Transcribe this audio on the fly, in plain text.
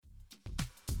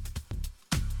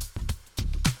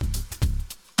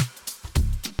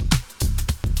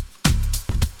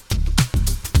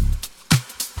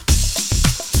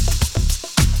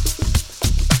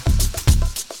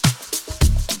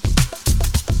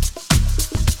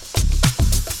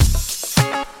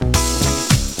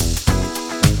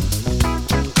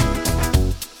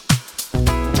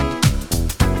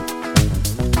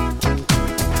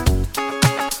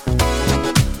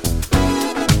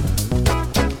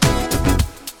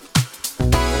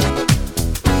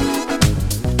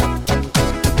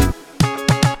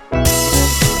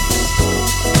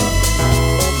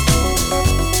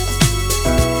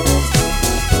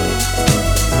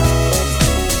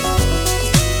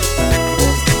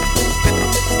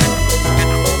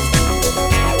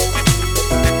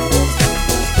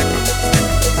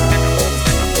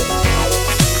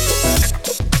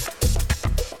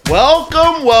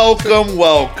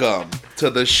Welcome to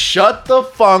the Shut the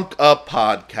Funk Up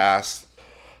podcast.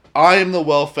 I am the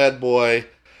well-fed boy.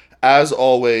 As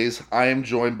always, I am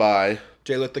joined by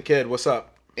Jaylit the Kid. What's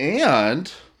up?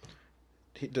 And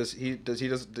I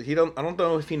don't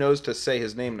know if he knows to say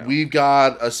his name now. we've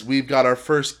got our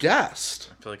first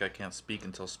guest. I feel like I can't speak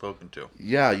until spoken to.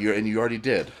 Yeah, you already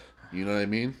did. You know what I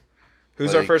mean?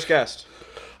 Who's our first guest?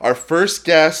 Our first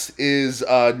guest is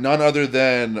none other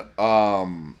than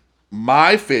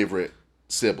my favorite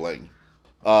sibling,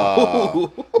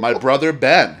 my brother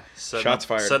Ben. Shots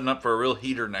fired. Setting up for a real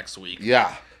heater next week.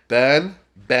 Yeah,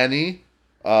 Benny.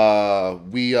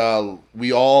 We are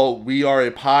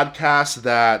a podcast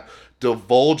that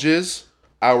divulges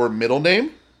our middle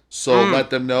name. So let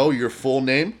them know your full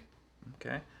name.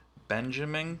 Okay.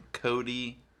 Benjamin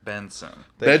Cody Benson.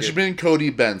 Benjamin Cody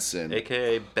Benson.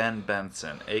 A.K.A. Ben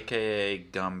Benson. A.K.A.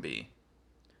 Gumby.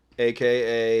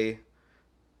 A.K.A.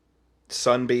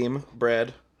 Sunbeam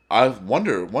Bread.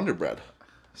 Wonder Bread.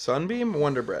 Sunbeam?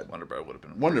 Wonder Bread. Wonder Bread would have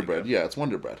been Wonder Bread. Yeah, it's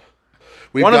Wonder Bread.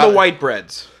 One of the white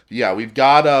breads. Yeah, we've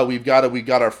got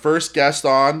our first guest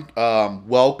on.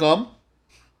 Welcome.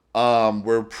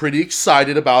 We're pretty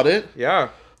excited about it. Yeah.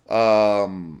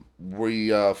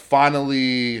 We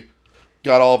finally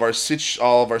got all of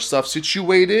our stuff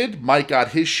situated. Mike got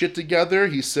his shit together.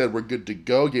 He said we're good to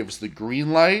go. Gave us the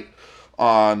green light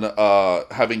on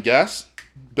having guests.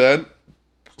 Ben,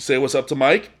 say what's up to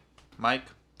Mike. Mike,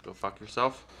 go fuck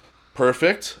yourself.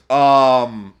 Perfect.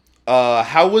 How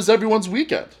was everyone's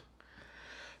weekend?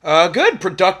 Good.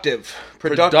 Productive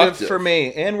for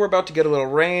me. And we're about to get a little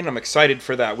rain. I'm excited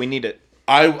for that. We need it.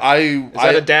 Is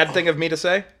that a dad thing of me to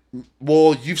say?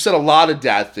 Well, you've said a lot of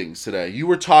dad things today. You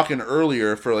were talking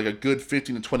earlier for like a good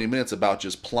 15 to 20 minutes about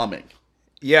just plumbing.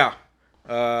 Yeah.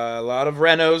 A lot of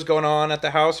renos going on at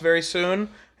the house very soon.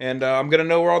 And I'm going to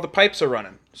know where all the pipes are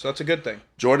running. So that's a good thing.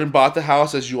 Jordan bought the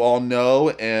house, as you all know.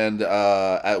 And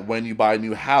when you buy a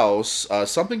new house,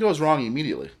 something goes wrong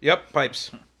immediately. Yep,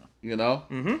 pipes. You know?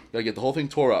 Mm-hmm. Gotta get the whole thing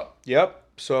tore up. Yep.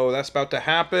 So that's about to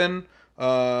happen.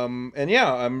 And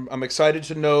yeah, I'm excited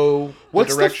to know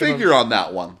What's the figure on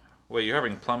that one? Wait, you're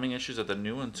having plumbing issues at the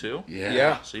new one too?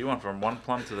 Yeah. So you went from one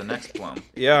plum to the next plum.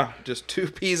 Yeah, just 2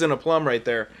 peas in a plum right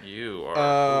there. You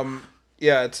are.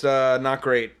 Yeah, it's not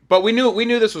great. But we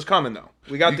knew this was coming though.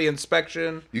 We got the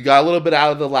inspection. You got a little bit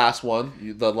out of the last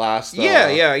one. The last. Yeah.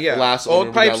 The last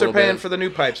old pipes are paying for the new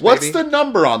pipes. What's baby. the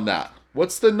number on that? Don't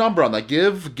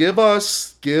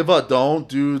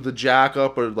do the jack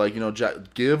up or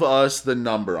give us the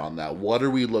number on that. What are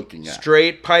we looking at?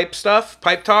 Straight pipe stuff?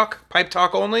 Pipe talk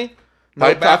only?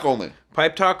 Talk only.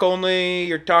 Pipe talk only,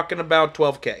 you're talking about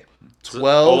 $12K.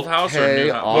 Old house or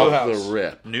new house? Off Old house. the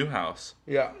rip. New house.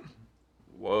 Yeah.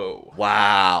 Whoa.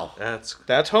 Wow.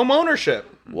 That's home ownership.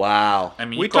 Wow. I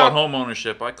mean, We you call it talk- home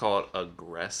ownership. I call it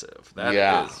aggressive.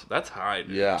 That's high,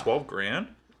 dude. Yeah. 12 grand?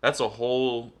 That's a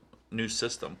whole new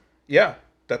system. Yeah,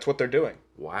 that's what they're doing.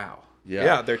 Wow.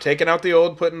 Yeah, they're taking out the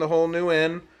old, putting the whole new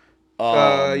in.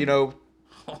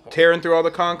 Tearing through all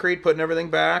the concrete, putting everything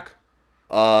back.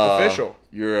 Official.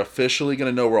 You're officially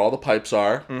gonna know where all the pipes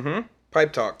are. Mm-hmm.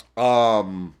 Pipe talk.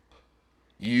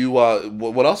 You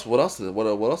what else? What else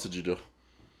did you do?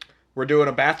 We're doing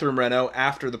a bathroom reno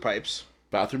after the pipes,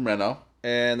 Bathroom reno.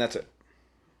 and that's it.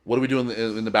 What do we do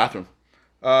in the bathroom?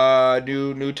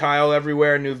 New tile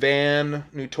everywhere, new van,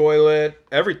 new toilet,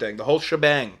 everything, the whole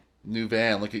shebang. New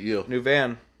van. Look at you. New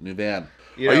van. New van.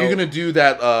 You Are know- you gonna do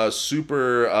that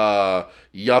super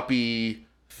yuppie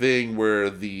thing where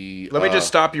the? Let me just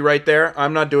stop you right there.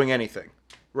 I'm not doing anything.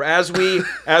 As we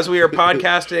are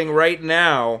podcasting right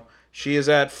now, she is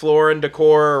at Floor and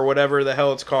Decor or whatever the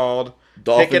hell it's called.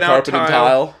 Dolphin picking carpet and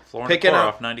tile. Floor and Picking decor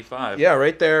out- off 95. Yeah,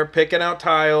 right there, picking out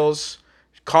tiles,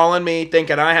 calling me,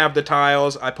 thinking I have the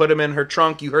tiles. I put them in her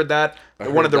trunk. You heard that?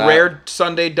 One heard of the that. rare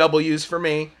Sunday W's for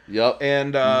me. Yep.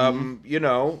 And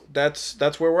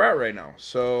that's where we're at right now.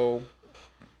 So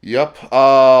Yep.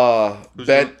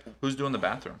 Who's doing the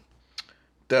bathroom?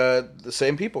 the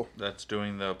same people. That's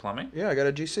doing the plumbing? Yeah, I got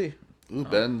a GC. Ooh,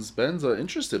 Ben's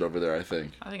interested over there, I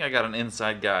think. I think I got an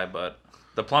inside guy, but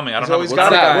the plumbing, I don't He's know. always what's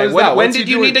got a that? guy. What is When, that? when What's did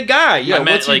he you doing? need a guy? Yeah, I meant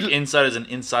what's he like do- inside as an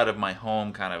inside of my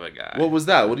home kind of a guy. What was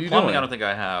that? What are you Plumbing, doing? I don't think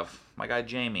I have. My guy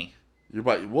Jamie. You're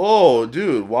by, whoa,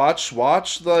 dude! Watch.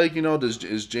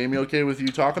 Is Jamie okay with you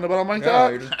talking about him like Yeah, that?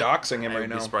 you're just doxing him I right would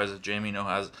now. be surprised if Jamie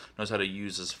knows how to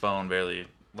use his phone barely,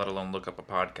 let alone look up a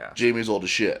podcast. Jamie's old as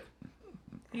shit.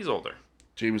 He's older.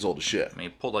 Jamie's old as shit. I mean,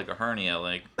 he pulled like a hernia,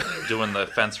 like doing the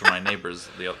fence for my neighbors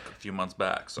a few months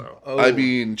back. So I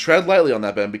mean, tread lightly on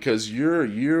that, Ben, because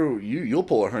you'll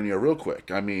pull a hernia real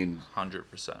quick. I mean,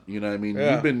 100%. you know what I mean?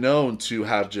 Yeah. You've been known to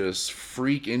have just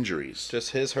freak injuries. Just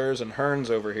his, hers, and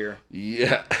herns over here.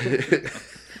 Yeah.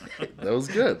 That was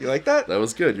good. You like that? That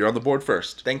was good. You're on the board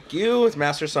first. Thank you. It's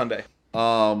Master Sunday.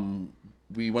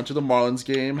 We went to the Marlins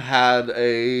game, had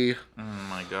Oh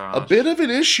my gosh. a bit of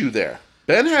an issue there.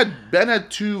 Ben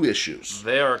had 2 issues.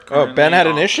 They are. Oh, Ben had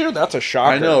an on- issue? That's a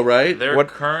shocker. I know, right? They're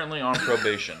currently on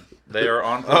probation. They are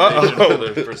on probation for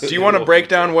the foreseeable Do you want to break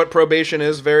down future. what probation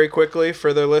is very quickly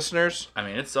for the listeners? I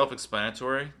mean, it's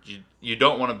self-explanatory. You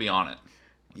don't want to be on it.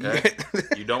 Okay.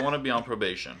 You don't want to be on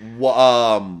probation.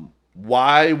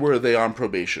 Why were they on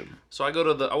probation? So I go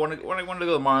to when I wanted to go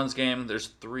to the Marlins game. There's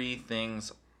 3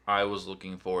 things I was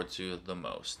looking forward to the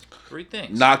most. 3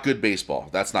 things. Not good baseball.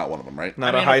 That's not one of them, right?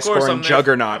 Not I a mean, of course, high-scoring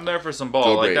juggernaut. I'm there for some ball.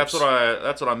 Go Like that's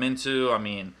Braves. what I'm into. I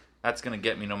mean, that's gonna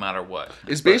get me no matter what.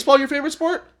 Is baseball your favorite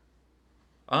sport?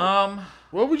 Um,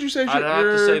 What would you say? I'd have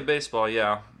to say baseball.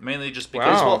 Yeah, mainly just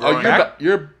because. Wow. growing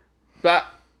you're up-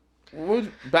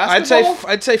 basketball.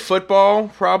 I'd say football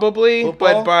probably,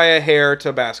 Football? but by a hair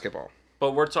to basketball.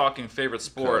 But we're talking favorite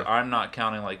sport. Okay. I'm not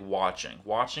counting like watching.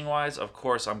 Watching wise, of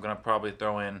course, I'm gonna probably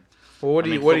throw in. Well, what I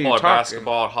are mean, you football or talking?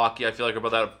 basketball, hockey. I feel like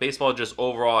about that. Baseball, just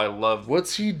overall, I love.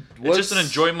 What's he? It's just an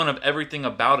enjoyment of everything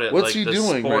about it. What's like he the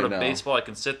doing sport right of now? baseball, I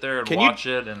can sit there and Can watch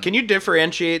it. And Can you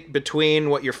differentiate between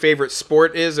what your favorite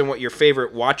sport is and what your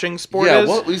favorite watching sport Yeah. is?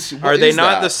 What Are they is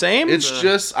not that? the same? It's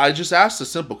just I just asked a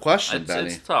simple question,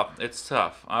 Benny. It's tough. It's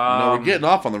tough. No, we're getting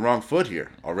off on the wrong foot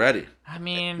here already. I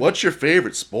mean, What's your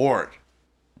favorite sport?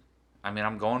 I mean,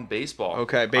 I'm going baseball.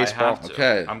 Okay, I baseball. have to.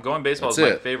 Okay. I'm going baseball That's is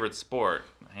my it. favorite sport,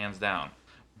 hands down.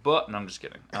 But no, I'm just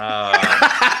kidding.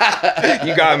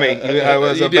 You got me. I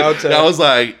was You did. about to. I was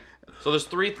like, So there's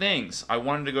 3 things I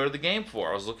wanted to go to the game for.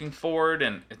 I was looking forward,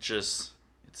 and it's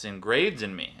engraved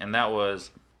in me. And that was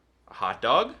a hot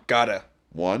dog, Gotta.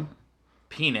 1,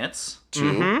 peanuts,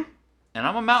 2. and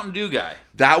I'm a Mountain Dew guy.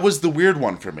 That was the weird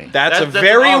one for me. That's a That's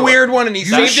very an odd weird one. one, and he You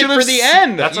saved it should've for the se-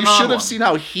 end. That's You an odd should have one. seen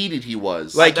how heated he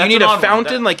was. Like you That's need an a odd one.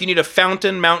 fountain. That- Like you need a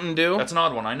fountain Mountain Dew. That's an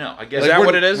odd one, I know. I guess. Is that we're-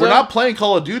 what it is, We're though? not playing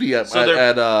Call of Duty at So they're-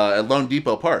 at Lone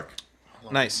Depot Park.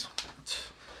 Nice.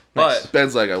 But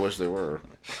Ben's like, I wish they were.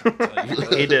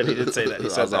 He did. He did say that. He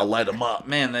said I'll that. light them up.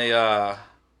 man, they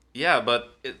yeah,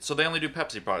 but so they only do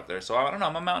Pepsi product there. So I don't know.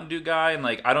 I'm a Mountain Dew guy, and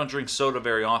like I don't drink soda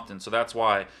very often, so that's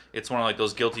why it's one of like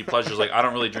those guilty pleasures. Like I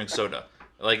don't really drink soda.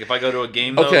 Like if I go to a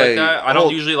game though Okay, like that, I don't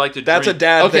hold- usually like to. That's a drink.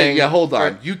 dad Okay, thing. yeah, hold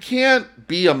on. You can't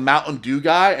be a Mountain Dew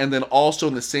guy and then also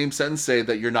in the same sentence say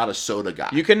that you're not a soda guy.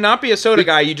 You cannot be a soda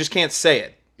guy. You just can't say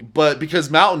it. But because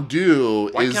Mountain Dew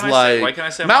Why is can't I say- like why can't I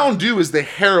say Mountain Dew is the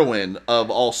heroin of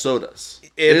all sodas.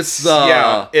 It's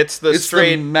the it's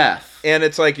straight the meth. and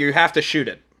it's like you have to shoot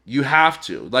it. You have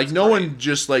to. Like no one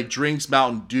just like drinks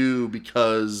Mountain Dew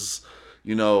because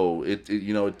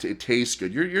it tastes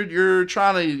good. You're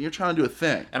trying to do a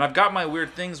thing. And I've got my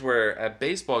weird things where at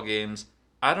baseball games,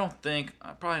 I don't think,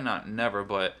 probably not never,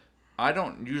 but I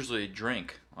don't usually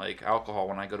drink like alcohol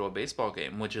when I go to a baseball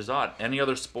game, which is odd. Any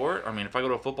other sport, I mean, if I go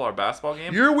to a football or basketball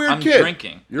game, You're a weird I'm kid.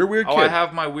 drinking. You're a weird Oh, I kid.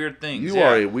 have my weird things. You yeah.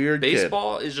 are a weird kid.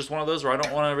 Baseball is just one of those where I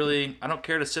don't want to really, I don't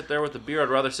care to sit there with a beer. I'd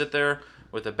rather sit there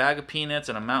with a bag of peanuts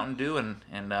and a Mountain Dew and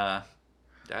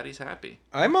Daddy's happy.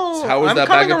 I'm How is I'm that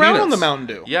coming bag of around on peanuts? the Mountain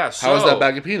Dew. Yeah, so. How is that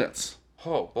bag of peanuts?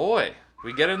 Oh, boy.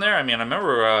 We get in there. I mean, I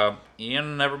remember Ian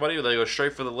and everybody, they go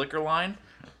straight for the liquor line.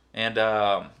 And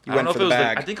I don't went know for if it the was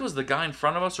bag. I think it was the guy in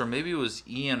front of us, or maybe it was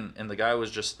Ian, and the guy was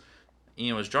just,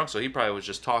 Ian was drunk, so he probably was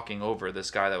just talking over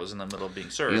this guy that was in the middle of being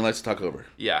served. Ian likes to talk over.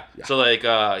 Yeah. So, like,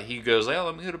 he goes, hey,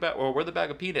 let me get a bag, or where the bag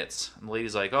of peanuts? And the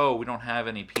lady's like, oh, we don't have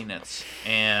any peanuts.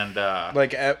 And,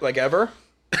 Like ever.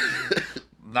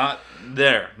 not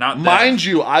there. Not there. Mind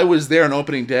you, I was there on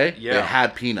opening day. Yeah. They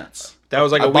had peanuts. That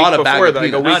was like I a bought week a bag before of that.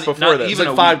 Like a peanuts. week before this. even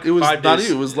like a five- week, it was 5 not days.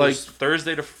 even- it was like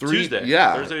Thursday to 3 Tuesday.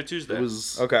 Yeah. Thursday to Tuesday. It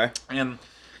was Okay.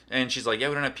 And she's like, yeah,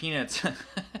 we don't have peanuts.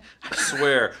 I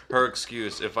swear, her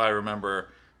excuse, if I remember,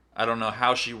 I don't know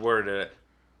how she worded it,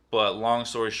 but long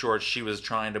story short, she was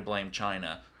trying to blame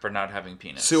China for not having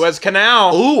peanuts. Suez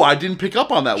Canal. Oh, I didn't pick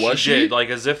up on that. Was she she? did, like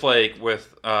as if like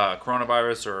with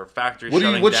coronavirus or factories What'd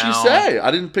shutting she down. say?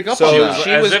 I didn't pick up So on She that. was,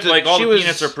 She as was if the- like all she the was-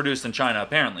 peanuts are produced in China,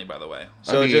 apparently, by the way.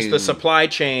 So I just the mean, supply They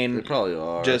chain probably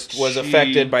are. just was She-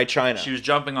 affected by China. She was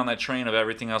jumping on that train of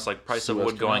everything else, like price of Suez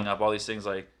wood going Canal. up, all these things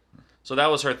like. So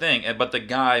that was her thing. But the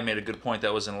guy made a good point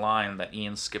that was in line that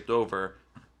Ian skipped over.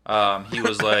 He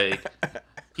was like,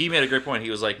 He made a great point. He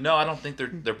was like, "No, I don't think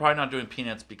they're probably not doing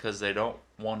peanuts because they don't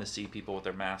want to see people with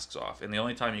their masks off. And the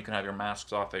only time you can have your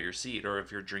masks off at your seat or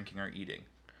if you're drinking or eating.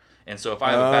 And so if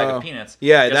I have a bag of peanuts,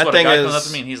 yeah, guess that what? thing A guy is. comes up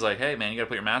to me and he's like, "Hey, man, you gotta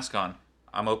put your mask on."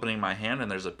 I'm opening my hand and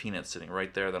there's a peanut sitting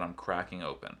right there that I'm cracking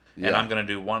open, and Yeah. I'm gonna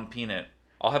do one peanut.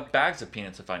 I'll have bags of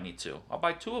peanuts if I need to. I'll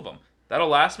buy 2 of them. That'll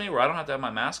last me where I don't have to have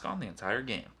my mask on the entire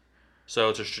game. So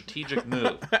it's a strategic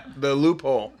move. The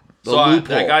loophole.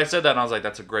 That guy said that, and I was like,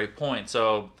 "That's a great point."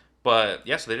 So, but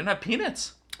yeah, so they didn't have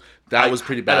peanuts. That was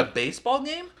pretty At a bad. baseball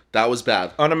game? That was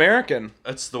bad. Un-American.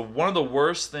 It's one of the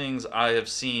worst things I have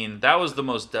seen. That was the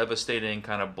most devastating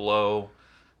kind of blow.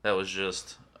 That was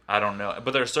just, I don't know.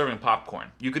 But they're serving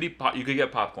popcorn. You could you could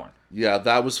get popcorn. Yeah,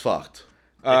 that was fucked.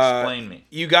 Explain me.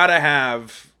 You gotta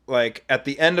have, like, at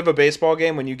the end of a baseball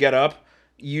game when you get up,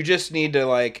 you just need to,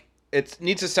 like, it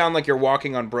needs to sound like you're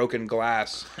walking on broken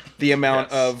glass. The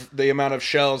amount of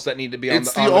shells that need to be on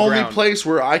It's the the only ground. place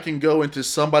where I can go into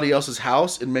somebody else's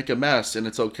house and make a mess, and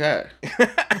it's okay.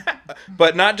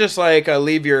 But not just like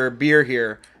leave your beer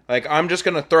here. Like, I'm just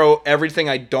gonna throw everything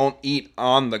I don't eat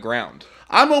on the ground.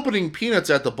 I'm opening peanuts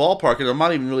at the ballpark, and I'm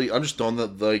not even really. I'm just throwing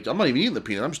I'm not even eating the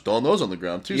peanut. I'm just throwing those on the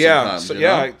ground too. Yeah, Sometimes, so, you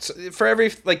know? yeah. For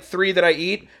every like 3 that I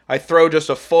eat, I throw just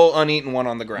a full uneaten one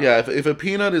on the ground. Yeah, if a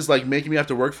peanut is like making me have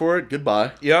to work for it,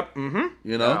 goodbye. Yep. Mm-hmm. You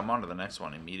Yeah, know. I'm on to the next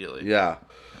one immediately. Yeah.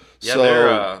 Yeah,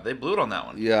 So they blew it on that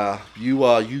one. yeah,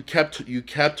 you kept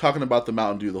talking about the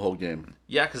Mountain Dew the whole game,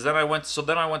 Yeah, because then I went to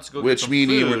go get which some me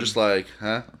and food. you were just like,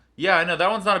 huh? Yeah, I know that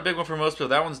one's not a big one for most people.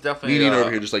 That one's definitely Me and Ian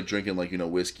over here just like drinking like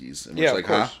whiskeys, and we're Yeah, just of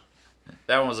like, huh? course.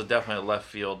 That one was a definitely left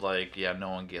field. Like, yeah, no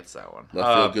one gets that one.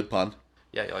 Left field, good pun.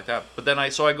 Yeah, you like that. But then I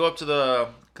go up to the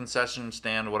concession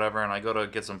stand or whatever, and I go to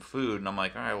get some food, and I'm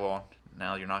like, all right, well,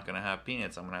 now you're not gonna have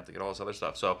peanuts. I'm gonna have to get all this other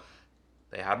stuff. So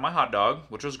they had my hot dog,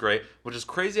 which was great. Which is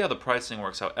crazy how the pricing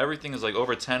works. How everything is like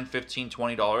over $10, $15,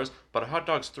 $20, but a hot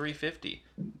dog's $3.50.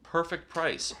 Perfect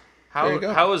price. There you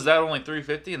go. How is that only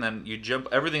 $3.50? And then you jump.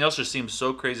 Everything else just seems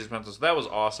so crazy expensive. So that was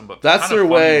awesome. But That's kinda their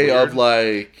funny, way weird. of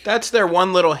like. That's their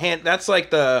one little hint. That's like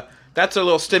that's a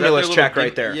little stimulus little check thing?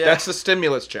 right there. Yeah. That's the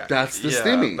stimulus check. That's the Yeah,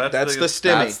 stimmy. That's the stimmy.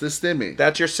 That's the stimmy.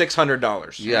 That's your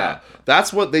 $600. Yeah,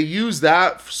 that's what they use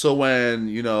that. So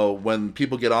when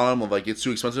people get on them, like it's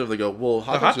too expensive, they go, "Well,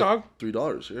 hot hot dogs are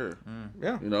dog. $3 here."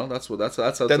 Yeah. You know, that's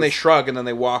how Then they shrug and then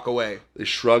they walk away. they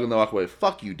shrug and they walk away.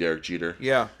 Fuck you, Derek Jeter.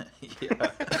 Yeah. Yeah.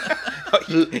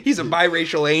 He's a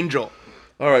biracial angel.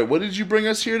 All right, what did you bring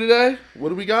us here today? What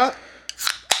do we got?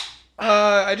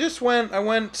 I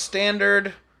went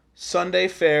standard Sunday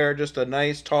fare, just a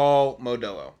nice tall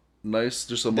Modelo. Nice,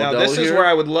 just a Modelo Now this is here. where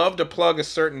I would love to plug a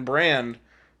certain brand,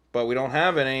 but we don't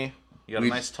have any. You got a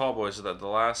nice tall boy, so that the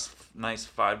last nice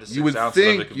 5 to 6 would ounces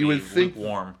think- of it could you be would think-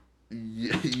 warm.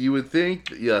 You would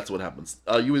think, yeah, that's what happens.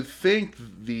 You would think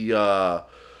the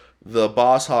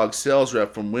Boss Hog sales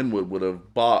rep from Wynwood would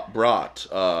have brought.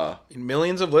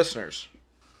 Millions of listeners,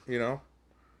 you know,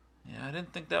 Yeah, I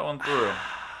didn't think that one through.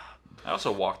 I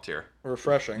also walked here.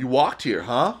 refreshing. You walked here,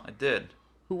 huh? I did.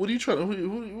 What are you trying? What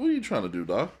are you trying to do,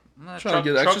 dog? The Trying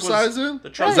to get exercise in? The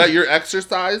truck, Is that your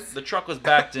exercise? the truck was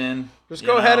backed in. Just you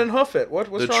go ahead know. and hoof it. What's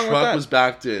The wrong with truck that? was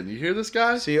backed in. You hear this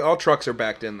guy? See, all trucks are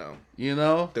backed in though. You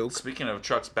know? Duke. Speaking of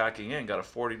trucks backing in, got a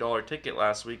 $40 ticket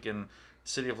last week in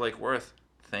city of Lake Worth.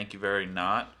 Thank you very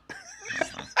not.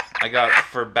 I got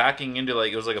for backing into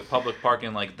it was like a public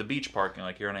parking, like the beach parking,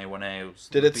 like here in A1A.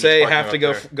 Did it say have to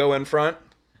go in front?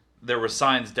 There were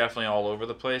signs definitely all over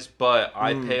the place, but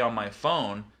I pay on my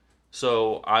phone,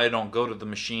 so I don't go to the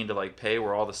machine to like pay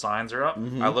where all the signs are up.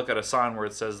 I look at a sign where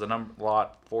it says the number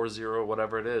lot 40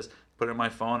 whatever it is, put it in my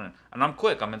phone, and I'm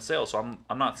quick. I'm in sales, so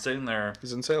I'm not sitting there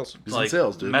He's in sales. He's in like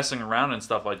sales, dude. messing around and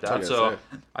stuff like that. That's what I So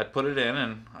gotta I put it in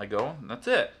and I go, and that's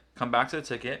it. Come back to the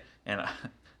ticket, and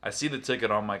I see the ticket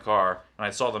on my car, and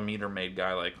I saw the meter maid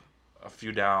guy like a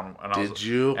few down. And Did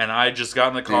you? And I just got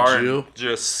in the car Did you? and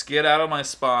just skid out of my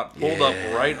spot, pulled up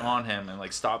right on him, and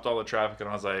like stopped all the traffic. And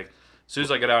I was like, as soon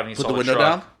as I got out and he Put saw the the window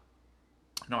truck, down?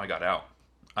 no, I got out.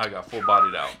 I got full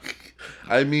bodied out.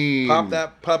 I mean, Pop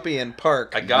that puppy and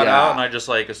park. I got Yeah. out, and I just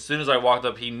like as soon as I walked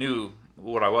up, he knew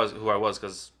who I was,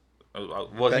 because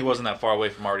he wasn't that far away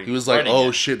from already. he was like, writing "Oh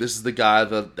it. shit, this is the guy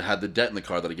that had the dent in the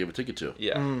car that I gave a ticket to."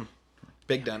 Yeah.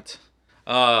 Big dent.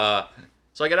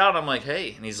 So I get out and I'm like,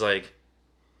 hey, and he's like,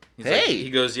 Hey. he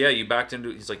goes, yeah, you backed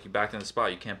into the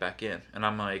spot, you can't back in, and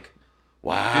I'm like,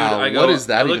 Wow, dude, I go, what is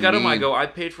that? I look even at him, mean? I go, I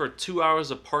paid for 2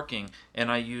 hours of parking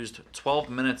and I used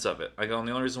 12 minutes of it. I go, and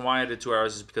the only reason why I did 2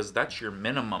 hours is because that's your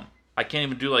minimum. I can't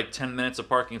even do like 10 minutes of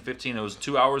parking, 15. It was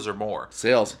 2 hours or more.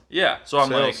 Sales. Yeah, so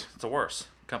I'm like, Sales. it's the worst.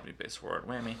 Company pays for it.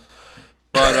 Whammy.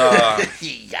 But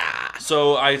Yeah.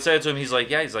 so I said to him, he's like,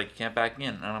 yeah, he's like, you can't back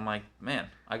in, and I'm like, man,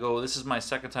 I go, this is my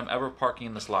second time ever parking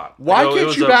in this lot. I Why go, it can't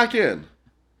was you back in?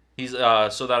 He's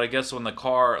so that I guess when the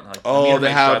car, like, Oh, the meter they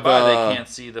maids have, drive by, they can't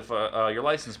see the your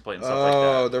license plate and stuff like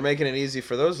Oh, that. they're making it easy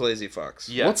for those lazy fucks.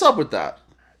 Yeah. What's up with that?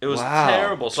 It was Wow.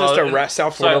 terrible. It's just a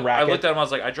South Florida I racket. looked at him. I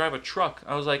was like, I drive a truck.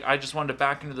 I was like, I just wanted to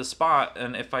back into the spot,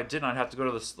 and if I didn't, I'd have to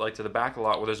go to to the back a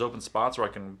lot where there's open spots where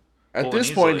I can. At pull this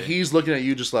in point, easily. he's looking at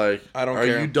you just like, I don't are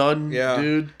care. you done, Yeah.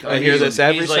 dude? I hear this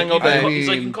every He's like, single you can day. call- he's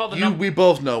like, you can call the number. we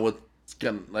both know what's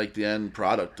getting like the end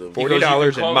product of. He goes, $40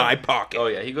 you can in call my them- pocket. Oh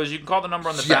yeah, he goes. You can call the number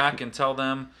on the Yeah. back and tell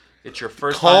them it's your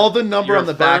first. Call time, the number your on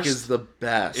the back first- is the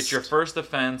best. It's your first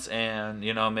offense, and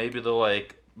maybe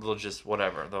they'll just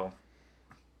whatever they'll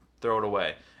throw it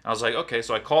away. And I was like, okay,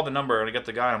 so I called the number and I get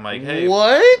the guy. And I'm like, hey,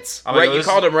 What? I'm like, Right, oh, you this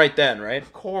called is- him right then, right?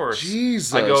 Of course,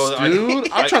 Jesus, I go,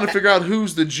 dude. I'm I- trying to figure out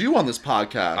who's the Jew on this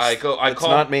podcast. I It's call.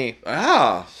 not me.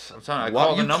 Ah. I'm telling you, I What?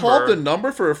 called the You number. called the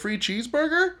number for a free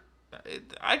cheeseburger?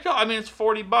 I mean, it's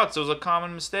 $40. It was a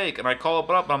common mistake, and I call it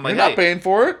up. And I'm like, You're hey, not paying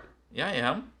for it? yeah, I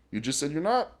am. You just said you're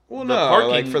not. Well, The no,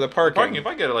 like for the parking. If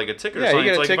I get like a ticket or Yeah, you something,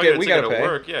 get a it's like, ticket, if I we get a gotta ticket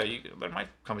pay. at work, yeah, my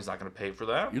company's not going to pay for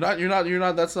that. You're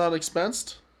not. That's not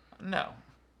expensed. No.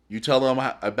 You tell them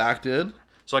I backed in.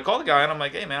 So I called the guy and I'm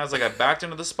like, hey man, I was like, I backed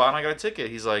into the spot and I got a ticket.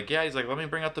 He's like, yeah. He's like, let me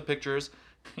bring out the pictures.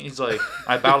 He's like,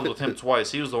 I battled with him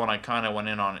twice. He was the one I kind of went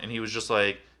in on, and he was just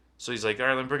like, so he's like, all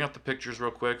right, let me bring out the pictures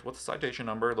real quick. What's the citation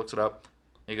number? Looks it up.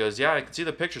 He goes, yeah, I can see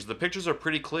the pictures. The pictures are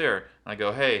pretty clear. And I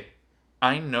go, hey,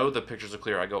 I know the pictures are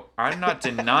clear. I go, I'm not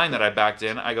denying that I backed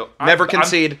in. I go, Never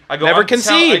concede. I go, Never I'm tell-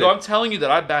 concede. I go, I'm telling you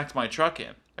that I backed my truck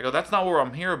in. I go, that's not what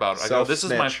I'm here about. I go, this is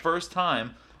my Self-snitch. first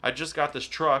time. I just got this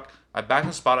truck. I backed in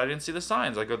the spot. I didn't see the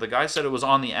signs. I go, the guy said it was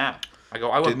on the app. I go,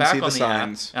 I went Didn't back see on the the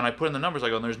signs. app and I put in the numbers. I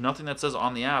go, and there's nothing that says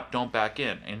on the app, don't back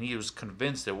in. And he was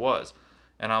convinced it was.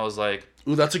 And I was like,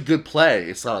 Ooh, that's a good play.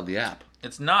 It's not on the app.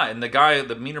 it's not. And the guy,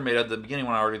 the meter maid at the beginning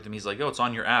when I ordered them, he's like, yo, it's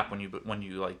on your app when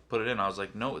you like put it in. I was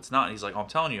like, no, it's not. And he's like, I'm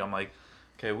telling you. I'm like,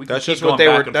 okay, we can That's keep just what going they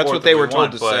back were. and That's forth what they if we were told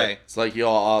want, to but- say. It's like,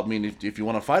 I mean, if you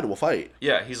want to fight it, we'll fight.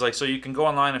 Yeah, he's like, so you can go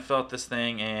online and fill out this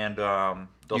thing, and they'll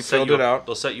You set filled you it out.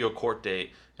 They'll set you a court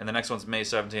date, and the next one's May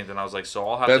 17th. And I was like, so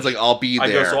I'll have Ben's to. like, I'll be I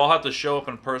there. go, so I'll have to show up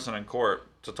in person in court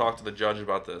to talk to the judge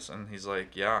about this. And he's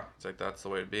like, yeah. He's like, that's the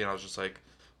way it'd be. And I was just like,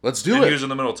 Let's do and it. he was in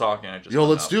the middle talking. I just Yo, went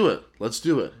let's out. do it. Let's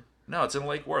do it. No, it's in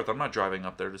Lake Worth. I'm not driving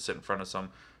up there to sit in front of some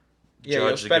Yeah, you'll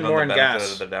judge to spend give more them in the benefit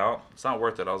gas. of the doubt. It's not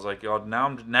worth it. I was like, yo, now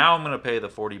I'm gonna pay the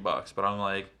 $40, but I'm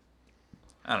like,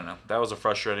 I don't know. That was a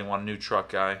frustrating one. New truck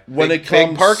guy. When Big- it comes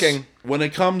big parking. When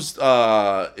it comes,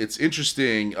 it's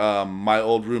interesting. My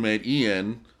old roommate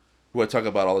Ian, who I talk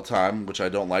about all the time, which I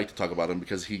don't like to talk about him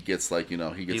because he gets like, he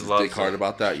gets his loves dick hard it.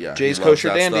 about that. Yeah, Jay's he loves kosher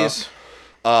that dandies.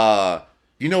 stuff.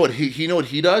 You know what he know what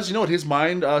he does? You know what his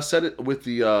mind set it with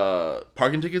the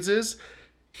parking tickets is?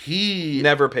 He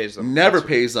Never pays them. never That's-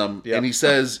 pays them, Yep. and he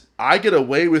says I get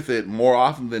away with it more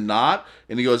often than not.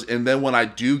 And he goes, and then when I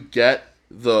do get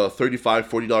the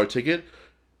 $35-$40 ticket,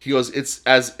 he goes, it's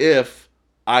as if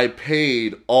I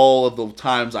paid all of the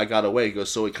times I got away. He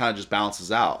goes, so it kind of just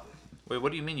balances out. Wait,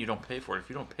 what do you mean you don't pay for it? If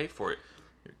you don't pay for it,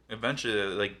 eventually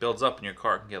it like builds up and your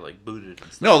car can get like booted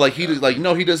and stuff. No, like he that.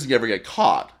 no, he doesn't ever get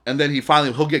caught, and then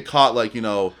he'll get caught like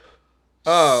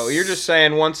Oh, you're just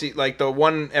saying once he like the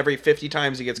one every 50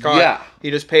 times he gets caught. Yeah. He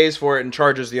just pays for it and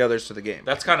charges the others to the game.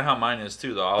 That's kind of how mine is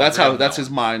too, though. I'll that's agree how on that's that his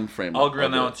one. mind frame. I'll agree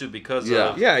on that one too because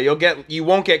Yeah. Yeah, you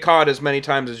won't get caught as many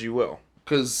times as you will.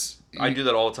 because I do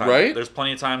that all the time. Right? There's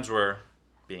plenty of times where,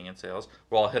 being in sales,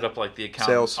 where I'll hit up like the account.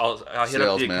 Sales. I'll hit up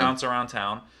Sales, the man. accounts around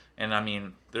town, and I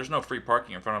mean, there's no free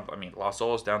parking in front of. I mean, Los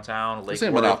Olos downtown, Lake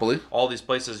ain't Worth, Monopoly. all these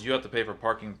places you have to pay for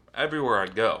parking everywhere I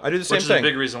go. I do the same which is thing. a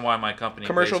big reason why my company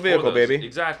Commercial pays for vehicle, those. baby.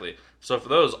 Exactly. So for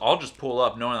those, I'll just pull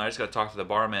up knowing that I just got to talk to the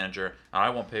bar manager, and I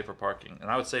won't pay for parking. And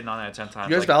I would say 9 out of 10 times,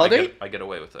 You guys like, validate? I get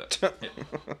away with it.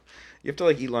 You have to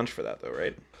like eat lunch for that though,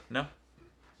 right? No.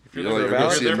 If You you're know, there, you're if going you're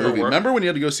to see a there for movie. work- Remember when you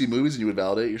had to go see movies and you would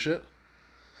validate your shit?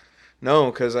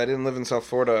 No, because I didn't live in South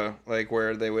Florida, like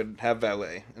where they would have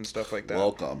valet and stuff like that.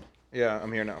 Welcome. Yeah,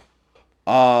 I'm here now.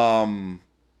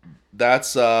 That's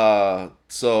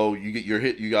so you get your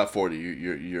hit. You got 40.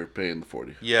 You're paying the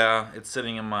 40. Yeah, it's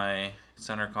sitting in my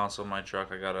center console of my truck.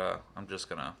 I'm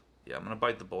gonna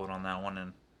bite the bullet on that one,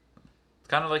 and it's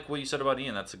kind of like what you said about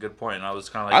Ian. That's a good point. And I was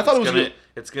kind of like, I thought it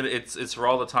was good. it's for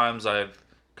all the times I've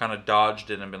kind of dodged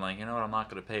it and been like, you know what, I'm not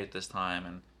gonna pay it this time,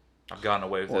 and I've gotten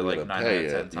away with Well, it you like gotta 9 pay out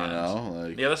of 10 it, times. you know?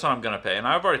 Like, Yeah, that's what I'm gonna pay. And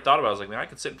I've already thought about it. I was like, man, I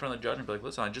could sit in front of the judge and be like,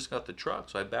 listen, I just got the truck,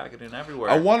 so I back it in everywhere.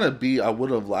 I want to be. I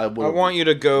want you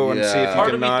to go and see if you Part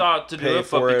can of me not thought to do pay it,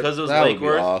 for but it. because it was That would Lake be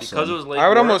Worth, awesome. because it was Lake I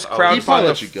would Worth, almost He'd probably crowdfund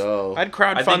let you go. I'd I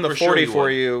crowdfund think the for sure 40 you for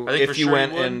would. you I think if for you sure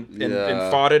went you would. and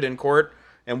Yeah. fought it in court,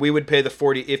 and we would pay the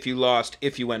 40 if you lost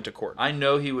if you went to court. I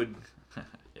know he would.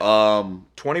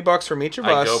 $20 from each of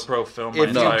I us. GoPro film If my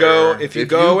you entire. go, if you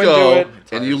go and do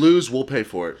it and you lose, we'll pay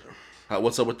for it.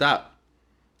 What's up with that?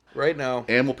 right now.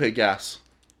 And we'll pay gas.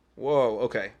 Whoa.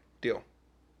 Okay. Deal.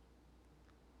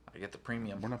 I get the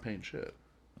premium. We're not paying shit.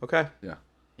 Okay. Yeah.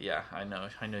 Yeah, I know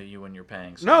you when you're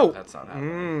paying. So No. that's not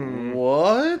happening.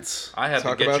 What? I had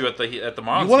Talk to get about- you at the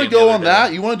Marlins. You want to game the go other on day.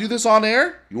 that? You want to do this on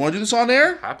air? You want to do this on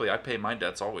air? Happily, I pay my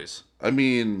debts always I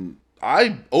mean,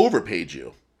 I overpaid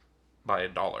you. by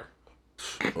 $1.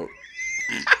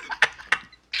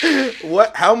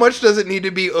 What? How much does it need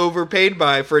to be overpaid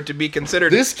by for it to be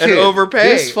considered This an kid, overpay?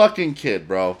 this fucking kid,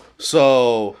 bro.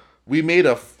 So we made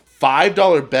a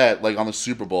 $5 bet like on the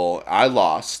Super Bowl. I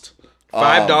lost.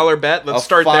 $5 bet. Let's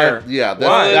start there. Yeah,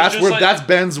 Why? that's Just where like- that's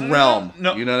Ben's realm.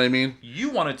 no. You know what I mean? You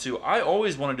wanted to. I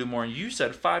always want to do more, and you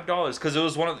said $5 because it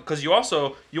was one of. Because you want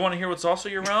to hear what's also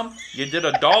your realm? You did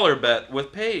a dollar bet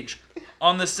with Paige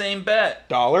on the same bet.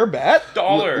 Dollar bet.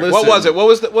 Dollar. Listen, What was it? What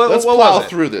was the? What, Let's what plow was it?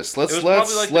 through this. It was Let's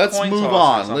probably like the let's coin move toss or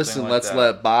on. something Listen, like let's that.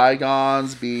 let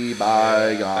bygones be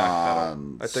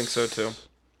bygones. I think so too.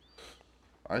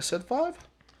 I said 5.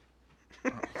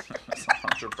 That's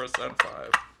 100%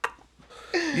 5.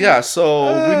 Yeah, so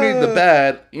we made the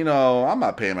bet. You know, I'm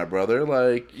not paying my brother.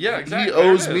 Like, Yeah, exactly. he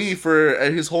owes There it me is. for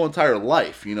his whole entire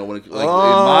life. You know, when in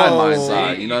my mind's Oh.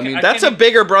 eye. You know what I mean? I That's a can't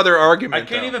bigger brother I argument.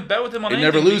 can't though. even bet with him on It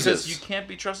anything never loses. because you can't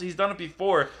be trusted. He's done it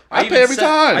before. I even pay every sent-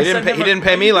 time. I He didn't sent pay. him He a- didn't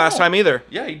pay No, me you last don't. time either.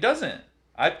 Yeah, he doesn't.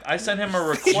 I sent him a You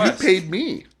request. paid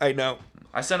me. I know.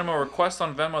 I sent him a request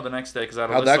on Venmo the next day because I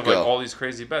had a How'd list that of like go? all these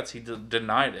crazy bets. He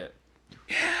denied it,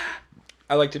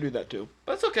 I like to do that too.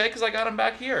 but it's okay because I got him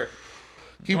back here.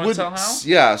 He wanna would. tell how?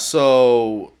 Yeah.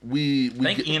 So we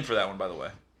Thank get- Ian for that one, by the way.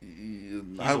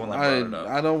 I, the one that brought it up.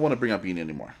 I don't want to bring up Ian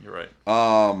anymore. You're right.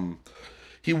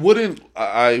 He wouldn't.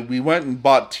 We went and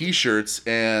bought T-shirts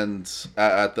and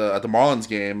at the Marlins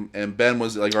game, and Ben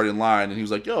was like already in line, and he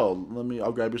was like, "Yo,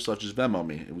 I'll grab your stuff. Just Venmo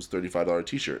me." It was $35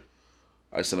 T-shirt.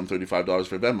 I sent him $35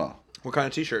 for Venmo. What kind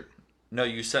of T-shirt? No,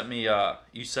 you sent me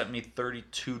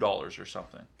 $32 or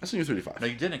something. I sent you 35. No,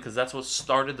 you didn't because that's what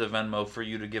started the Venmo for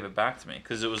you to give it back to me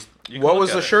because it was. You can What look was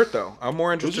at the it. shirt though? I'm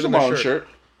more It was interested just a in the Marlins shirt. shirt.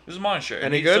 It was a Mon shirt.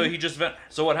 Any So good? he just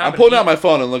So what happened? I'm pulling out my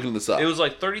phone and looking this up. It was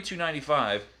like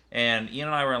 $32.95, and Ian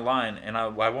and I were in line, and I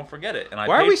won't forget it. And I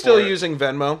Why are paid we still for it. using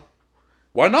Venmo?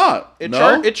 Why not? It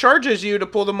no. it charges you to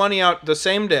pull the money out the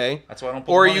same day, That's why I don't.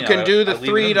 Pull or the you money can out. do I the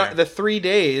leave it in there. 3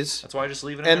 days, That's why I just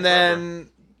leave it in and there forever. then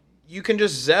you can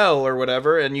just Zelle or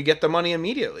whatever, and you get the money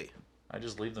immediately, I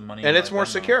just leave the money. and in it's my more Venmo.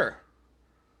 secure.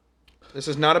 This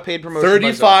is not a paid promotion.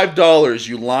 by Zelle. $35,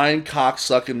 you lying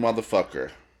cocksucking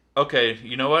motherfucker. Okay,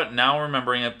 you know what? Now I'm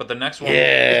remembering it, but the next one.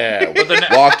 Yeah. But the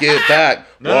Walk it back.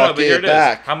 No, Walk but here it it is.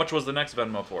 back. How much was the next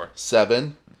Venmo for?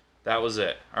 7. That was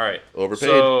it. All right. Overpaid.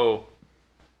 So.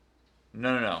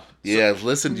 No. Yeah,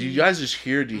 listen, do you guys just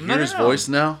hear? Do you hear No, no, his no. voice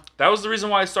now? That was the reason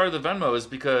why I started the Venmo is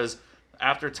because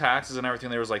after taxes and everything,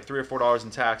 there was like $3 or $4 in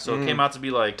tax, so it came out to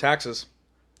be like Taxes.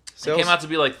 it came out to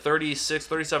be like $36,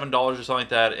 $37 or something like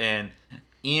that. And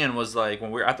Ian was like,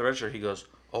 when we were at the register, he goes,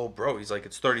 "Oh, bro," he's like,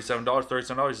 "It's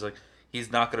 $37. He's like,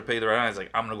 he's not gonna pay the right now." He's like,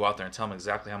 "I'm gonna go out there and tell him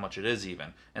exactly how much it is,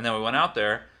 even." And then we went out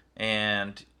there,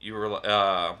 and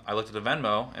I looked at the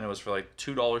Venmo, and it was for like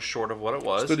 $2 short of what it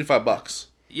was. It's $35.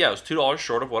 Yeah, it was $2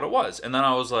 short of what it was. And then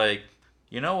I was like,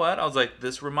 you know what? I was like,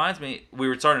 this reminds me. We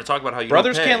were starting to talk about how you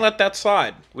Brothers don't pay. can't let that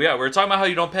slide. Yeah, we were talking about how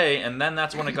you don't pay, and then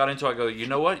that's when it got into. I go, you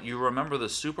know what? You remember the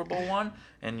Super Bowl one,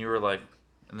 and you were like,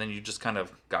 and then you just kind of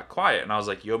got quiet, and I was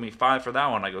like, you owe me $5 for that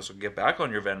one. I go, so get back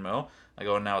on your Venmo. I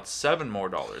go, and now it's $7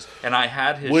 more. And I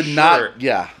had his Would shirt. not.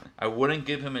 Yeah. I wouldn't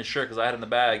give him his shirt because I had it in the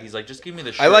bag. He's like, just give me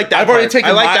the shirt. I like that. I've already part. taken.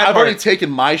 I like that I've already part. taken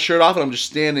my shirt off, and I'm just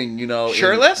standing.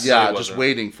 Shirtless? Yeah, No, he just wasn't.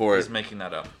 waiting for He's it, making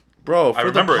that up. bro. I For the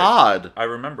remember it. pod. I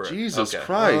remember it. Jesus Okay.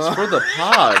 Christ, for the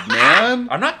pod, man.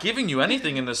 I'm not giving you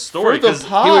anything in this story For the because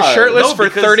pod. He was shirtless No, for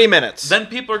because 30 minutes. then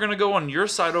people are gonna go on your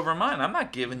side over mine. I'm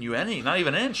not giving you any, not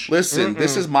even an inch. Listen,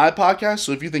 this is my podcast,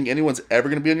 so if you think anyone's ever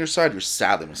going to be on your side, you're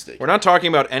sadly mistaken. We're not talking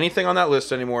about anything on that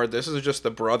list anymore. This is just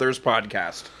the Brothers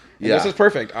podcast. And Yeah. This is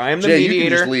perfect. I am the Jay, you can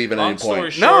mediator. just leave at Long any story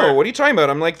point. short, No, what are you talking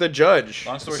about? I'm like the judge.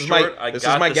 long story this short, is I this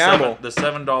got is my the gamble.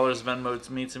 $7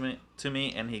 Venmo to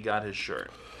me, and he got his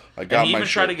shirt. I got And he my even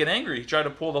shirt. tried to get angry. He tried to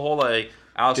pull the whole like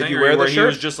Alex Did you Angry, wear the where he shirt?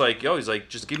 was just like, "Yo," he's like,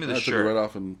 "Just give me I the took it shirt." right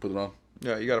off and put it on.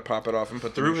 Yeah, you got to pop it off and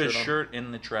put the Threw new his shirt on. shirt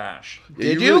in the trash. Yeah,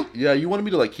 Did you? yeah, you wanted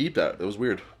me to like keep that. It was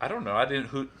weird. I don't know. I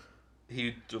didn't.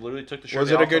 He literally took the shirt.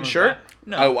 Was it a off good on his shirt? back.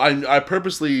 No. I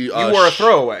purposely. You wore a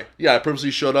throwaway. Yeah, I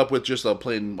purposely showed up with just a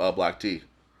plain black tee,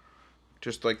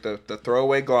 Just like the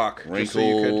throwaway Glock. Just so you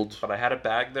could- wrinkled. But I had a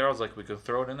bag there. I was like, we could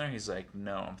throw it in there. He's like,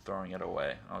 no, I'm throwing it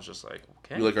away. I was just like,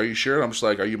 okay. You're like, are you sure? I'm just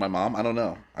like, are you my mom? I don't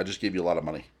know. I just gave you a lot of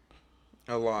money.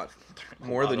 A lot. A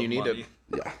More lot than of you needed.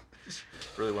 money. Yeah.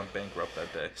 Really went bankrupt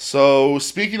that day. So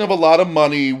speaking of a lot of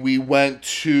money, we went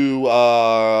to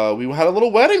we had a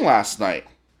little wedding last night.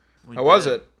 How was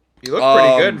it? You look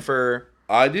pretty good for...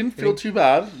 I didn't feel too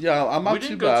bad. Yeah, I'm not We too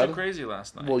didn't go bad. too crazy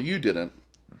last night. Well, you didn't.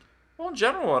 Well, in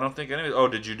general, I don't think any. Oh,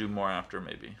 did you do more after?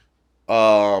 Maybe.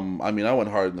 I mean, I went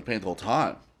hard in the paint the whole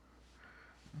time.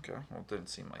 Okay. Well, it didn't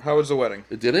seem like. How was the wedding?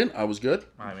 It didn't. I was good.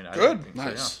 I mean, I Good. didn't think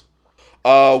Nice.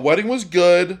 Wedding was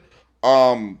good.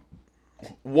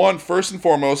 One, first and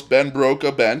foremost, Ben broke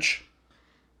a bench.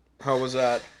 How was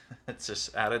that? So. It's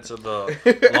just added to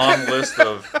the long list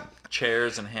of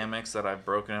chairs and hammocks that I've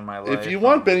broken in my life. If you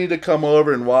want Benny to come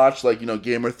over and watch, like,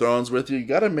 Game of Thrones with you, you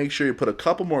got to make sure you put a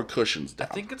couple more cushions down.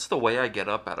 I think it's the way I get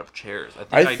up out of chairs.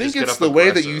 I just think get it's up the way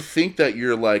that you aggressive. think that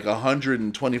you're like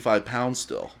 125 pounds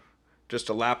still. Just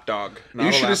a lap dog.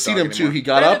 You should have seen him too. He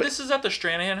got Granted, up. This is at the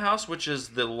Stranahan House, which is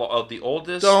the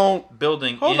oldest Don't-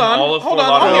 building Hold in on, all of hold Fort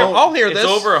on, Lauderdale. I'll hear it's this.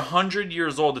 over 100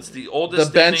 years old. It's the oldest.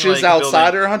 The benches standing, like, outside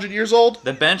building. are 100 years old.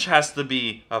 The bench has to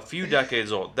be a few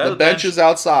decades old. The bench is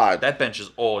outside. That bench is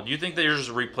old. You think that you're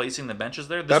just replacing the benches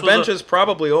there? That bench is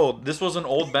probably old. This was an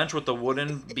old bench with the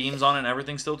wooden beams on it and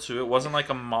everything still too. It wasn't like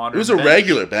a modern. It was a bench.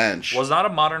 regular bench. It was not a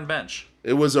modern bench.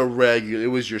 It was a regular. It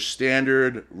was your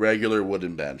standard regular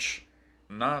wooden bench.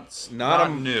 Not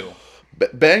new.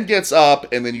 Ben gets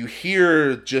up, and then you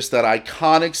hear just that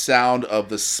iconic sound of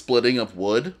the splitting of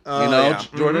wood. yeah.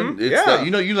 Jordan. It's yeah. that,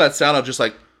 you know that sound of just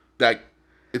like that.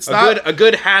 It's not A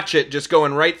good hatchet just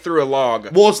going right through a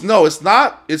log. Well, it's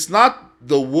not. It's not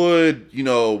the wood.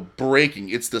 Breaking.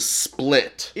 It's the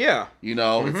split. Yeah.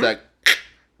 It's that.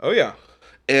 Oh yeah.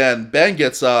 And Ben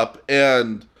gets up,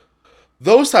 and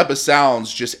those type of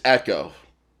sounds just echo.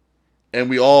 And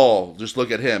we all just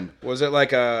look at him. Was it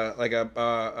like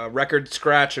a record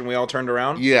scratch and we all turned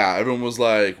around? Yeah, everyone was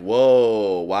like,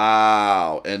 "Whoa,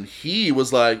 wow!" And he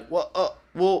was like,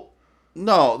 "Well,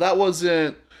 no, that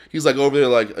wasn't." He's like over there,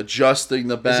 like adjusting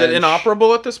the bench. Is it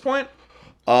inoperable at this point?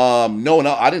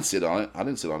 No, I didn't sit on it. I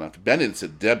didn't sit on it after. Ben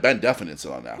definitely didn't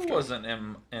sit on it after. It wasn't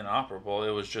inoperable.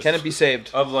 It was just. Can it be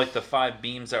saved? Of like the 5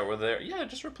 beams that were there? Yeah,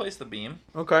 just replace the beam.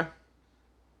 Okay.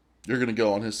 You're gonna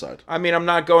go on his side. I mean, I'm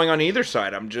not going on either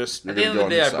side. I'm just. At the end of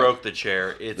the day, I broke the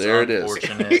chair. It's There it is.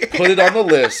 unfortunate. Put it on the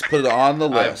list. Put it on the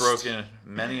list. I've broken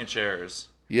many chairs.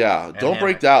 Yeah, don't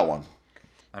break hammock. that one.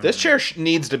 This chair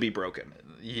needs to be broken.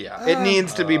 Yeah. It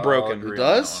needs to be I'll broken. agree It on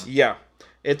that does? one. Yeah.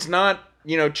 It's not,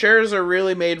 chairs are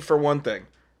really made for one thing.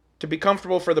 To be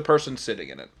comfortable for the person sitting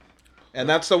in it. And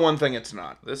that's the one thing it's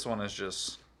not. This one is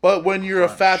just. But when you're a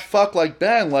fat fuck like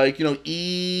Ben,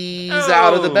 ease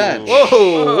out of the bench.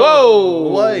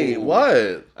 Whoa! Wait,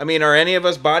 what? I mean, are any of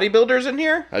us bodybuilders in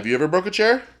here? Have you ever broke a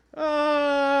chair?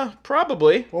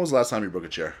 Probably. When was the last time you broke a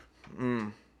chair?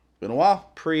 Been a while.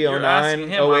 You're Pre-09, asking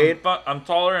him. 08. I'm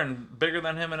taller and bigger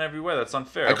than him in every way. That's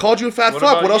unfair. I called you a fat What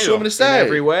fuck. about What else you? you want me to In say?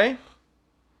 every way?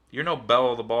 You're no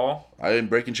bell of the ball. I ain't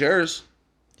breaking chairs.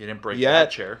 You didn't break Yet.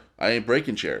 that chair. I ain't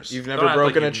breking chairs. You've Don't never act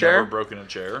broken like a you've chair? Never broken a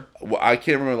chair. Well, I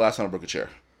can't remember the last time I broke a chair.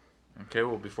 Okay,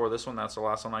 well before this one, that's the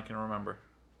last one I can remember.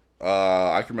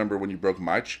 I can remember when you broke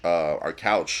our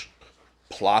couch,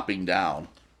 plopping down.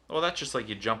 Well, that's just like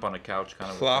you jump on a couch kind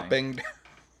of. Plopping.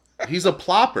 He's a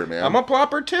plopper, man. I'm a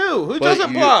plopper too. Who But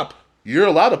doesn't plop? You're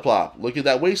allowed to plop. Look at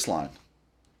that waistline.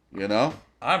 You know?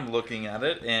 I'm looking at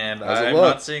it and How's it I'm look?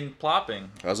 not seeing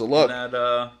plopping. How's it look? And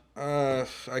that,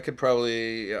 I could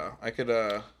probably, I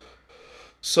could,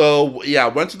 So yeah,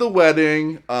 went to the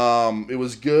wedding. It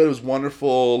was good. It was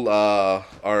wonderful.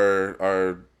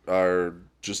 Our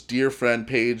just dear friend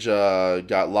Paige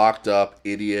got locked up,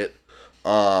 idiot.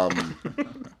 And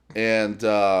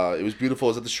it was beautiful.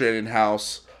 It was at the Stranahan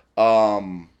House.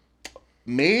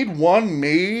 Made one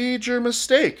major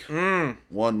mistake.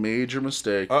 One major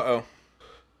mistake. uh-oh.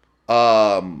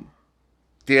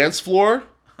 Dance floor,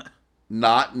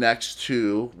 not next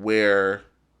to where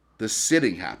the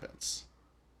sitting happens.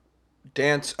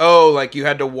 Dance. Oh, like you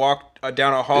had to walk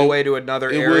down a hallway to another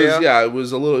It area?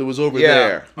 was it was over Yeah.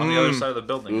 there. on the other side of the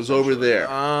building. It was over essentially.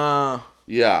 there.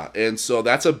 Yeah, and so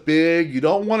that's a big. You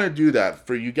don't want to do that.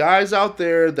 For you guys out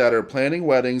there that are planning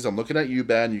weddings, I'm looking at you,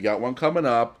 Ben. You got one coming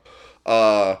up.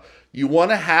 You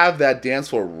want to have that dance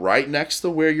floor right next to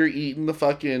where you're eating the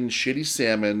fucking shitty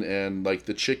salmon and like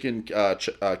the chicken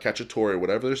cacciatore,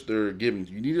 whatever they're giving.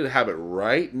 You need to have it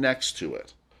right next to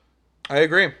it. I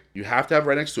agree. You have to have it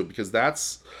right next to it because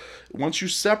that's once you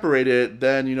separate it,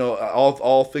 then you know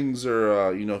all things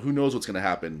are you know who knows what's gonna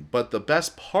happen. But the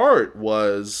best part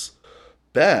was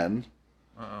Ben.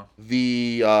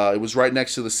 It was right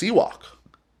next to the Seawalk.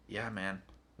 Yeah, man.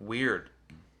 Weird.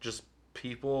 Just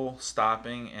people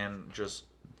stopping and just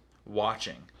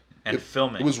watching and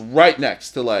filming. It was right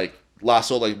next to like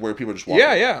Lasso, like where people are just walking.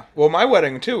 Yeah, yeah. Well, my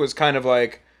wedding too was kind of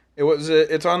like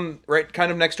it's on right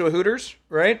kind of next to a Hooters,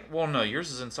 right? Well, no,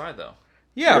 yours is inside though.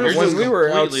 Yeah, Yours but when is we were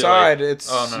completely, outside, like,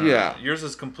 it's no. Yeah. Yours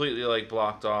is completely like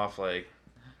blocked off. Like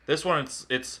this one,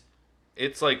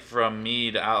 it's like from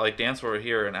me to like dance over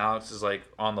here, and Alex is like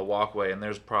on the walkway, and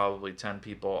there's probably 10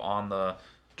 people on the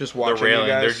just watching railing.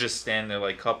 you guys. They're just standing there,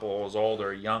 like couples,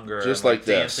 older, younger, Just and, like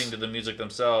this. dancing to the music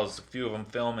themselves. A few of them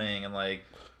filming and like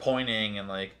pointing and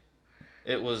like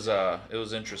it was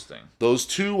interesting. Those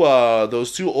two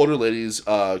older ladies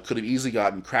could have easily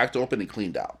gotten cracked open and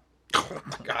cleaned out. Oh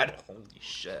my god! Holy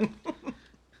shit!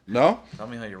 No, Tell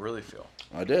me how you really feel.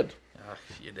 I did.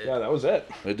 You did. yeah, that was it.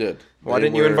 I did. Why They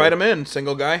didn't you were- invite him in,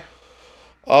 single guy?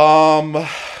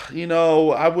 You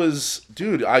know,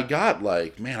 I got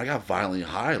violently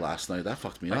high last night. That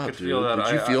fucked me I up, could dude. feel that.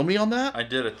 Did you feel me on that? I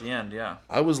did at the end. Yeah.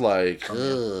 I was like,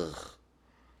 ugh.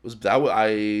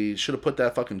 I should have put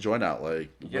that fucking joint out like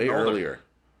way getting older. earlier.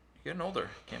 You're getting older.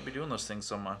 Can't be doing those things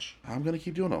so much. I'm gonna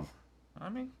keep doing them. I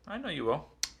mean, I know you will.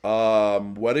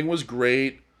 Wedding was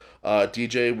great.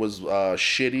 DJ was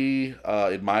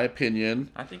shitty, in my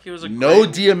opinion. I think he was No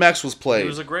great, DMX was played. He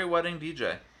was a great wedding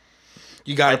DJ.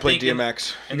 You got to I play think in-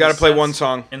 DMX. You in got to the play sense- one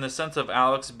song. In the sense of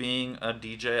Alex being a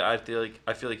DJ, I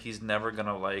feel like he's never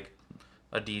gonna like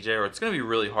a DJ, or it's gonna be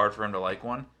really hard for him to like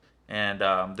one. And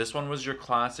this one was your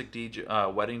classic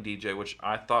DJ, wedding DJ, which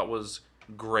I thought was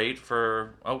great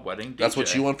for a wedding DJ. That's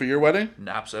what you want for your wedding?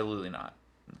 No, absolutely not.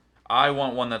 I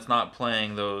want one that's not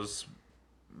playing those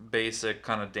basic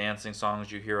kind of dancing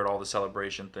songs you hear at all the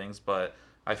celebration things, but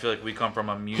I feel like we come from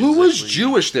a music. Who was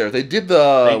Jewish there? They did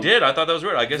the. They did. I thought that was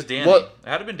weird. I guess Danny. What? It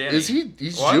had to been Danny. Is he?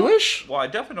 He's Well, I don't- Jewish? Well, I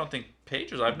definitely don't think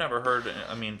Paige is. I've never heard.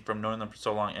 I mean, from knowing them for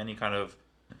so long, any kind of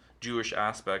Jewish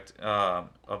aspect of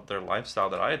their lifestyle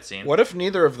that I had seen. What if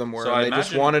neither of them were So and I they just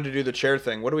imagine- wanted to do the chair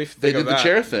thing? What do we think They of did the that?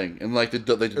 chair thing and like they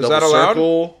did that double allowed?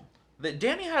 circle.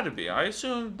 Danny had to be. I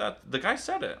assume that the guy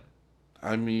said it.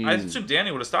 I mean, I assume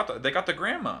Danny would have stopped that. They got the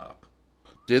grandma up.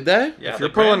 did they? Yeah, If the you're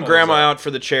pulling was grandma up. out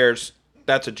for the chairs,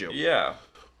 that's a Jew. Yeah.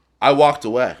 I walked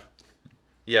away.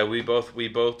 Yeah, we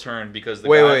both turned because the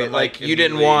Wait, guy wait, that, like you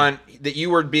didn't immediately- want that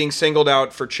you were being singled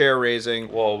out for chair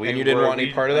raising, Well, and you didn't want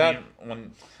any part of that.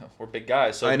 When we're big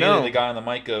guys, so I immediately know. the guy on the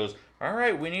mic goes, "All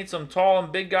right, we need some tall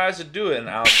and big guys to do it." And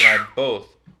Alex and I both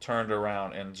turned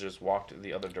around and just walked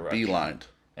the other direction Beelined.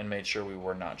 and made sure we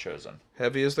were not chosen.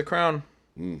 Heavy as the crown.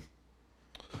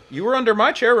 You were under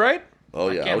my chair, right? Oh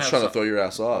yeah, I can't was have trying to some- throw your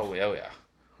ass off. Oh yeah.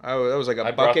 Oh, that was like a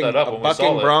I brought bucking, that up a when we saw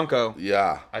bucking it. bronco.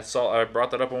 Yeah, I brought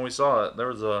that up when we saw it. There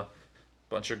was a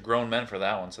bunch of grown men for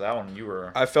that one. So that one you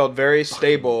were. I felt very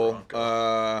stable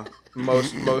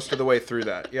most of the way through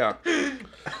that. Yeah,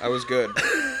 I was good.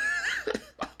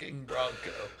 Fucking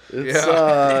Bronco.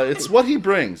 it's what he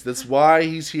brings. That's why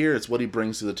he's here. It's what he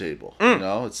brings to the table. You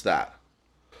know, it's that.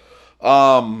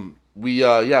 We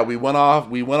went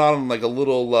on like a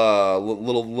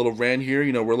little rant here.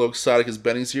 You know, we're a little excited because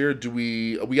Benny's here.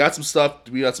 We got some stuff?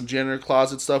 Do we got some janitor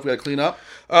closet stuff we got to clean up?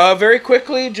 Very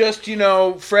quickly, just,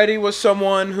 Freddie was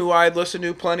someone who I'd listened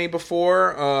to plenty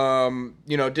before.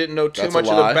 Didn't know too That's a much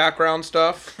of the lie. background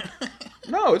stuff.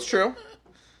 No, it's true.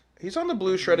 He's on the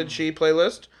Blue Shredded She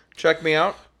playlist. Check me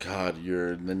out. God,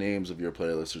 the names of your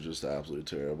playlists are just absolutely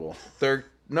terrible. They're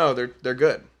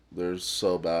good. They're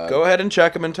so bad. Go ahead and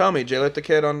check them and tell me. J-Lit the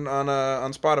Kid on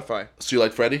Spotify. So you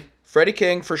like Freddie? Freddie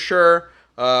King for sure.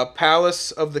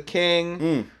 Palace of the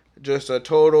King. Just a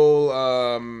total,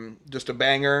 just a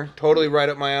banger. Totally right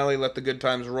up my alley. Let the Good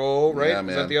Times Roll. Right? Yeah, Is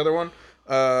man. that the other one?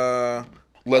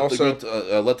 Let Also-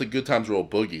 the good times roll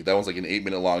boogie. That one's like an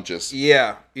 8-minute long. Just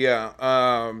Yeah.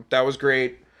 That was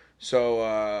great.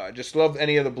 So just love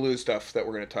any of the blues stuff that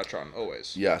we're gonna touch on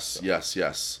always. yes.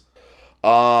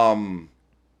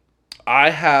 I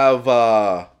have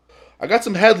I got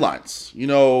some headlines. You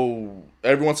know,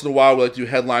 every once in a while we like to do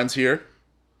headlines here.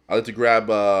 I like to grab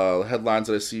headlines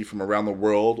that I see from around the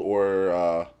world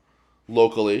or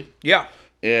locally, Yeah.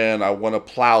 and I want to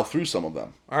plow through some of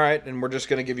them. All right, and we're just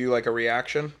gonna give you like a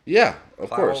reaction. Yeah, of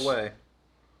Plow course. away.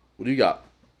 What do you got?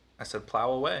 I said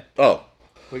plow away. Oh,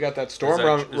 We got that storm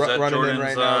Is that running in Jordan's,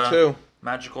 right now too.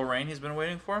 magical rain he's been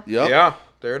waiting for. Yep. Yeah,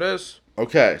 there it is.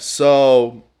 Okay,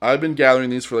 so I've been gathering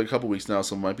these for like a couple weeks now.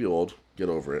 Some might be old. Get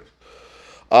over it.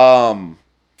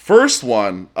 First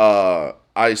one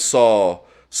I saw.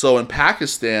 So in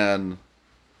Pakistan,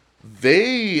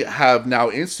 they have now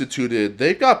instituted.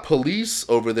 They've got police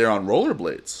over there on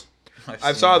rollerblades.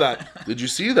 I saw that. Did you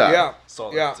see that? Yeah. Saw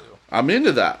that Yeah. too. I'm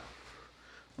into that.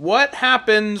 What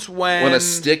happens When a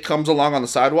stick comes along on the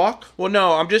sidewalk. Well,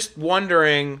 no, I'm just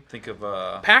wondering. Think of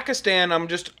Pakistan, I'm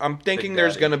thinking Big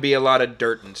there's Daddy. going to be a lot of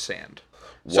dirt and sand.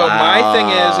 So my thing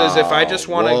is if I just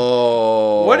want to.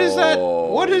 What is that?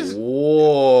 What is?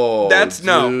 Whoa. That's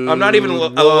no. I'm not even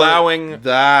dude, allowing.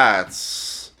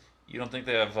 That's. You don't think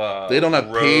they have? They don't have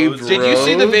roads? paved Did you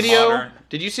see the roads? video? Modern.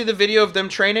 Did you see the video of them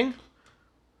training?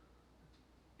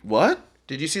 What?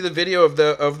 Did you see the video of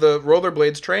the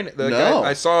rollerblades training? No. Guy,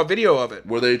 I saw a video of it.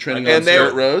 Were they training I on And they-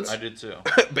 dirt roads? I did too.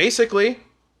 Basically,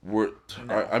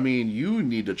 I mean, you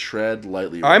need to tread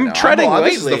lightly. I'm now. treading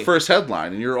This is lightly. the first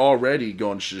headline, and you're already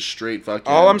going just straight fucking.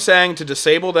 all I'm saying, to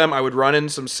disable them, I would run in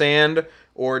some sand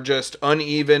or just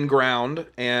uneven ground,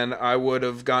 and I would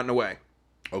have gotten away.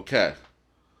 Okay.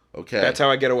 That's how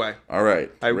I get away. All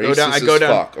right. I Racist go down. I as go down.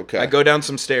 Fuck. Okay. I go down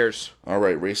some stairs. All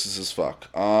right. Racist as fuck.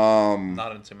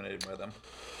 Not intimidated by them.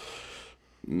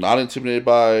 Not intimidated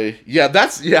by. Yeah.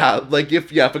 That's Like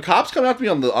if a cop's coming after me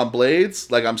on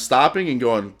blades, like I'm stopping and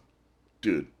going,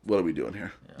 dude, what are we doing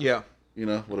here? Yeah. You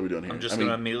know, what are we doing here? I'm just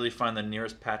gonna immediately find the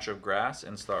nearest patch of grass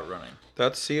and start running.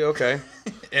 Okay.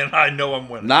 And I know I'm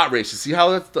winning. Not racist. See how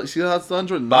that's done,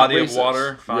 Jordan? Not Body of racist.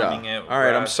 water, finding it. All right.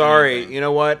 I'm grass, sorry. anything. You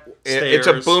know what? It's a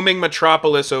Stairs. booming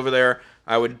metropolis over there.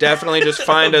 I would definitely just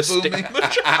find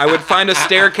I would find a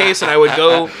staircase and I would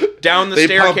go down the They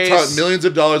pumped staircase. millions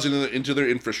of dollars into their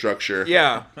infrastructure.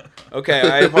 Yeah. Okay.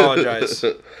 I apologize.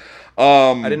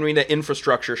 I didn't mean to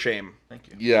infrastructure shame. Thank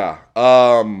you. Yeah.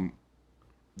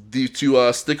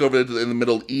 To stick over in the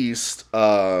Middle East,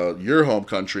 your home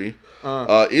country,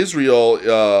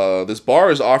 Israel. This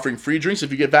bar is offering free drinks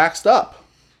if you get vaxxed up.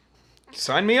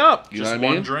 Sign me up. You Just know what I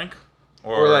one mean? drink,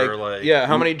 Or like, yeah,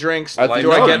 how many drinks I do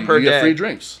think I no, get per you get day? free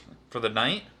drinks. for the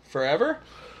night. Forever?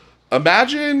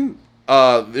 Imagine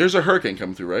there's a hurricane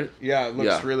coming through, right? Yeah, it looks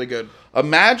Yeah. really good.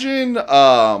 Imagine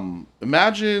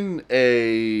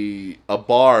a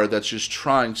bar that's just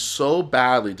trying so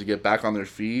badly to get back on their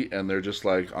feet, and they're just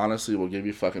like, honestly, we'll give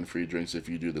you fucking free drinks if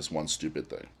you do this one stupid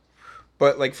thing.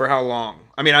 But like for how long?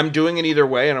 I mean, I'm doing it either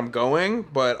way and I'm going,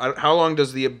 but how long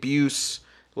does the abuse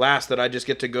last that I just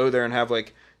get to go there and have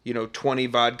like, 20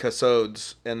 vodka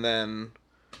sodas and then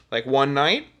like one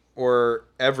night or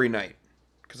every night?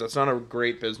 Because that's not a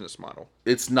great business model.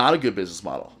 It's not a good business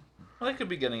model. Well, they could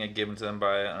be getting it given to them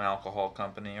by an alcohol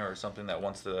company or something that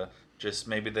wants to just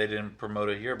maybe they didn't promote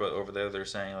it here, but over there they're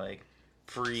saying like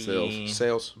free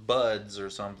Sales. buds or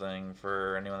something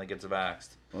for anyone that gets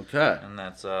vaxxed, Okay. and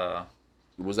that's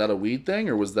Was that a weed thing,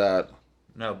 or was that...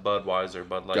 no Budweiser,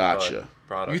 Bud Light Gotcha. Bud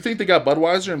product. You think they got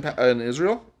Budweiser in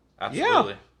Israel?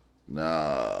 Absolutely.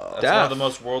 No. That's one of the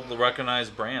most worldly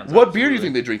recognized brands. What beer do you Absolutely.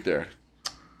 think they drink there?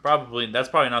 That's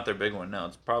probably not their big one. No,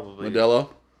 it's probably Modelo?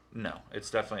 No, it's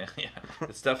dedefinitely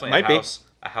it's definitely Might be.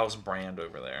 a house brand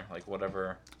over there. Like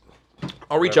whatever.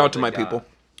 I'll reach Whatever out to they my got. people.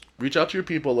 Reach out to your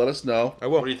people. Let us know. I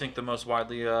What will. do you think the most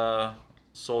widely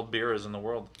sold beer is in the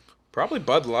world? Probably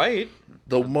Bud Light.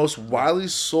 The most widely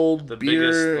sold The beer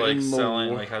biggest like in the selling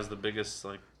world. like has the biggest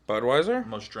like Budweiser?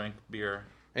 most drank beer.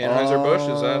 Anheuser-Busch,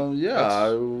 is that? Yeah, that's-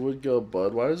 I would go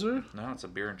Budweiser. No, it's a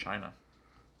beer in China.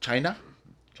 China?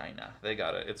 China, they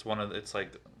got it. It's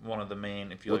like one of the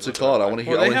main. If you What's like, it called? I want to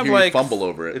hear. Well, I they want to have, hear like, you fumble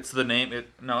over it. It's the name.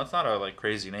 No, it's not a like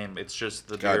crazy name. It's just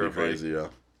the Gotta beer be of like. crazy, yeah.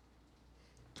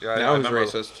 Yeah, Now he's remember-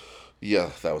 racist. Yeah,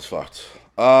 that was fucked.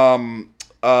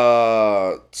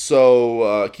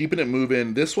 So keeping it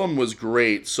moving. This one was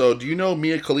great. So, do you know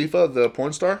Mia Khalifa, the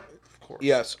porn star? Of course.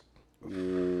 Yes.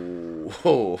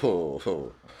 Ho, ho,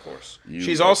 ho. Of course.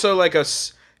 She's also like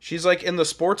she's like in the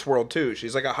sports world too.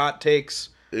 She's like a hot takes.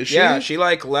 Is she? Yeah, she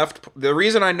like left. The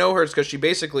reason I know her is because she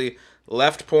basically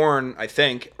left porn, I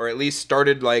think, or at least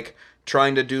started like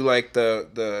trying to do like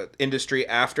the industry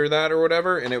after that or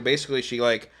whatever. And it basically she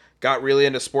like got really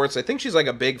into sports. I think she's like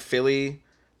a big Philly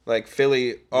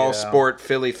all Yeah. sport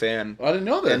Philly fan. I didn't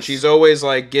know this. And she's always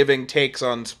like giving takes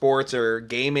on sports or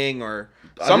gaming or I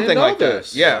didn't something know like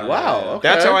this. that. Yeah. Wow. Yeah. Okay.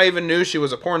 That's how I even knew she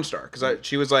was a porn star because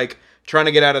she was like trying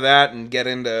to get out of that and get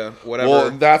into whatever.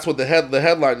 Well, that's what the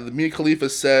headline. The Mia Khalifa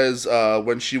says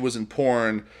when she was in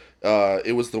porn,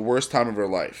 it was the worst time of her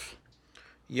life.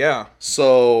 yeah,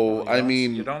 So I don't-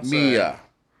 mean, you don't say. Mia.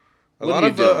 a what lot are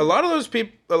of you doing? a lot of those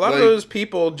people, Like- those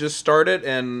people just started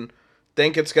and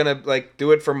think it's gonna like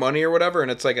do it for money or whatever, and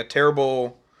it's like a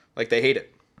terrible, like they hate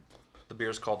it. The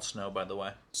beer's called Snow, by the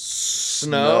way.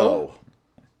 Snow?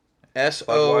 S-O...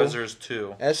 Budweiser's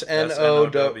 2.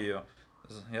 S-N-O-W.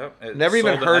 Yep. It Never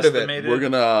even sold an heard of it. estimated-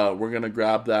 We're gonna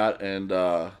grab that and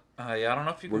yeah, I don't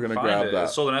know if you We're can gonna find grab it. that. It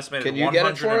sold an estimated Can you get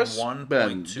it for us? 101.2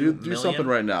 Ben, do something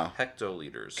right now.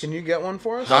 hectoliters. Can you get one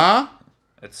for us? Huh?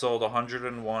 It sold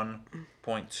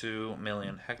 101.2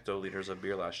 million hectoliters of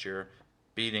beer last year,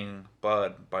 beating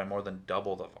Bud by more than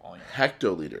double the volume.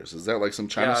 Hectoliters. Is that like some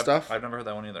China Yeah, stuff? I've never heard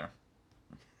that one either.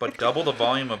 But double the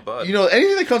volume of Bud. You know,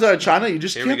 anything that comes out of China, you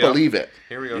just Here we can't go. believe it.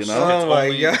 Here we go. You So, know? it's Oh my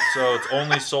only, God. so it's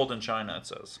only sold in China, it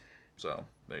says. So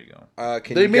there you go.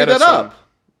 Can They you made get that us some? up.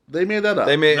 They made that up.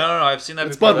 They made No, I've seen that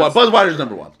It's before. Budweiser. That's- Budweiser's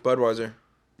number one. Budweiser.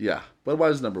 Yeah,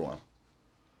 Budweiser's number one.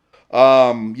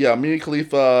 Yeah, Mia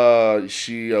Khalifa.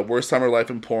 She worst time of her life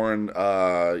in porn.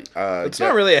 It's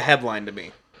not really a headline to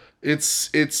me. It's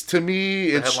to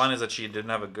me. The It's headline is that she didn't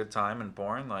have a good time in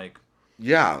porn. Like,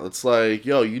 yeah. It's like,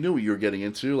 yo, you knew what you were getting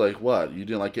into. Like, what? You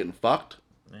didn't like getting fucked.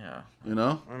 yeah. You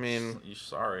know? I mean, You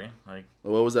sorry. Like,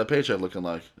 What was that paycheck looking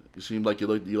like? You seemed like you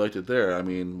liked it there. I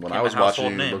mean, when I Became a was household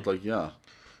watching, it name. looked like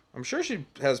I'm sure she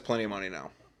has plenty of money now.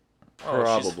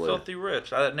 oh, she's Probably. filthy rich.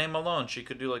 That name alone, she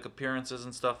could do like appearances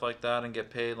and stuff like that and get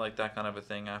paid like that kind of a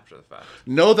thing after the fact.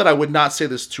 Know that I would not say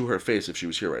this to her face if she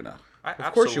was here right now. I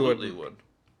Of course you absolutely would.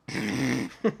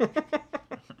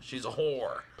 She's a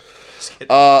whore. Just kidding.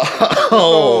 I'm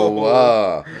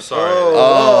sorry.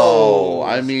 Oh.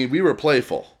 I mean, we were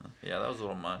playful. Yeah, that was a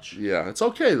little much. Yeah, it's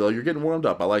okay though. You're getting warmed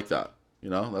up. I like that. You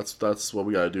know, that's what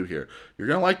we gotta do here. You're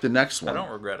gonna like the next I one. don't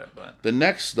regret it, but The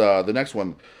next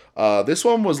one. This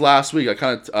one was last week. I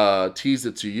kind of teased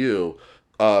it to you.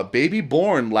 Baby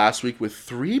born last week with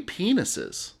 3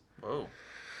 penises. whoa.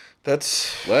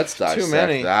 That's Let's dissect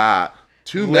many. that.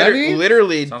 Too many?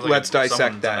 Literally, Sounds like let's someone's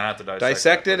dissect gonna that. have to dissect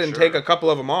Dissect that it for and sure. take a couple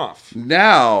of them off.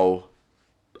 Now,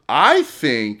 I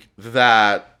think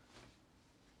that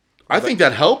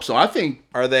helps. I think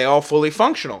Are they all fully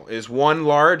functional? Is one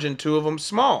large and 2 of them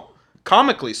small?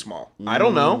 Comically small. I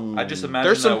don't know. I just imagine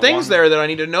There's some that things one- there that I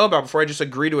need to know about before I just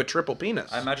agree to a triple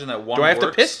penis. I imagine that one. Do I have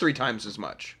works. to piss 3 times as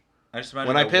much? I just imagine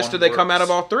When I that piss, one do they come out works.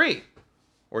 of all 3?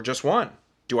 Or just one?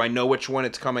 Do I know which one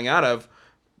it's coming out of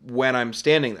when I'm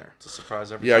standing there? It's a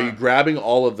surprise every yeah. Are time. you grabbing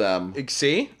all of them?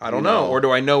 See? I don't You know. know. Or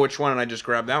do I know which one and I just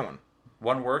grab that one?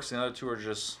 One works, the other 2 are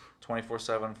just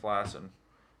 24/7 flaccid.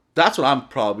 That's what I'm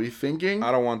probably thinking.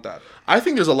 I don't want that. I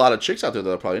think there's a lot of chicks out there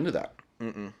that are probably into that.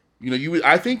 You know,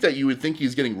 I think that you would think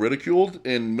he's getting ridiculed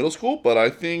in middle school, but I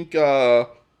think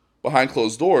behind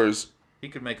closed doors, He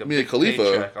could make a Mia big Khalifa.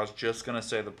 paycheck. I was just gonna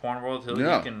say the porn world.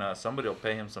 Yeah. He can. Somebody will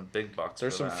pay him some big bucks.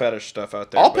 There's for some that. fetish stuff out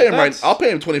there. I'll but pay him that's- I'll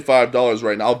pay him $25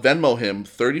 right now. I'll Venmo him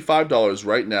 $35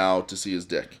 right now to see his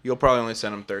dick. You'll probably only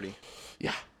send him 30.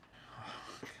 Yeah,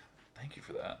 Thank you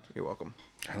for that. You're welcome.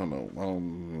 I don't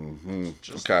know.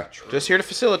 Just Okay. Just here to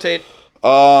facilitate.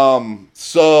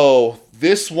 So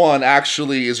this one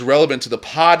actually is relevant to the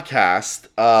podcast.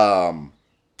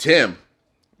 Tim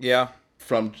Yeah.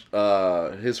 from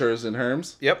His, Hers, and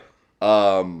Herms. Yep.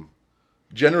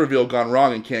 Gender reveal gone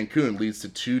wrong in Cancun leads to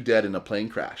 2 dead in a plane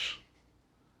crash.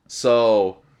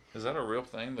 So, Is that a real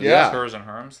thing? The Yeah. Hers and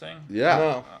Herms thing. yeah.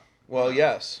 No. Well,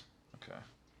 yes. Okay.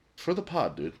 For the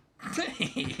pod, dude.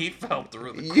 He fell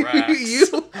through the You,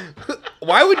 cracks.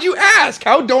 why would you ask?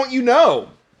 How don't you know?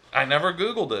 I never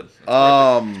Googled it.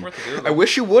 It's worth a Google. I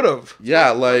wish you would have.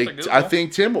 Yeah, like, Google. I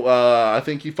think Tim, I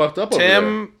think he fucked up over there.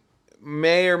 Tim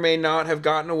may or may not have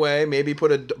gotten away. Maybe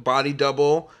put a body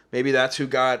double. Maybe that's who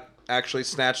got actually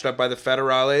snatched up by the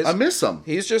federales. I miss him.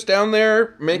 He's just down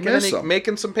there making Miss him.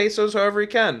 making some pesos however he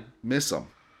can. Miss him.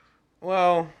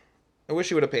 Well, I wish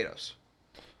he would have paid us.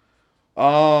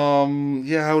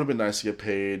 Yeah, it would have been nice to get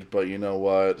paid, but you know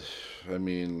what? I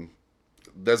mean,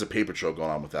 there's a paper trail going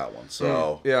on with that one.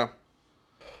 So, Yeah.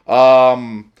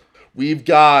 we've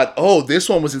got, this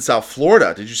one was in South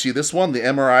Florida. Did you see this one? The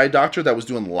MRI doctor that was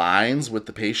doing lines with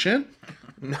the patient.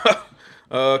 No.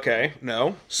 Okay.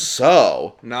 No.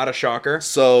 So, Not a shocker.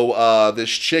 this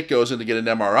chick goes in to get an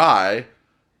MRI,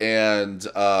 and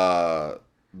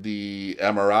the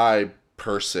MRI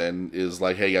person is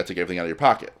like, hey, you got to take everything out of your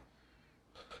pocket.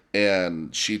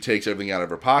 And she takes everything out of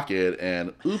her pocket,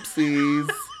 and oopsies.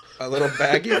 A little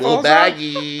baggy. Little falls out?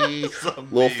 baggy,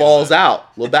 little falls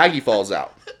out. Little baggy falls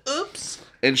out. Oops.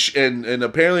 And and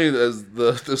apparently, as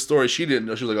the story, she didn't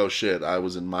know. She was like, "Oh shit, I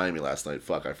was in Miami last night.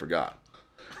 Fuck, I forgot."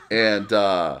 And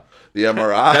the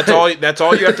MRI. That's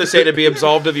all you have to say to be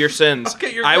absolved of your sins.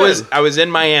 Okay, you're I good. was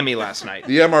in Miami last night.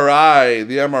 The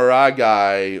MRI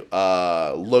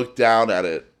guy looked down at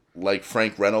it like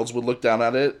Frank Reynolds would look down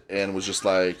at it and was just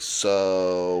like,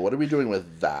 "So, what are we doing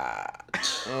with that?"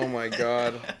 Oh my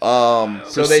god.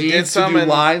 So they they did did some to do and-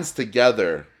 lines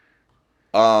together.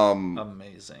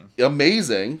 Amazing.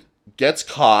 Amazing. Gets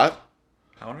caught.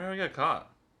 I wonder how he got caught.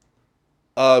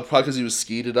 Probably because he was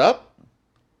skeeted up.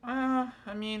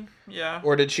 I mean, yeah.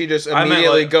 Or did she just I meant,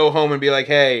 immediately like- go home and be like,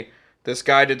 "Hey, this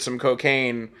guy did some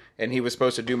cocaine and he was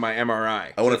supposed to do my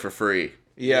MRI." I want it for free.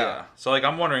 Yeah. So like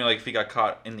I'm wondering like if he got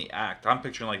caught in the act. I'm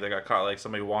picturing like they got caught like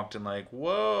somebody walked in like,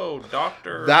 "Whoa,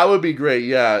 doctor." That would be great.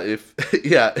 Yeah, if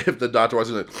if the doctor was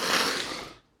like,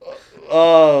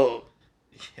 "Oh,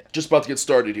 just about to get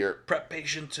started here." prep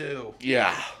patient 2.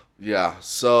 Yeah, yeah.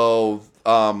 So,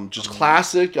 just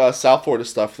classic South Florida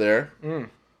stuff there.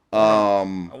 I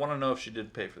want to know if she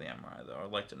did pay for the MRI though.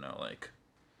 I'd like to know like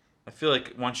I feel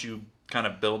like once you kind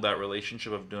of build that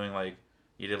relationship of doing like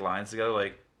you did lines together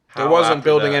like how There wasn't after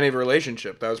building that- any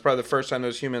relationship. That was probably the first time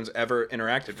those humans ever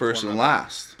interacted with First one and another.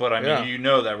 last. But I mean, Yeah. you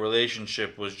know that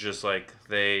relationship was just like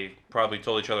they probably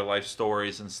told each other life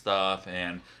stories and stuff,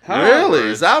 and Really?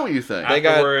 Is that what you think? They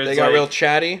got Afterwards, like- real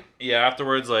chatty. yeah.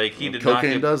 Afterwards, like he did not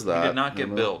Cocaine get does he that, did not you get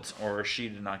know? billed, or she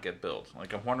did not get billed.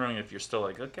 Like I'm wondering if you're still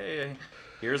like, okay,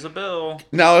 here's a bill.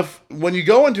 Now, if when you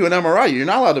go into an MRI, you're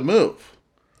not allowed to move.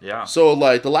 Yeah. So,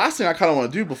 like, the last thing I kind of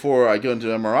want to do before I go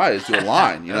into an MRI is do a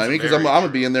line. You know what I That's mean? Because I'm very gonna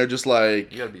be in there just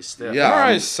like, You gotta be stiff. Yeah.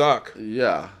 MRIs suck.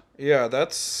 yeah. Yeah,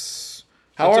 that's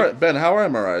How That's are Ben? How are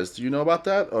MRIs? Do you know about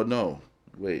that? Oh no,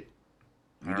 wait,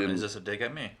 I don't know, didn't- is this a dig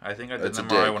at me? I think I did It's an a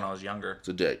MRI dig. when I was younger, it's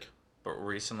a dig. but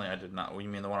recently I did not. You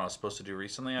mean the one I was supposed to do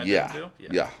recently? I Yeah. didn't do.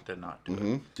 Yeah. Did not do it.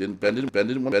 Hmm. Ben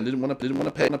didn't want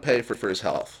to pay for his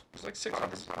health. It was like 6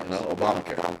 months. You know,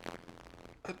 Obamacare.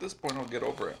 At this point, I'll get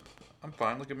over it. I'm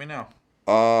fine. Look at me now.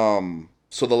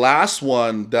 So the last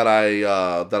one that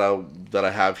I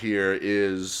have here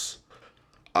is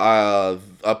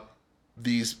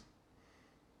these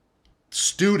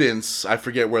students. I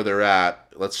forget where they're at.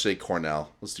 Let's say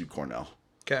Cornell. Let's do Cornell.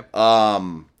 okay.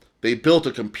 They built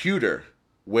a computer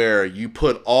where you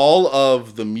put all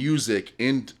of the music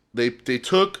in. They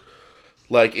took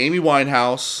like Amy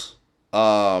Winehouse.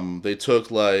 They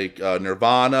took like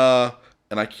Nirvana,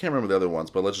 and I can't remember the other ones,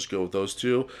 but let's just go with those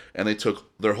two. And they took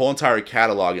their whole entire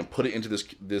catalog and put it into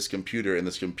this computer, and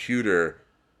this computer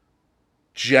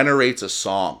generates a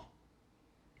song.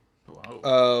 Wow.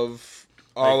 Of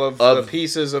all of Of- the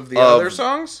pieces of the of- other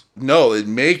songs? No, it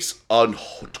makes a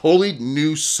totally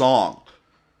new song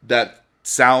that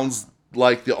sounds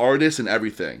like the artist and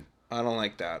everything. I don't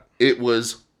like that. It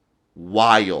was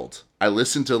wild. I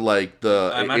listened to like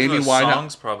the I imagine Amy the Winehouse.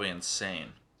 song's probably insane.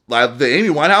 Like, the Amy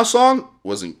Winehouse song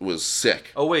was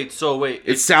sick. Oh wait, so wait,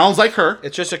 It sounds like her.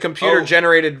 It's just a computer Oh.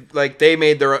 generated, like they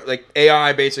made their, like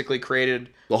AI basically created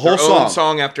The whole their own song.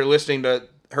 song after listening to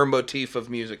her motif of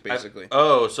music, basically.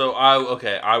 Oh, so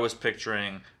I was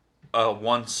picturing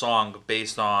one song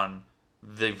based on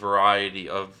the variety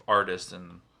of artists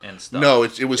and stuff. No,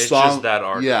 it was It's song. just that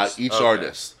artist. Yeah, each Okay.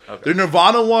 artist. Okay. The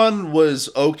Nirvana one was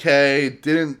okay.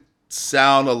 Didn't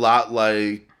sound a lot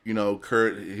like, you know,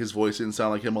 Kurt. His voice didn't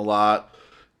sound like him a lot.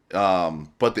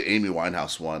 But the Amy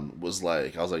Winehouse one was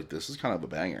like, I was like, this is kind of a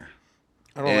banger.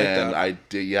 I don't like And that. I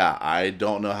did, yeah. I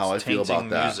don't know how I feel about Tainting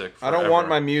that. music I don't want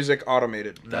my forever. music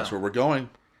automated. That's where we're going.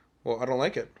 Well, I don't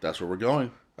like it. That's where we're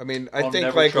going. I mean, I I'll think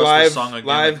never like trust a live song again that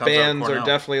live comes out of bands are Cornell.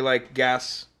 definitely like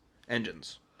gas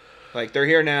engines. Like they're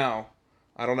here now.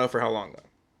 I don't know for how long though.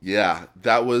 Yeah,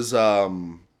 that was.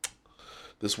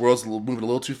 This world's moving a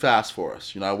little too fast for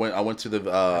us. You know, I went to the.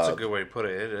 That's a good way to put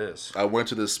it. It is. I went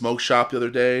to the smoke shop the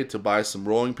other day to buy some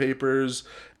rolling papers,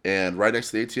 and right next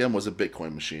to the ATM was a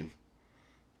Bitcoin machine.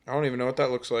 I don't even know what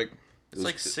that looks like. It's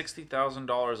like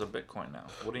 $60,000 a Bitcoin now.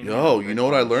 What do you Yo, mean? you know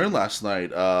what I learned last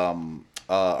night?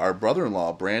 Our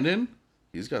brother-in-law Brandon,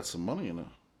 he's got some money in it.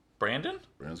 Brandon?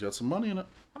 Brandon's got some money in it.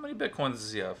 How many Bitcoins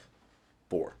does he have?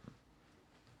 4.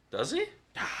 Does he?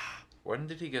 When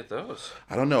did he get those?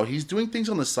 I don't know. He's doing things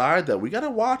on the side that we gotta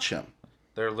watch him.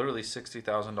 They're literally $60,000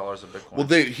 a Bitcoin. Well,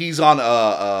 he's on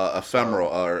ephemeral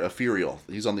or ethereal.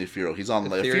 He's on the ethereal. He's on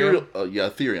the ethereal. Ethereum? Yeah,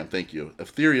 Ethereum. Thank you.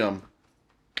 Ethereum.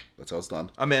 That's how it's done.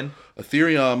 I'm in.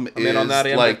 Ethereum I'm in on that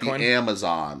is and like Bitcoin. the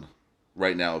Amazon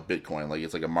right now of Bitcoin. Like,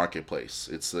 it's like a marketplace.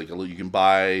 It's like you can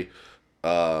buy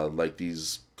like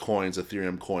these coins,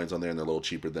 Ethereum coins on there, and they're a little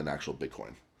cheaper than actual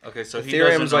Bitcoin. okay, so he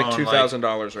Ethereum's doesn't like own,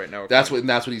 $2,000 right now. That's what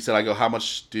he said. I go, how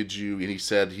much did you? And he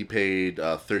said he paid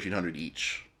 $1,300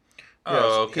 each. Oh, Yes,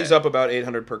 okay. He's up about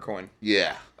 800 per coin.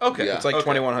 Yeah. Okay. Yeah. It's like Okay.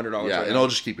 $2,100 Yeah, right and now. it'll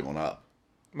just keep going up.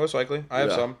 Most likely. I have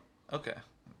Yeah. some. Okay.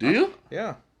 Do you?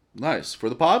 Yeah. Nice for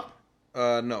the pod.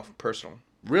 No, personal.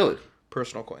 Really?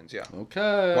 Personal coins, yeah.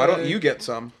 Okay. Why don't you get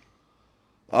some?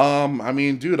 I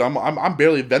mean, dude, I'm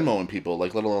barely Venmoing people,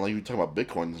 like let alone like you talking about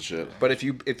Bitcoins and shit. But if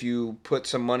you put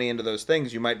some money into those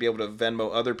things, you might be able to Venmo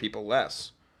other people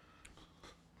less.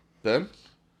 Then?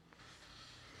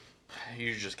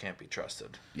 You just can't be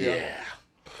trusted.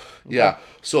 Yeah.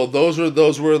 So those were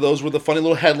the funny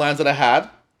little headlines that I had.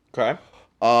 Okay.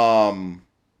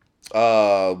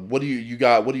 What do you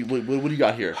got? What do you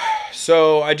got here?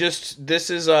 So this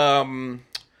is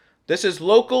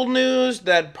local news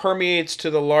that permeates to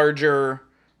the larger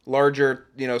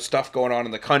stuff going on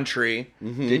in the country.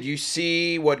 Mm-hmm. Did you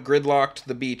see what gridlocked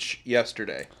the beach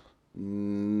yesterday?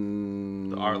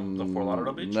 The Fort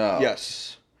Lauderdale beach? No.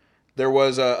 Yes. There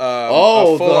was a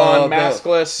full-on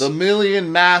maskless... The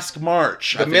Million Mask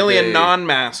March. The Million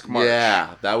Non-Mask March.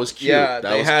 Yeah, that was cute. Yeah,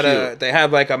 that was cute. They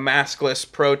had like a maskless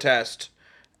protest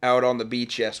out on the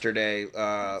beach yesterday,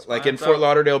 like in Fort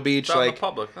Lauderdale Beach. It's out in like the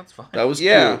public, that's fine. That was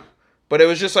yeah, cute. but it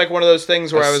was just like one of those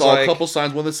things where I was saw like, a couple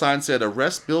signs. One of the signs said,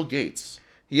 "Arrest Bill Gates."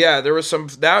 yeah, there was some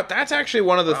that's actually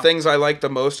one of the things I like the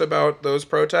most about those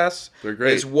protests. They're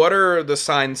great. Is what are the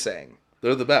signs saying?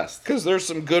 They're the best. Because there's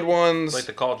some good ones. Like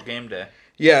the college game day.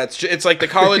 Yeah, it's like the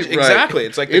college Right. Exactly.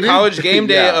 It's like the It is- college game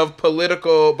day yeah. of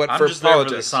political, but I'm for just there for the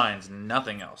politics. signs,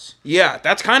 nothing else. Yeah,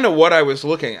 that's kind of what I was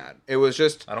looking at. It was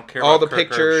just I don't care all about the Kirk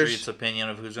pictures. Herbstreit's opinion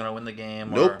of who's going to win the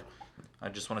game. Nope. Or I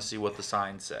just want to see what the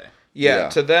signs say. Yeah, Yeah.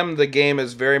 to them the game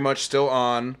is very much still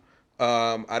on.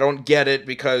 I don't get it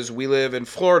because we live in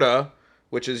Florida,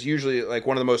 which is usually like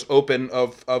one of the most open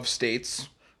of states,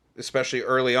 especially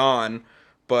early on.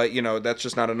 But that's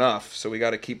just not enough. So we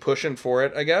got to keep pushing for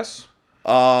it, I guess.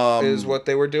 Is what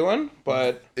they were doing,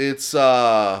 but It's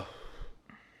a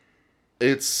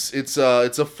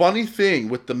funny thing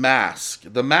with the mask.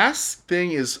 The mask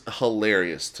thing is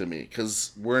hilarious to me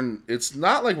because it's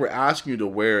not like we're asking you to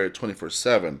wear it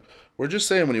 24/7. We're just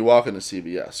saying when you walk into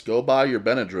CVS, go buy your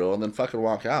Benadryl and then fucking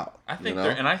walk out. I think you know?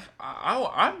 they're, and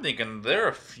I'm thinking they're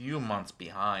a few months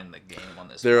behind the game on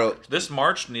this. They're- March. This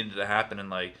March needed to happen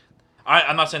in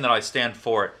I'm not saying that I stand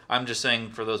for it. I'm just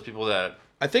saying for those people that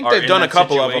I think are they've in done a that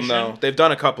couple of them situation. though. They've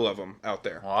done a couple of them out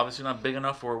there. Well, obviously not big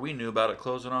enough where we knew about it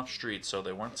closing off streets, so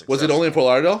they weren't successful. Was it only in Fort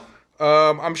Lauderdale?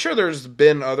 I'm sure there's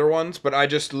been other ones, but I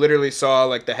just literally saw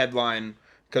like the headline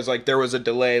because like there was a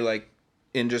delay like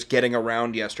in just getting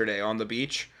around yesterday on the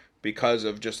beach because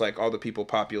of just like all the people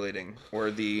populating or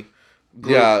the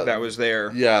group that was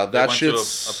there. Yeah, They that went to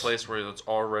shit's a place where it's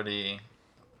already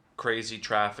crazy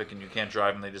traffic and you can't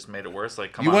drive, and they just made it worse.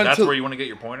 Like, come You on, went that's to- where you want to get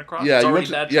your point across. Yeah, It's you already went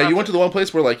to bad you went to traffic. the one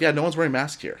place where like no one's wearing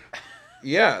masks here.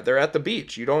 Yeah, they're at the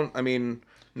beach.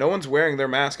 No one's wearing their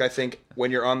mask, I think,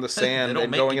 when you're on the sand don't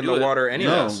and make going you in do the it. water No,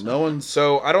 anyways. no one's.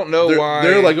 So I don't know why.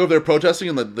 They're like over there protesting,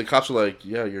 and the cops are like,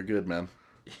 "Yeah, you're good, man."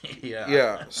 Yeah.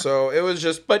 Yeah, so it was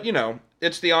just, but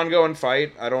it's the ongoing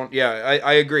fight.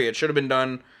 I agree. It should have been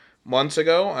done months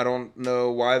ago. I don't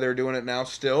know why they're doing it now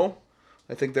still.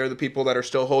 I think they're the people that are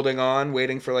still holding on,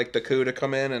 waiting for like the coup to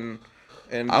come in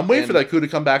and I'm waiting for that coup to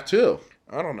come back too.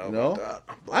 I don't know No, about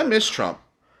that. I miss Trump.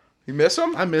 You miss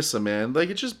him? I miss him, man. Like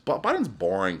it's just Biden's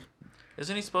boring.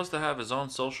 Isn't he supposed to have his own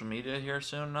social media here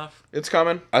soon enough? It's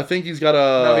coming. I think he's got a.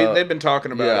 No, they've been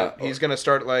talking about yeah. it. He's going to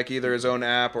start like either his own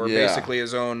app or Yeah. basically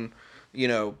his own,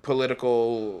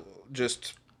 political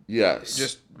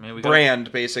Yes. I mean, we got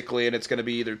brand basically, and it's going to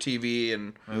be either TV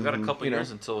and we've got a couple years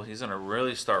until he's gonna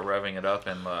really start revving it up,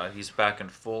 and he's back in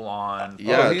full on.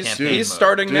 Yeah, he's campaign he's mode.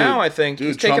 starting Dude, now. I think Dude,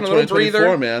 he's taking Trump a little 2024,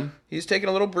 breather. man. He's taking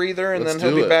a little breather, and Let's then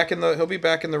he'll do be it.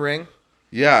 back in the ring.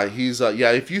 Yeah, he's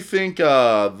yeah. If you think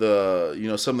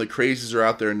the some of the crazies are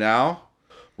out there now,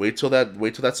 wait till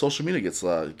that social media gets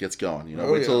going.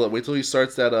 Oh, wait till he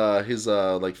starts that his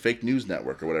like fake news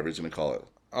network or whatever he's gonna call it.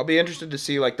 I'll be interested to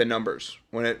see like the numbers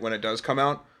when it does come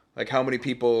out, like how many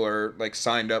people are like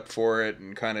signed up for it,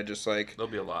 and kind of just like.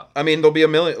 There'll be a lot. I mean, there'll be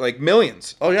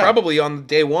millions. Oh, yeah. probably on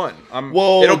day one.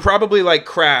 Well, it'll probably like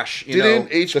crash. didn't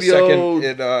the HBO second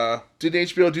it Didn't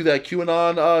HBO do that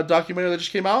QAnon documentary that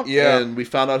just came out? Yeah. and we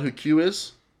found out who Q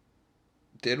is.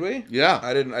 did we? Yeah,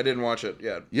 I didn't watch it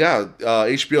yet. yeah.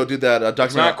 HBO did that It's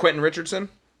documentary. not Quentin Richardson.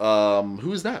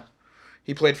 Who is that?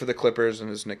 He played for the Clippers,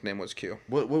 and his nickname was Q.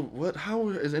 What? How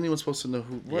is anyone supposed to know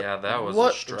who? What, Yeah, that was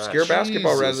what? a stretch. Obscure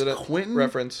basketball Jesus, resident Quentin?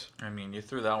 reference. I mean, you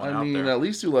threw that one I out mean, there. at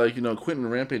least do Quentin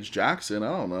Rampage Jackson.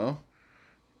 I don't know.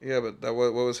 Yeah, but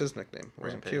what was his nickname? It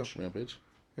wasn't Q. Rampage. Rampage.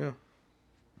 Yeah.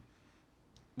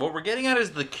 What we're getting at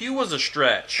is the Q was a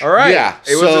stretch. All right. Yeah,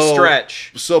 It was a so-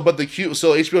 stretch. So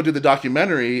HBO did the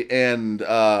documentary, and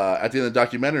at the end of the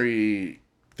documentary,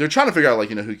 they're trying to figure out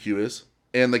who Q is,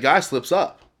 and the guy slips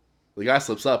up. The guy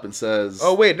slips up and says,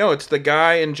 Oh wait, no, it's the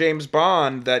guy in James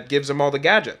Bond that gives him all the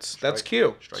gadgets. That's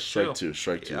Q. Strike two.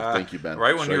 Yeah. Thank you, Ben.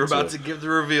 Right when Strike you were about two. to give the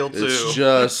reveal too. It's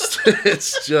just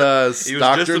He was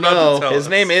Dr. just about to No. tell His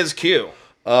us. name is Q.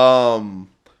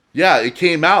 Yeah, it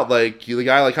came out like the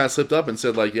guy like kind of slipped up and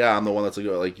said like, yeah, I'm the one that's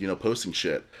like posting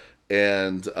shit,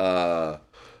 and the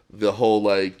whole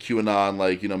like QAnon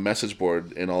like message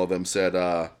board and all of them said,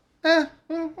 well,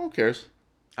 who cares?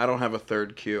 I don't have a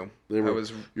third Q.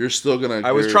 You're still gonna.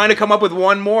 I was trying to come up with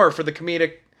one more for the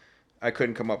comedic. I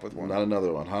couldn't come up with one. Not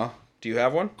another one, huh? Do you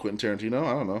have one? Quentin Tarantino?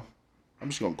 I don't know. I'm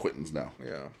just going Quentin's now.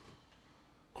 Yeah.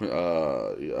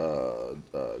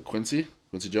 Quincy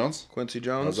Jones. Quincy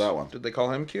Jones. How's that one? Did they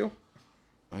call him Q?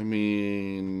 I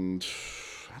mean,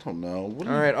 I don't know. All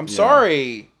right. I'm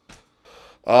sorry.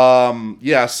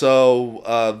 Yeah,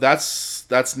 so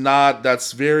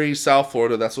that's very South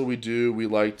Florida. That's what we do. We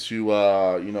like to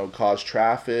cause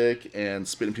traffic and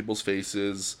spit in people's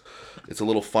faces. It's a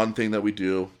little fun thing that we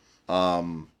do.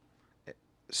 So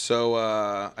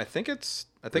I think it's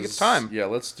time. Yeah,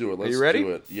 let's do it. Let's you ready? do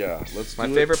it. Yeah, let's My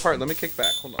do favorite it. part. Let me kick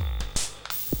back. Hold on.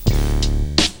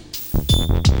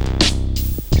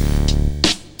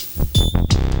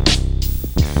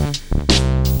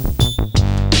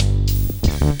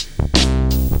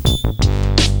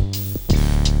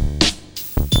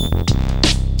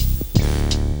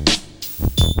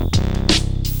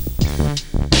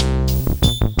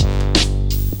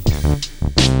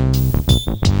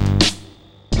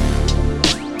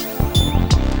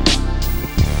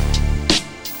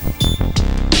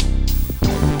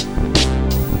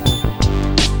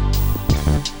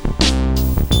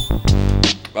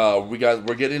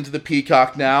 We're getting into the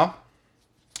Peacock now.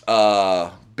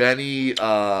 Benny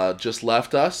just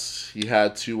left us. He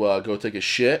had to go take a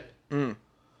shit.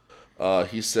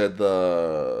 He said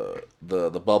the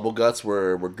bubble guts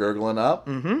were gurgling up,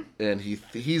 and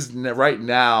he's right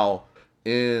now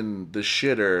in the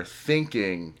shitter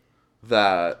thinking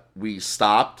that we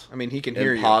stopped. I mean, he can and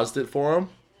hear you. paused it for him.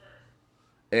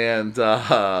 And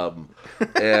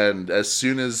and as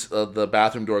soon as the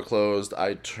bathroom door closed,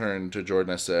 I turned to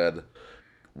Jordan. I said,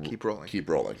 Keep rolling. "Keep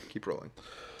rolling." Keep rolling.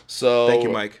 So Thank you,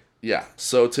 Mike. Yeah.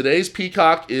 So today's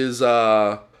Peacock is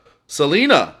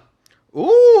Selena.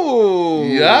 Ooh.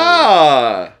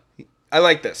 Yeah. I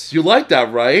like this. You like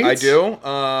that, right? I do.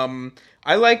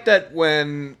 I like that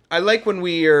when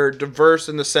we are diverse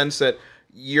in the sense that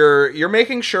you're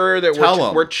making sure that Tell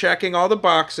 'em. we're checking all the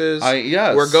boxes.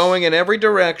 Yes. We're going in every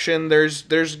direction. There's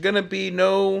gonna be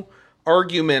no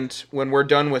argument when we're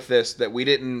done with this that we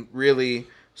didn't really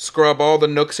scrub all the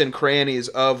nooks and crannies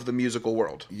of the musical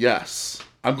world. Yes.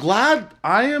 I'm glad.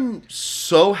 I am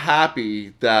so happy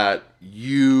that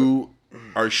you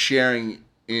are sharing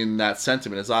in that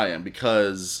sentiment as I am,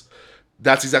 because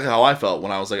that's exactly how I felt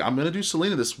when I was like, I'm going to do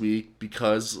Selena this week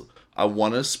because I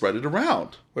want to spread it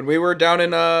around. When we were down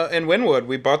in Wynwood,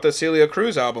 we bought the Celia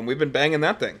Cruz album. We've been banging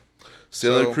that thing.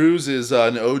 Sailor Cruz is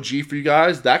an OG for you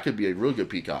guys. That could be a real good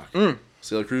Peacock.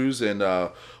 Sailor Cruz and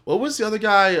what was the other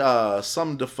guy?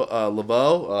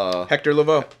 Laveau. Hector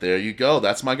Lavoe. There you go.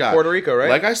 That's my guy. Puerto Rico, right?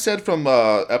 Like I said from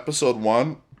episode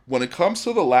 1, when it comes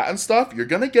to the Latin stuff, you're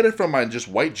gonna get it from my just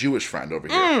white Jewish friend over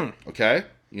here. Okay,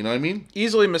 you know what I mean?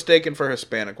 Easily mistaken for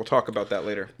Hispanic. We'll talk about that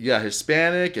later. Yeah,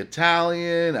 Hispanic,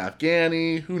 Italian,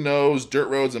 Afghani, who knows? Dirt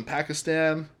roads in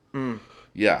Pakistan.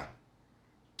 Yeah.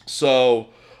 So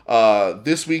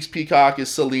this week's Peacock is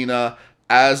Selena.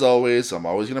 As always, I'm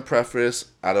always going to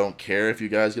preface, I don't care if you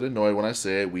guys get annoyed when I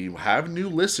say it. We have new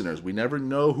listeners. We never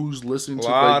know who's listening A to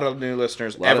lot of new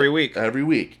listeners every week. Every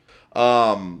week.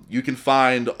 You can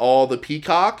find all the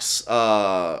Peacocks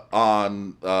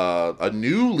on a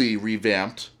newly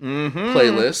revamped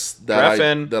playlist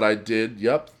that I did.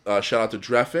 Yep. Shout out to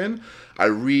Dreffin. I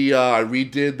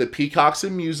redid the Peacocks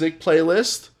and Music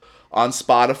playlist on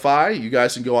Spotify. You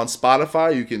guys can go on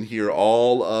Spotify. You can hear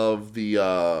all of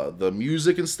the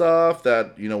music and stuff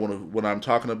that, when I'm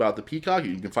talking about the Peacock,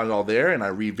 you can find it all there. And I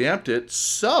revamped it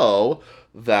so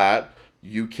that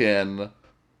you can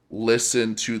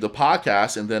listen to the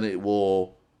podcast and then it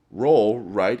will roll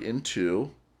right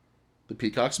into the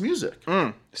Peacock's music.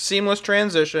 Seamless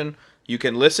transition. You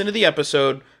can listen to the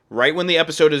episode. Right when the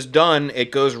episode is done,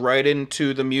 it goes right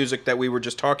into the music that we were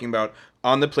just talking about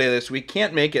on the playlist. We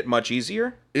can't make it much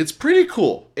easier. It's pretty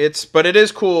cool. But it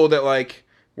is cool that like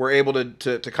we're able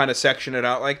to kind of section it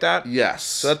out like that. Yes.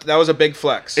 So that was a big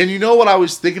flex. And you know what I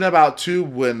was thinking about too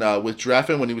when with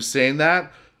Dreffin when he was saying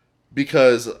that?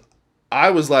 Because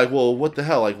I was like, well, what the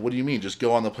hell? Like, what do you mean? Just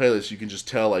go on the playlist. You can just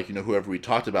tell, like, whoever we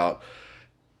talked about.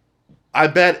 I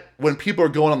bet when people are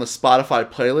going on the Spotify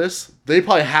playlist, they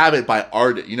probably have it by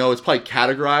artist. You know, it's probably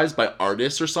categorized by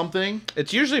artist or something.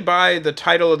 It's usually by the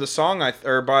title of the song,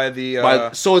 or by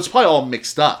the. So it's probably all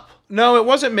mixed up. No, it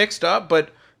wasn't mixed up, but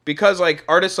because like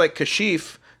artists like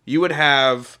Kashif, you would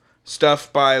have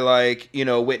stuff by like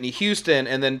Whitney Houston,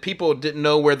 and then people didn't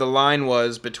know where the line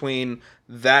was between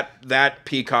that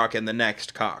peacock and the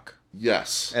next cock.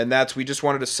 Yes. And we just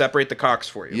wanted to separate the cocks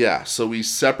for you. Yeah, so we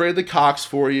separated the cocks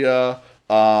for you.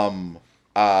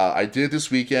 I did it this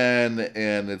weekend,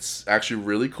 and it's actually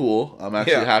really cool. I'm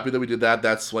actually happy that we did that.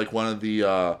 That's like one of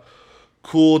the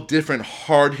cool, different,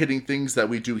 hard-hitting things that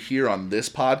we do here on this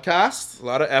podcast. A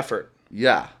lot of effort.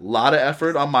 Yeah, a lot of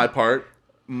effort on my part.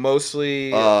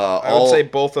 Mostly, I would say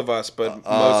both of us, but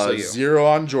mostly you. Zero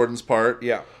on Jordan's part.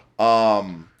 Yeah.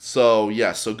 So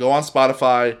go on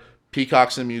Spotify,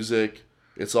 Peacocks and Music.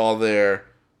 It's all there.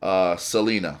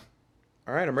 Selena.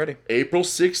 All right, I'm ready. April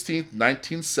 16th,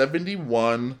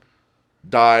 1971.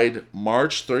 Died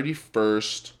March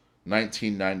 31st,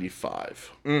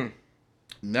 1995.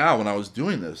 Now, when I was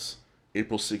doing this,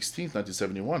 April 16th,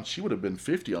 1971, she would have been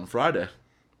 50 on Friday.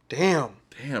 Damn,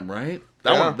 right?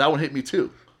 That one hit me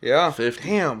too. Yeah. 50.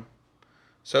 Damn.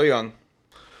 So young.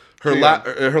 Her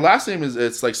last name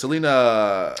is like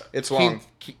Selena. It's long.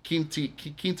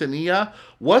 Quintanilla.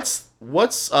 What's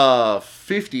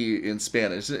 50 in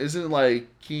Spanish? Isn't it like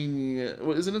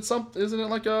Isn't it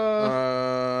like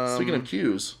a speaking of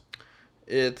cues?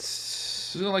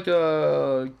 Isn't it like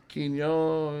a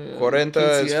quino? 40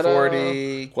 is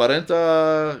 40. 40 50?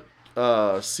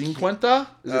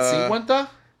 Is it 50?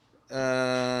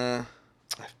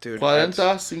 Dude. 40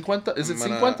 50? Is it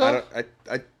 50?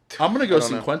 I'm gonna go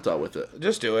 50 with it.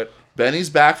 Just do it. Benny's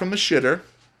back from the shitter.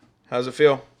 How's it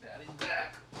feel?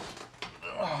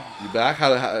 You back? How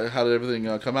did everything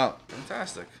come out?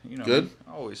 Fantastic. Good.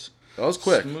 Always. That was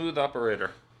quick. Smooth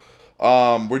operator.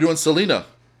 We're doing Selena.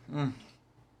 Do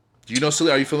you know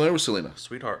Selena? Are you familiar with Selena?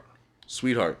 Sweetheart.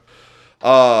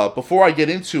 Before I get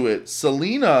into it,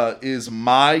 Selena is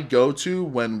my go-to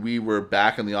when we were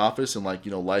back in the office and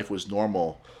life was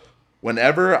normal.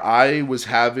 Whenever I was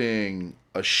having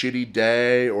a shitty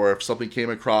day, or if something came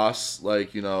across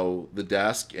the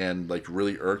desk and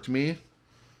really irked me,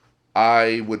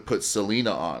 I would put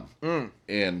Selena on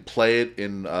and play it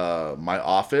in my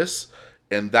office,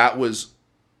 and that was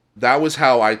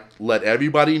how I let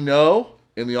everybody know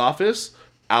in the office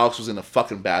Alex was in a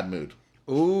fucking bad mood.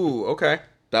 Ooh, okay.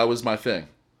 That was my thing.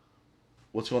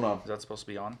 What's going on? Is that supposed to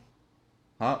be on?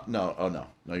 Huh? No. Oh no,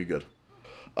 you're good.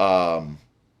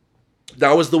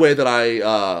 That was the way that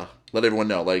I let everyone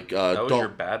know. That was your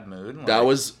bad mood? That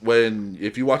was when,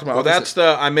 if you walked to my office... Well, that's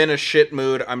I'm in a shit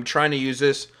mood. I'm trying to use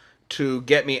this to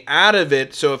get me out of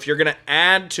it. So if you're going to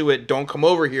add to it, don't come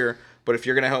over here. But if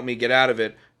you're going to help me get out of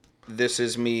it, this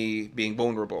is me being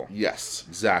vulnerable. Yes,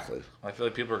 exactly. I feel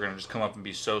like people are going to just come up and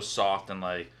be so soft and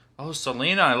oh,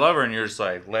 Selena, I love her. And you're just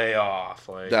lay off.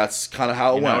 That's kind of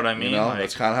how it went. You know what I mean?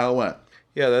 That's kind of how it went.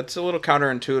 Yeah, that's a little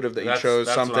counterintuitive that you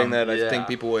chose something that I think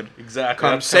people would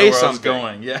come say something.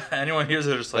 Going. Yeah, anyone hears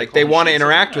it just they want to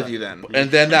interact with you then.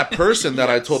 And then that person that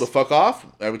I told to fuck off,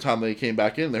 every time they came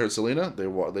back in, they heard Selena, they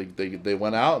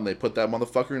went out and they put that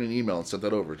motherfucker in an email and sent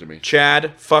that over to me.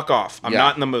 Chad, fuck off. I'm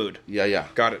not in the mood. Yeah.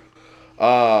 Got it.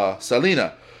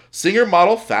 Selena, singer,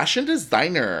 model, fashion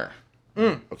designer.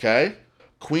 Okay?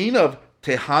 Queen of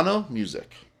Tejano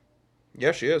music.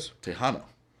 Yeah, she is. Tejano.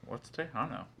 What's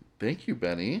Tejano? Thank you,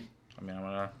 Benny. I'm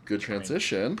gonna... Good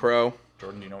transition. Pro.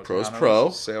 Jordan, do you know what Pro's Tejano pro.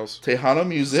 is? Sales. Tejano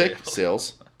music.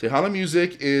 Sales. Tejano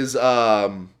music is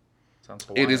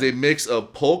it is a mix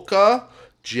of polka,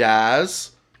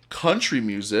 jazz, country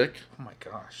music. Oh my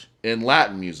gosh. And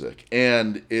Latin music.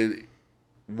 And it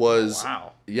was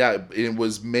it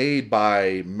was made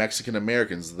by Mexican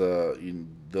Americans.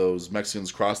 Those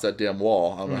Mexicans crossed that damn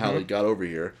wall. I don't know how they got over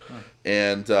here.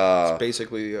 And it's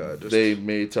basically just... they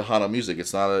made Tejano music.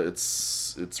 It's not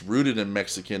it's rooted in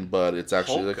Mexican, but it's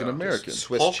actually like an American.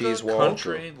 Swiss polka, cheese wall.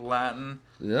 Country, Latin.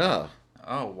 Yeah.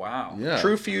 Oh wow. Yeah.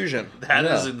 True fusion. That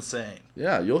is insane.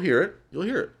 Yeah, you'll hear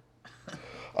it.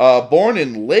 Born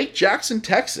in Lake Jackson,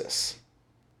 Texas.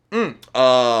 Mom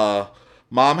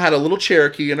had a little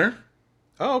Cherokee in her.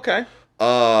 Oh, okay.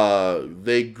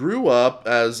 They grew up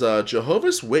as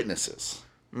Jehovah's Witnesses.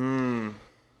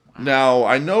 Now,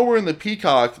 I know we're in the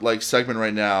Peacock segment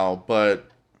right now, but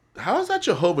how is that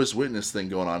Jehovah's Witness thing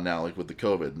going on now, with the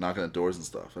COVID, knocking at doors and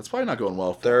stuff? That's probably not going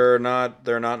well for them.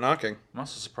 They're not knocking. I'm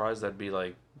also surprised that'd be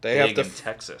they big have to in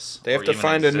Texas. They have to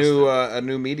find a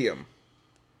new medium.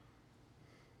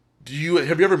 Have you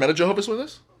ever met a Jehovah's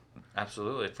Witness?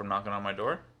 Absolutely. From knocking on my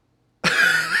door?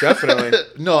 Definitely.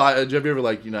 No, have you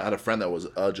ever had a friend that was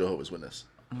a Jehovah's Witness?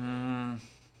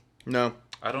 No.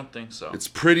 I don't think so. It's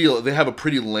pretty. They have a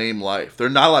pretty lame life. They're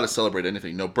not allowed to celebrate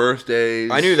anything. No birthdays.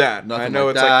 I knew that. Nothing I know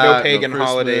like it's that, like no pagan Christmas,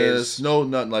 holidays. No,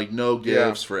 no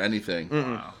gifts for anything.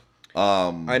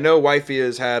 Wow. I know wifey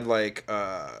has had like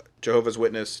Jehovah's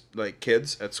Witness like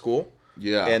kids at school.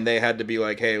 Yeah, And they had to be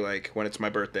like, hey, like when it's my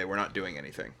birthday, we're not doing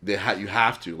anything. you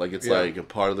have to it's Yeah. like a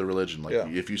part of the religion. Like Yeah.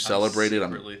 if you celebrate it, I'm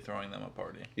secretly throwing them a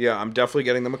party. Yeah, I'm definitely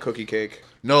getting them a cookie cake.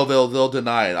 No, they'll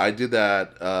deny it. I did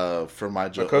that for my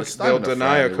They'll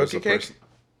deny a cookie cake?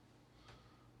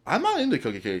 I'm not into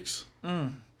cookie cakes. Yeah,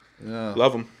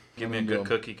 Love them. Give me a good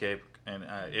cookie cake, and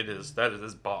that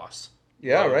is boss.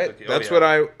 Yeah, Love a right. cookie. That's Oh, what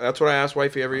yeah. I ask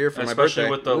wifey every year for my Especially birthday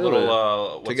with the Really?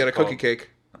 little to get a cookie cake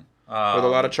with a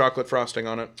lot of chocolate frosting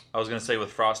on it. I was gonna say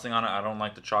with frosting on it, I don't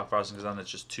like the chalk frosting because then it's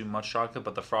just too much chocolate.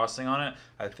 But the frosting on it,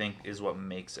 I think, is what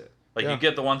makes it. Like Yeah. you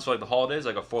get the ones for like the holidays,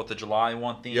 like a 4th of July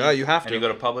one theme. Yeah, you have And to. you go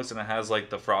to Publix and it has like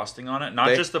the frosting on it, not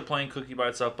They- just the plain cookie by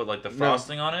itself, but like the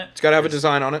frosting on it. It's got to have a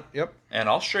design on it. Yep. And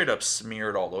I'll straight up smear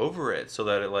it all over it so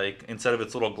that it like instead of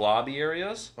its little globby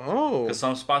areas, Oh. because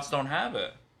some spots don't have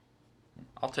it.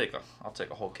 I'll take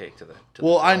a whole cake to the.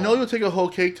 Well, I dome. know you'll take a whole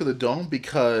cake to the dome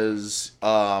because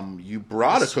you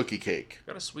brought a cookie cake.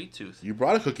 Got a sweet tooth. You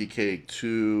brought a cookie cake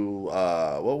to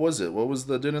what was it? What was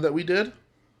the dinner that we did?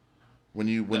 When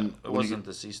It when wasn't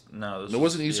this Easter. No, it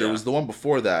wasn't Easter. It was the one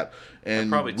before that, and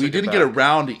probably we took it didn't get back.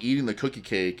 around to eating the cookie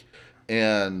cake.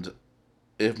 And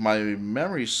if my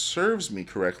memory serves me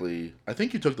correctly, I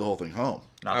think you took the whole thing home.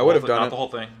 Not I the would whole have done Not it. the whole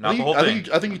thing. I Not the think, whole I thing.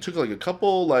 think I think you took like a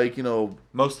couple,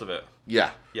 Most of it.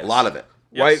 yeah, Yes. a lot of it.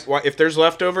 Yes. If there's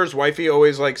leftovers, wifey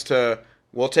always likes to.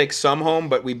 We'll take some home,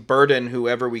 but we burden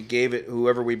whoever we gave it,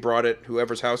 whoever we brought it,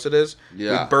 whoever's house it is.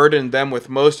 Yeah. We burden them with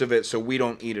most of it, so we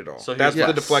don't eat it all. So That's here's-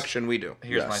 the Yes. deflection we do.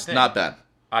 Here's Yes, my thing. not bad.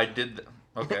 I did.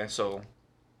 Okay, so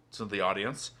the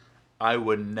audience, I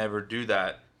would never do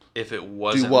that if it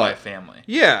wasn't what? my family.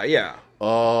 Yeah, yeah.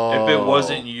 Oh, If it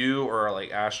wasn't you or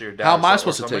like Ashley or Dad. how am I or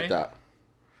supposed to somebody, take that?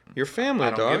 Your family,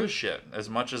 I don't dog. give a shit. As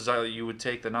much as you would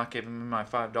take the not giving me my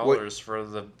 $5 for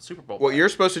the Super Bowl. What bet. you're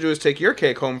supposed to do is take your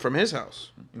cake home from his house.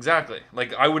 Exactly.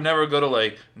 Like I would never go to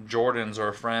like Jordan's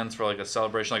or friends for like a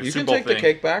celebration, like a You Super can Bowl take the thing,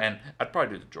 cake back. and I'd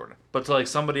probably do the Jordan. But to like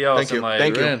somebody else, Thank you. and like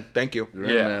Thank you. You're in. Thank you. You're in,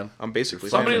 Yeah. man. I'm basically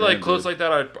somebody Fucking like in, close dude. like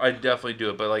that, I'd definitely do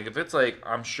it. But like if it's like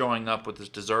I'm showing up with this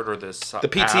dessert or this The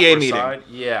PTA meeting. side,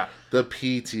 yeah, The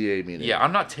PTA meeting. yeah,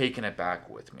 I'm not taking it back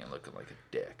with me and looking like a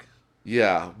dick.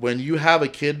 Yeah, when you have a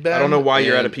kid, Ben. I don't know why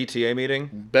you're at a and- PTA meeting.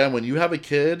 Ben, when you have a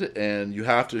kid and you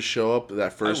have to show up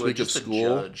that first I would, week of just a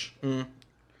school, judge.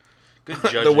 Good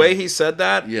judging. The way he said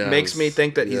that Yes. makes me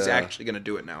think that he's Yeah. actually going to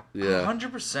do it now. yeah,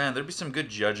 100%, there'd be some good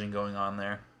judging going on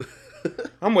there.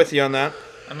 I'm with you on that.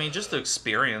 I mean, just to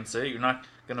experience it, you're not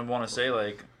gonna want to say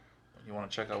like, you want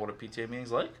to check out what a PTA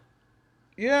meeting's like.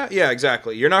 Yeah,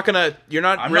 exactly. You're not I'm really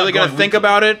not gonna going think weekly.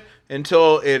 about it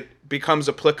until it becomes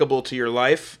applicable to your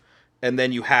life, and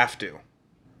then you have to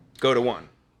go to one.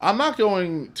 I'm not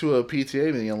going to a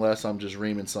PTA meeting unless I'm just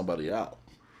reaming somebody out.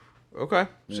 Okay,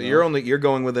 so Yeah. you're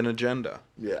going with an agenda.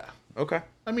 Yeah, Okay,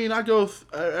 I mean, I go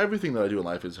everything that I do in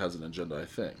life has an agenda. I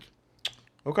think.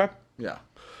 okay. Yeah,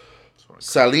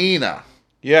 Salina.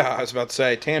 Yeah, I was about to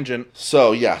say tangent.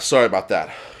 So yeah, sorry about that.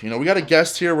 You know, we got a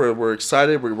guest here. We're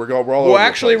excited. We're all over Well, the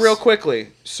actually, place. real quickly,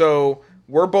 so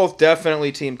we're both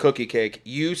definitely team cookie cake.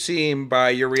 You seem by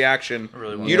your reaction,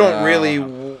 really want you that. don't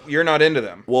really, you're not into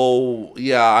them. Well,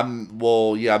 yeah, I'm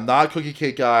not a cookie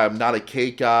cake guy. I'm not a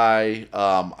cake guy.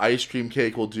 Ice cream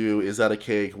cake will do. Is that a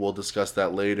cake? We'll discuss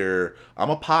that later. I'm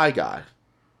a pie guy.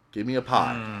 Give me a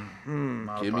pie.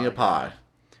 Give me a pie.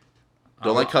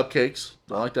 Don't like cupcakes.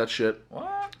 Don't like that shit.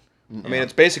 What? I mean,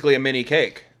 it's basically a mini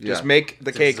cake. Just Yeah. make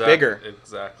the cake bigger.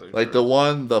 Exactly. Like true.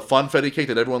 the funfetti cake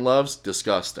that everyone loves.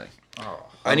 Disgusting. Oh.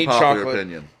 I need Unpopular chocolate.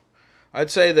 opinion. I'd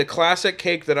say the classic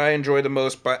cake that I enjoy the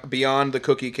most beyond the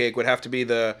cookie cake would have to be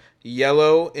the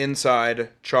yellow inside,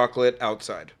 chocolate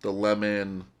outside. The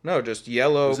lemon. No, just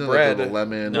yellow Isn't it bread. like the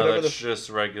lemon? No, whatever that's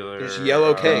just regular. Just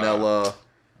yellow cake. Vanilla. I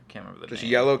can't remember the Just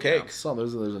name. yellow Yeah. cake.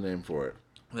 There's a name for it.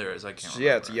 There is. I can't.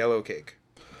 Yeah, it's remember. yellow cake.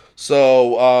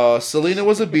 So Selena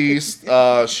was a beast.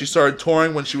 She started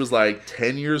touring when she was like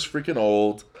 10 years freaking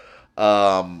old.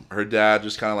 Her dad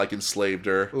just kind of like enslaved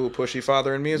her. Ooh, pushy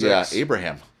father in music. Yeah,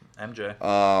 Abraham. MJ.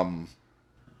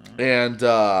 And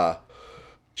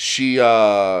she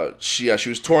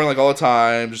was touring like all the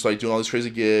time, just like doing all these crazy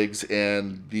gigs.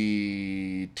 And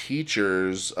the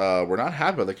teachers were not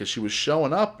happy about that because she was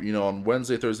showing up, you know, on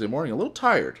Wednesday, Thursday morning, a little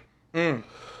tired.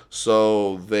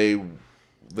 So they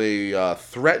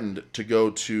threatened to go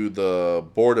to the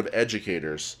board of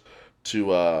educators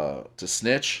to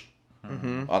snitch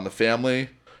on the family.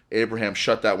 Abraham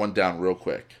shut that one down real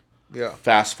quick. Yeah.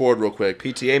 Fast forward real quick.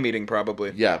 PTA meeting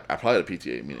probably. Yeah, I probably had a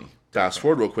PTA meeting. Fast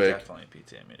forward real quick. Definitely a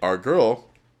PTA meeting. Our girl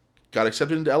got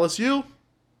accepted into LSU.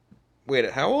 Wait,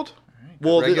 at how old?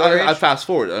 Well, Regular I age? fast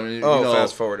forward. I mean,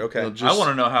 Fast forward. Okay. I want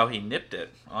to know how he nipped it.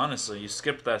 Honestly, you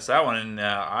skipped that one, and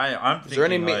I'm thinking. Is there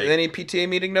any like, any PTA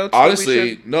meeting notes? that we Honestly,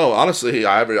 should- no. Honestly,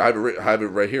 I have it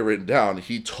right here written down.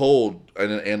 He told,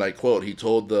 and I quote, he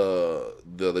told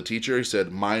the teacher. He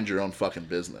said, "Mind your own fucking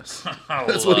business." I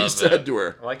That's what he love said it. to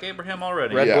her. Like Abraham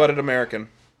already. Red-blooded American.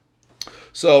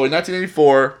 So in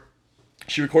 1984,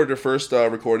 she recorded her first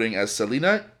recording as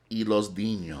Selena y los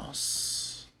Dinos.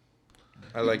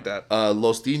 I like that.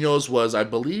 Los Dinos was, I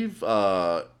believe,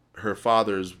 her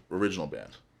father's original band.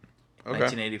 Okay.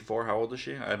 1984. How old is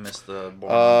she? I missed the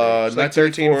born It's like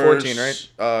 13, 14,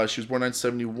 right? She was born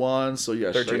 1971, so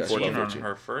yeah, 13, she, 13 yeah, on 14.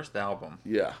 her first album.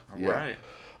 Yeah, yeah.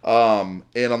 Right.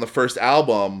 And on the first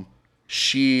album,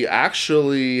 she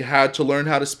actually had to learn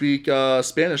how to speak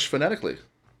Spanish phonetically.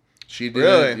 She did.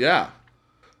 Really? Yeah.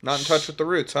 Not in touch with the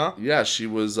roots, huh? Yeah, she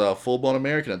was full-blown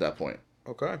American at that point.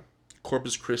 Okay.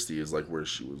 Corpus Christi is like where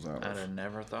she was at. I'd have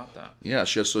never thought that. Yeah,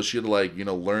 she had to like,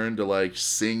 learn to like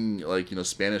sing like,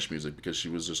 Spanish music because she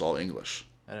was just all English.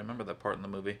 I didn't remember that part in the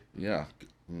movie. Yeah.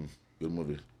 Good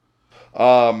movie.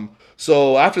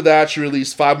 So after that, she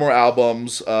released 5 more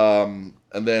albums. And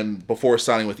then before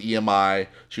signing with EMI,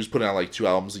 she was putting out like 2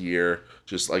 albums a year.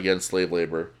 Just again, slave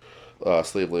labor.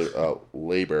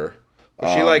 Labor.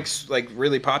 Was she like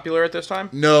really popular at this time?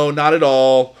 No, not at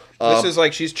all. This is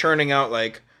like she's churning out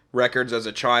like records as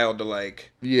a child to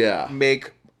like Yeah.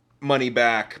 make money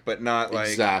back, but not like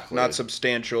Exactly. not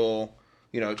substantial.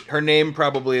 Her name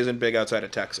probably isn't big outside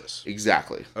of Texas.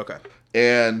 Exactly. Okay.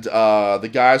 And the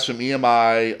guys from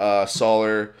EMI saw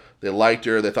her. They liked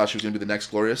her. They thought she was going to be the next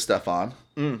Gloria Estefan.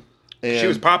 And She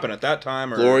was popping at that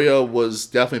time. Or... Gloria was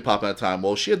definitely popping at the time.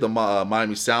 Well, she had the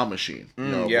Miami Sound Machine.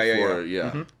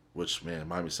 Yeah. Which, man,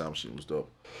 Miami Sound Machine was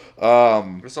dope.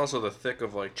 It's also the thick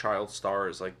of like child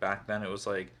stars. Like back then, it was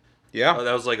like Yeah.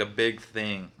 that was like a big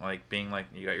thing. Like being like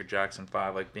you got your Jackson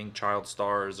 5, like being child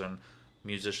stars and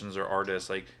musicians or artists.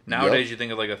 Like nowadays, you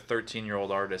think of like a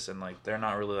 13-year-old artist, and like they're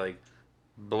not really like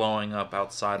blowing up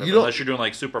outside of it, unless you're doing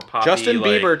like super poppy. Justin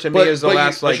like, Bieber to me is the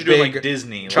last like you're doing big like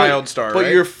Disney child star. But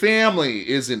right? your family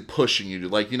isn't pushing you to,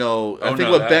 like, I think no,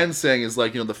 what that- Ben's saying is,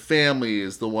 like, the family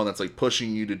is the one that's, like,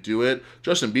 pushing you to do it.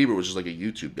 Justin Bieber was just, like, a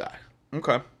YouTube guy,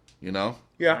 Okay.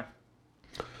 Yeah.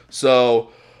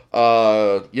 So,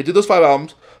 you did those 5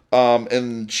 albums,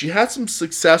 and she had some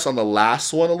success on the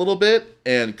last one a little bit,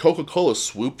 and Coca-Cola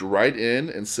swooped right in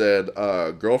and said,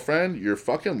 girlfriend, you're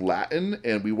fucking Latin,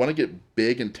 and we want to get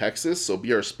big in Texas, so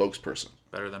be our spokesperson.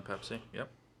 Better than Pepsi. Yep.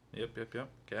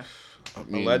 Okay. I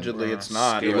mean, Allegedly, it's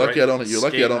not. You're Right- lucky I don't. You're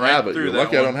lucky I don't skating right have it. through You're that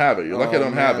lucky I one. don't have it. You're lucky I Oh,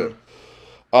 don't have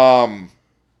man. it.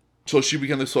 So she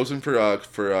became the spokesman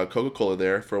for Coca-Cola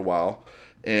there for a while,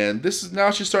 and this is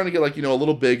now she's starting to get like a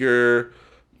little bigger.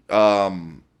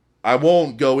 I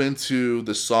won't go into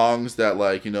the songs that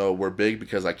were big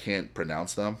because I can't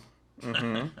pronounce them.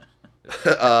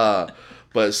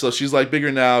 But so she's like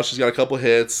bigger now. She's got a couple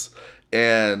hits.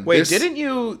 And Wait, didn't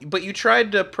you? But you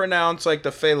tried to pronounce like the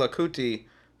Fela Kuti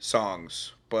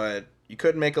songs, but you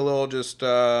couldn't make a little just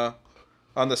on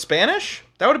the Spanish.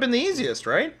 That would have been the easiest,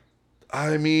 right?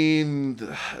 I mean,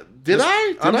 did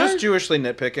I? I'm just Jewishly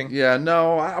nitpicking. Yeah,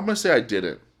 no, I'm gonna say I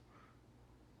didn't.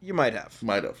 You might have.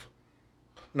 Might have.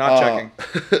 Not checking.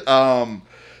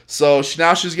 So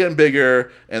now she's getting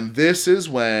bigger, and this is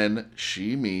when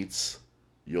she meets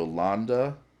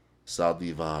Yolanda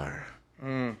Saldivar,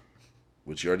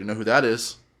 which you already know who that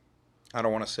is. I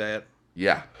don't want to say it.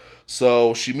 Yeah.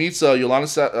 So she meets Yolanda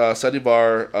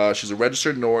Saldivar. She's a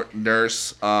registered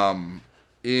nurse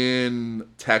in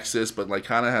Texas, but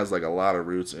kind of has a lot of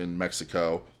roots in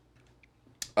Mexico.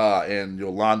 And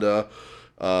Yolanda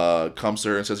comes to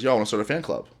her and says, "Yo, I want to start a fan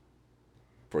club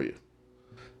for you."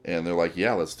 And they're like,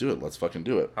 "Yeah, let's do it. Let's fucking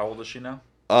do it." How old is she now?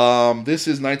 This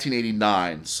is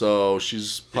 1989, so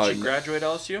she's probably. Did she graduate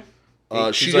LSU?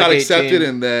 She She's got like accepted, 18.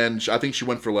 and then I think she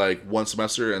went for 1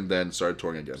 semester, and then started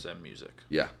touring again. Zen music.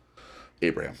 Yeah,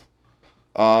 Abraham.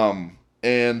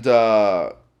 And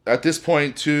at this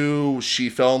point too, she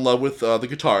fell in love with the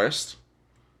guitarist,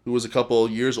 who was a couple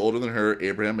years older than her.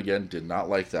 Abraham again did not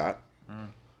like that.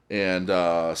 And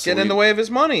so Getting in the way of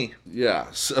his money. Yeah,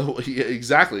 so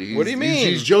exactly. What do you mean?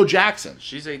 He's Joe Jackson.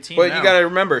 She's 18 But now. you got to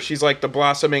remember, she's like the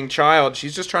blossoming child.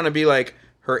 She's just trying to be like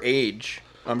her age.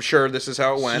 I'm sure this is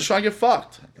how it She's went. trying to get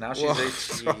fucked. Now she's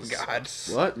Oh 18. God.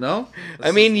 What? No.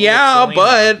 I mean, is yeah, Selena.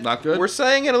 but Not good? we're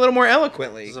saying it a little more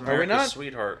eloquently. This is Are we America's not?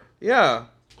 sweetheart. Yeah.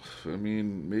 I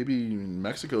mean, maybe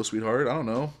Mexico, sweetheart. I don't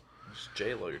know. It's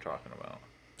J-Lo you're talking about.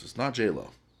 It's not J-Lo.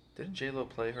 Didn't J-Lo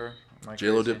play her? Am I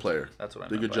J-Lo crazy? did play her. That's what I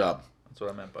Did a meant good by it. job. That's what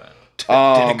I meant by it. Did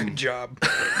a good job.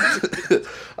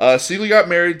 Seeley got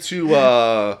married to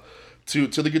the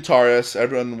guitarist.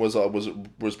 Everyone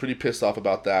was pretty pissed off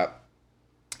about that.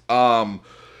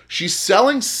 She's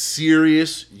selling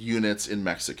serious units in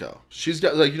Mexico. She's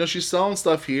got she's selling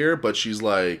stuff here, but she's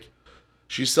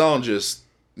selling just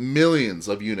millions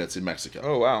of units in Mexico.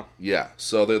 Oh, wow. Yeah,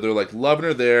 so they're like loving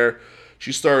her there.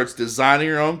 She starts designing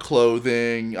her own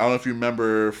clothing. I don't know if you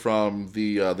remember from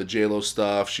the J-Lo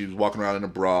stuff. She was walking around in a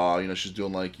bra. She's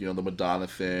doing the Madonna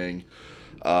thing.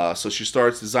 So she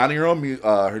starts designing her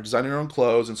own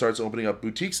clothes and starts opening up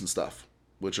boutiques and stuff,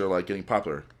 which are getting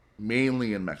popular,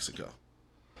 mainly in Mexico.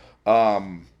 So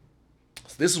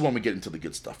this is when we get into the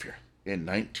good stuff here. In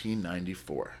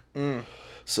 1994,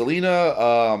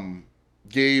 Selena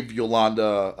gave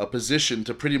Yolanda a position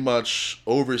to pretty much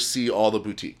oversee all the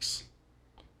boutiques.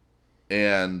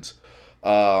 And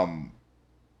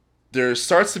there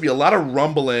starts to be a lot of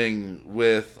rumbling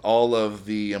with all of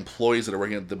the employees that are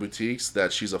working at the boutiques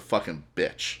that she's a fucking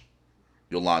bitch,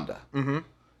 Yolanda. Mm-hmm.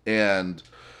 And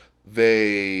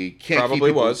they can't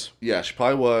Probably was. Yeah, she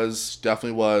probably was.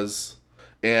 Definitely was.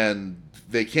 And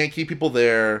they can't keep people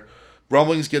there.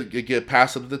 Rumblings get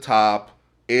passed up to the top.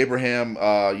 Abraham,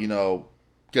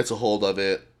 gets a hold of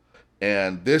it.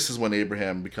 And this is when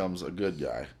Abraham becomes a good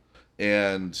guy.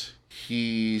 And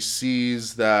he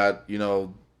sees that,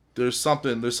 there's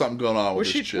something going on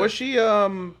with this chick. Was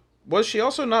she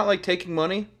also not taking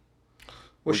money?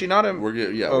 Was she not? We're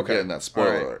getting that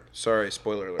spoiler alert. Sorry,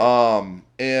 spoiler alert.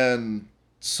 And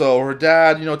so her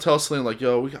dad, tells Selena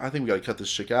I think we gotta cut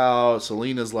this chick out.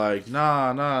 Selena's like,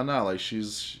 nah.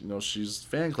 She's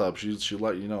fan club. She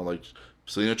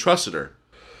Selena trusted her.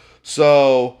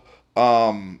 So,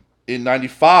 in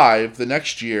 95, the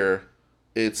next year,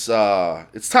 it's time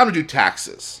to do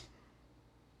taxes.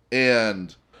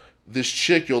 And this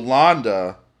chick,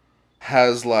 Yolanda,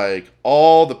 has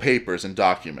all the papers and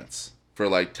documents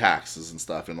for taxes and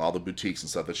stuff and all the boutiques and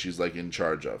stuff that she's in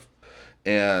charge of.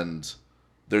 And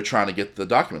they're trying to get the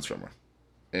documents from her.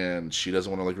 And she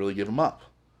doesn't want to really give them up.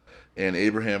 And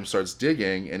Abraham starts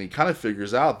digging and he kind of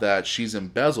figures out that she's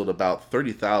embezzled about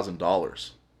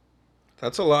 $30,000.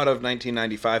 That's a lot of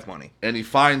 1995 money. And he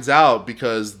finds out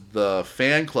because the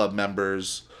fan club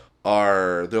members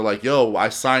they're like, yo, I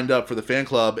signed up for the fan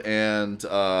club and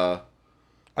I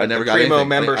never got Primo anything.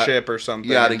 membership or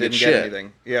something. Yeah, I didn't get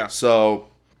anything. Yeah. So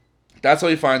that's how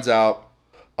he finds out.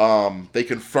 They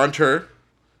confront her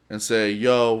and say,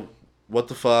 yo, what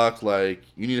the fuck? You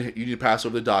need to pass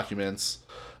over the documents.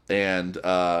 And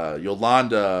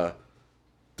Yolanda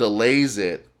delays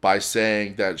it by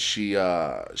saying that she's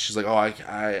like, oh,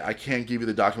 I can't give you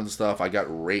the documents and stuff. I got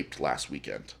raped last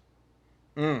weekend.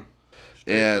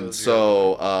 And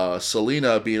so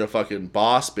Selena, being a fucking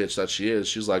boss bitch that she is,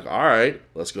 she's like, all right,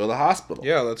 let's go to the hospital.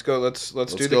 Yeah, let's go. Let's do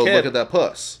the go kid. Look at that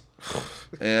puss.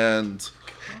 And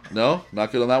no,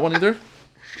 not good on that one either.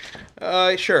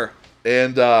 Sure.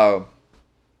 And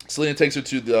Selena takes her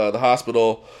to the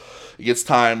hospital. It gets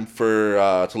time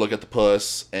to look at the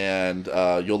puss, and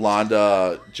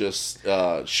Yolanda just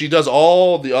she does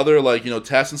all the other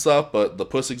tests and stuff, but the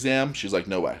puss exam, she's like,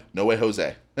 no way,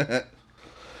 Jose.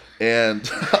 And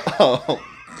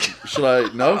should I?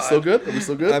 No, still good. Are we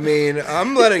still good? I mean,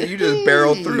 I'm letting you just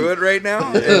barrel through it right now,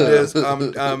 and just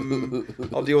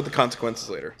I'll deal with the consequences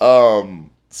later.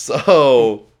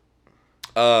 So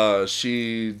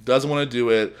she doesn't want to do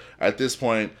it at this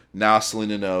point. Now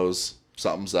Selena knows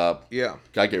something's up. Yeah,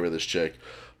 gotta get rid of this chick,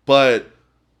 but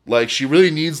she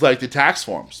really needs the tax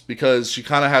forms because she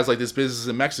kind of has this business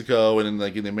in Mexico and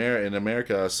in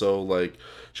America, so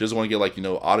she doesn't want to get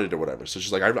audited or whatever. So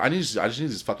she's like, I just need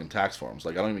these fucking tax forms.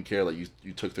 I don't even care that you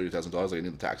took $30,000. I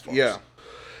need the tax forms. Yeah.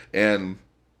 And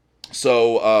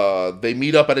so they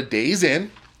meet up at a Days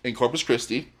Inn in Corpus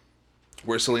Christi,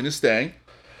 where Selena's staying,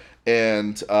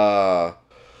 and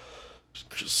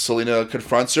Selena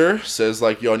confronts her, says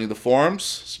yo, I need the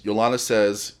forms. Yolanda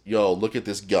says, yo, look at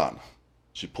this gun.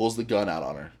 She pulls the gun out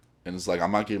on her and is like,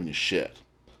 I'm not giving you shit.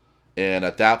 And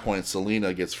at that point,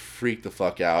 Selena gets freaked the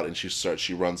fuck out, and she starts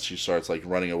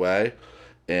running away,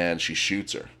 and she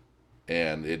shoots her,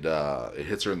 and it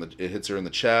hits her in the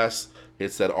chest,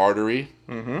 hits that artery,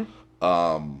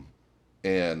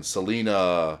 and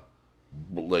Selena,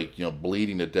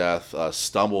 bleeding to death,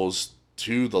 stumbles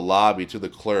to the lobby, to the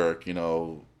clerk,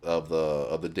 of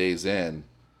the Days Inn,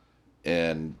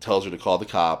 and tells her to call the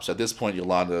cops. At this point,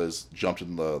 Yolanda has jumped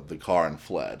in the car and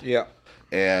fled. Yeah,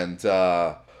 and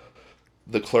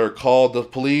the clerk called the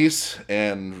police,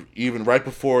 and even right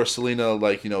before Selena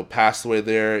passed away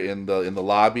there in the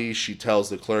lobby, she tells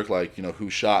the clerk who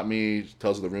shot me,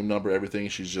 tells her the room number, everything.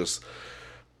 She's just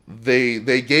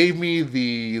they gave me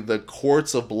the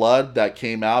quarts of blood that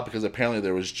came out because apparently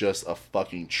there was just a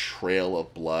fucking trail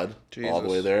of blood all the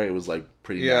way there. It was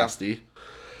pretty nasty.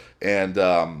 And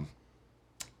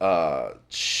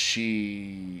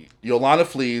Yolanda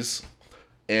flees,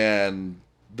 and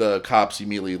the cops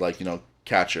immediately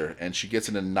catch her, and she gets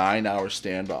in a 9-hour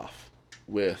standoff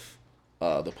with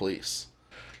the police,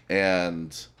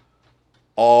 and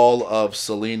all of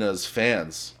Selena's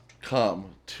fans come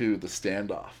to the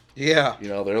standoff. Yeah.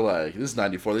 They're like, this is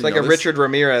 94. It's like a Richard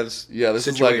Ramirez this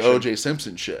situation. is like O.J.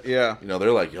 Simpson shit. Yeah.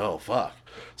 They're like, yo, fuck.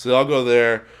 So they all go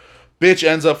there. Bitch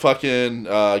ends up fucking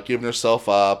giving herself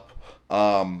up.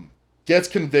 Gets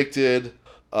convicted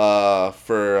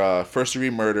for first-degree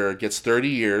murder. Gets 30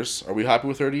 years. Are we happy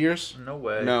with 30 years? No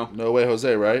way. No. No way,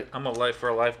 Jose, right? I'm a life for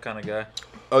a life kind of guy.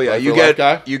 Oh yeah, Life for life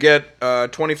guy? you get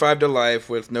 25 to life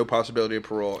with no possibility of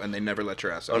parole, and they never let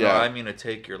your ass out. Oh, Yeah. no, I mean a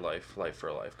take your life for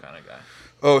a life kind of guy.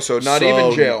 Oh, so not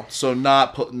even jail. So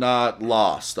not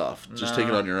law stuff. Just take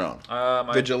it on your own.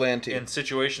 Vigilante. In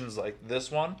situations like this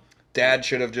one, Dad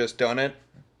should have just done it.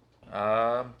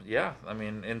 yeah. I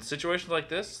mean, in situations like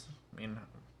this,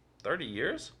 30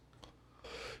 years?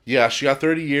 Yeah, she got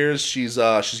 30 years. She's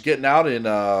getting out in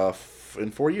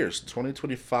 4 years,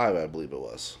 2025, I believe it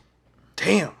was.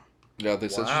 Damn. Yeah, they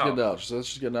said she's getting out. She said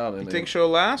she's getting out. You think she'll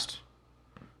last?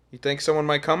 You think someone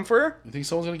might come for her? You think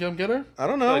someone's gonna come get her? I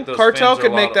don't I feel know. like those Cartel fans are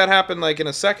could a make lot that happen in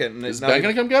a second. And Is it's Ben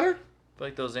gonna come get her?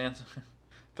 I feel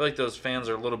like those fans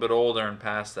are a little bit older and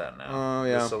past that now. Oh,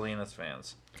 yeah. The Selena's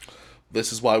fans.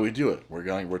 This is why we do it. We're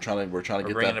trying to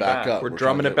get bringing that it back back. up. We're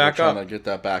drumming it back We're up. trying to get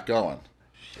that back going.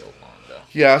 Yolanda.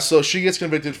 Yeah, so she gets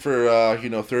convicted for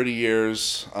 30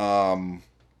 years.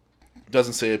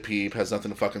 Doesn't say a peep. Has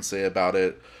nothing to fucking say about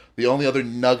it. The only other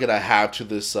nugget I have to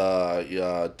this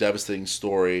devastating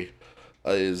story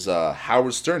is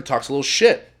Howard Stern talks a little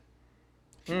shit.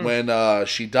 When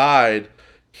she died,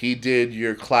 he did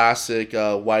your classic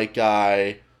white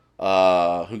guy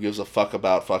who gives a fuck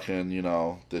about fucking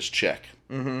this chick.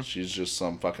 Mm-hmm. She's just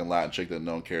some fucking Latin chick that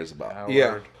no one cares about. Howard.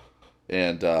 Yeah.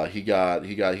 And he got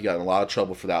in a lot of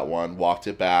trouble for that one. Walked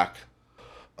it back.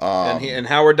 and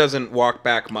Howard doesn't walk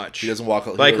back much. He doesn't walk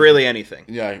really anything.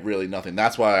 Yeah, really nothing.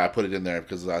 That's why I put it in there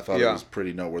because I thought it Yeah. was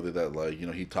pretty noteworthy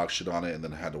that he talked shit on it and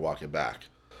then had to walk it back.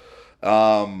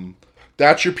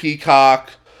 That's your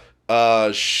Peacock.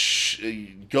 Go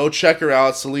check her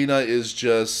out. Selena is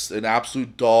just an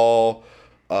absolute doll.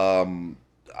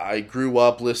 I grew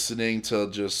up listening to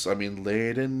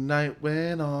late at night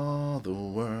when all the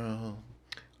world.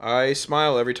 I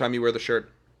smile every time you wear the shirt.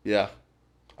 Yeah,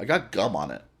 I got gum on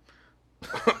it.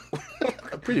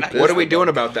 I'm pretty pissed. What are we doing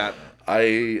about that?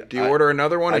 Do Do you order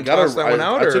another one and toss that one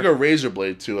out? I Or? took a razor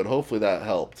blade to it. Hopefully that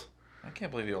helped. I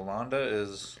can't believe Yolanda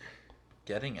is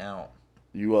getting out.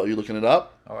 You looking it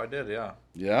up? Oh, I did, yeah.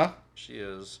 Yeah. She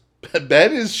is.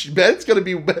 Ben's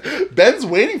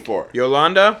waiting for it.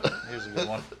 Yolanda? Here's a good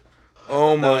one.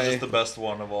 Oh That was my! just the best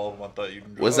one of all of them I thought you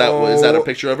can do. Is that a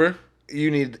picture of her? You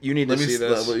need to see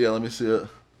this. Let me see it.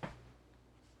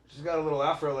 She's got a little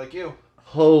afro like you.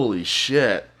 Holy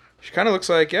shit. She kind of looks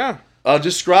like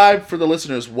Describe for the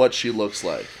listeners what she looks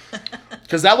like.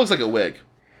 Because that looks like a wig.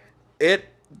 It's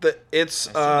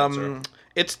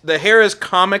the hair is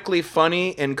comically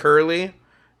funny and curly,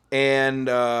 and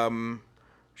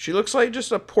she looks like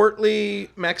just a portly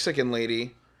Mexican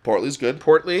lady. Portly's good.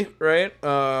 Portly, right?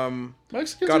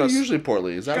 Mexicans got are a- usually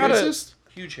portly. Is that got a- racist?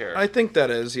 Huge hair. I think that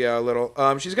is, yeah, a little.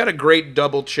 She's got a great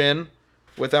double chin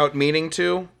without meaning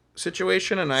to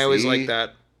situation, and I always See? like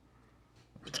that.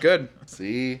 It's good.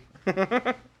 See?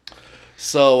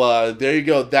 So there you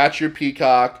go. That's your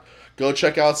Peacock. Go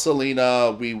check out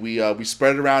Selena. We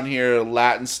spread it around here.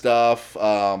 Latin stuff.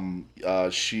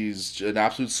 She's an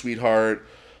absolute sweetheart.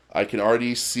 I can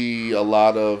already see a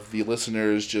lot of the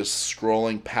listeners just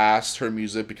scrolling past her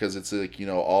music because it's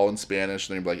all in Spanish.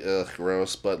 And they're like, ugh,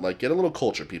 gross. But get a little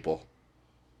culture, people.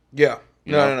 Yeah.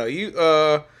 You No, know? no, no.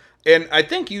 You and I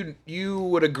think you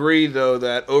would agree though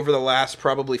that over the last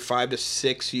probably 5 to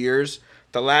 6 years,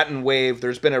 the Latin wave,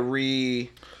 there's been a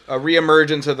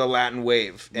reemergence of the Latin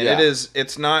wave, and Yeah.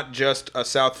 it's not just a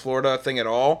South Florida thing at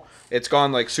all. It's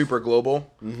gone super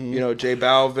global. Mm-hmm. J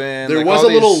Balvin. There was all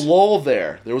a little these- lull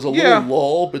there. There was a Yeah. little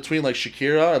lull between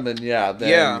Shakira and then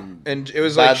and it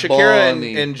was Bad Shakira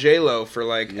Bunny. and J Lo for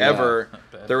ever.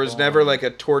 Bad There was Bunny. never a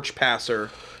torch passer.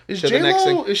 Is to the next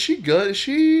J-Lo, thing. is she good? Is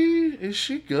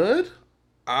she good?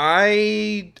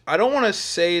 I don't want to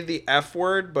say the F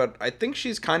word, but I think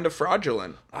she's kind of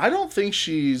fraudulent. I don't think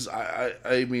she's.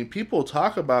 I mean, people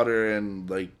talk about her and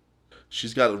like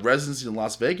she's got a residency in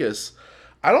Las Vegas.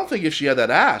 I don't think if she had that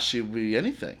ass, she would be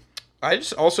anything. I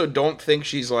just also don't think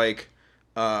she's like,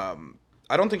 I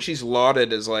don't think she's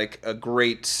lauded as like a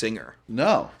great singer.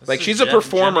 No. Like This is she's a Jenny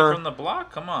performer. from the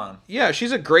block. Come on. Yeah,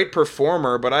 she's a great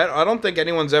performer, but I don't think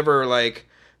anyone's ever like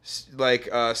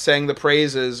sang the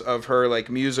praises of her like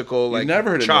musical like You never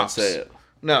heard anyone chops. say it.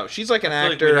 No, she's like an I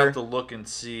feel actor. like we'd have to look and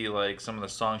see like some of the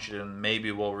songs she did, and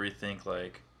maybe we'll rethink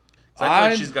like. 'cause I feel I'm-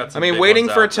 like she's got I some mean, big Waiting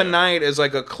ones for out there. Tonight is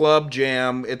like a club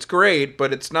jam. It's great,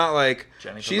 but it's not like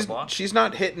Jenny from the Block? she's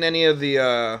not hitting any of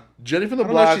the. Jenny from the I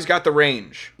don't know if Block. she's got the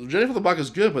range. Jenny from the Block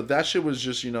is good, but that shit was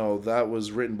just that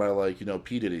was written by like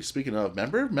P Diddy. Speaking of,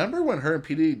 remember when her and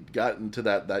P Diddy got into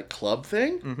that club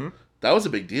thing? Mm-hmm. That was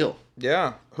a big deal.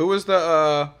 Yeah, who was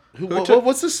the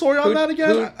What's the story on who- that again?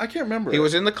 who- I can't remember. He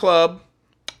was in the club.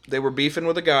 They were beefing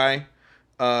with a guy.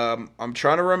 I'm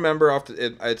trying to remember off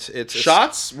the. It's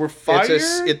Shots were fired.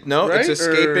 It's right?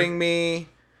 escaping me.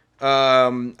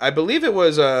 I believe it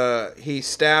was he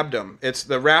stabbed him. It's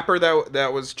the rapper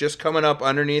that was just coming up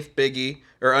underneath Biggie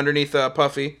or underneath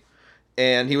Puffy,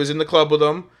 and he was in the club with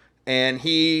him, and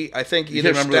I think You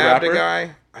either can't remember the stabbed a rapper?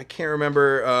 guy. I can't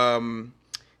remember.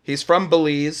 He's from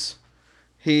Belize.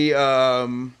 He Do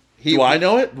I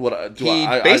know it? he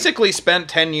basically spent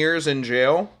 10 years in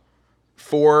jail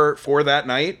for that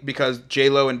night because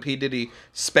J-Lo and P Diddy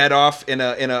sped off in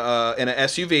a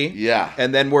SUV. Yeah.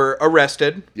 And then were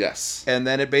arrested. Yes. And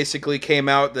then it basically came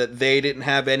out that they didn't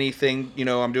have anything,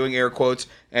 I'm doing air quotes,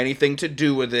 anything to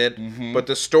do with it. Mm-hmm. But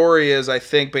the story is, I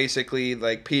think, basically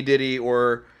like P Diddy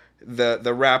or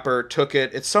the rapper took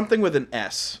it. It's something with an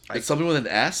S. It's something with an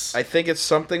S. I think it's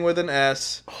something with an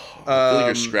S. I feel like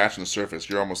you're scratching the surface.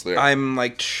 You're almost there. I'm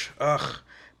like, ugh.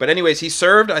 But anyways, he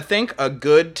served, I think, a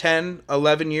good 10,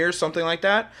 11 years, something like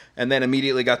that, and then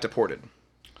immediately got deported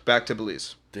back to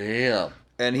Belize. Damn.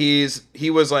 And he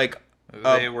was like,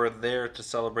 They were there to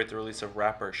celebrate the release of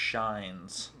rapper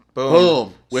Shines. boom.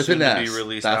 Boom. With Soon an to be S.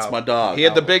 released That's album. my dog. He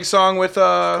had the big song with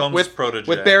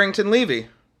protege. Barrington Levy.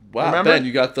 Wow, Remember? Ben,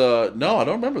 you got the... No, I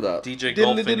don't remember that. DJ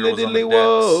Diddly Goldfinger diddly was on the diddly decks.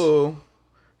 whoa.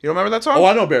 You don't remember that song? Oh,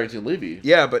 I know Barrington Levy.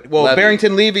 Yeah, but Levy.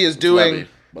 Barrington Levy is doing. Levy,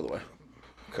 by the way.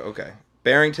 Okay,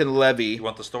 Barrington Levy You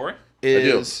want the story?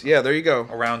 is. Yeah, there you go.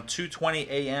 Around 2:20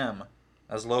 a.m.,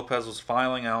 as Lopez was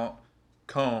filing out,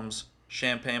 Combs,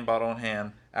 champagne bottle in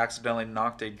hand, accidentally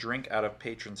knocked a drink out of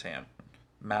patron's hand.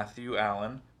 Matthew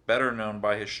Allen, better known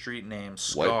by his street name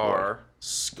White boy. Scar,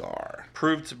 Scar.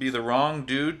 proved to be the wrong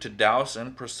dude to douse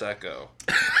in prosecco.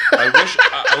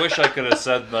 I wish I could have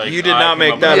said like You did I not came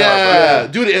make up that with up. Yeah,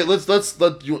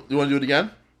 dude. You want to do it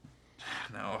again?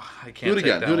 No, I can't. Do it take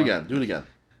again. that Do it one. again. Do it again.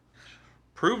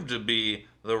 Proved to be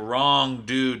the wrong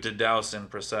dude to douse in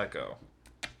prosecco.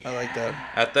 I like that.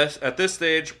 At this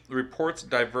stage, reports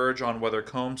diverge on whether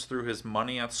Combs threw his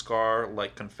money at Scar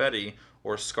like confetti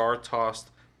or Scar tossed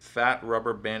fat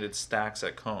rubber banded stacks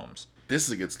at Combs. This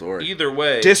is a good story. Either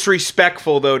way,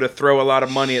 Disrespectful though to throw a lot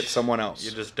of money at someone else.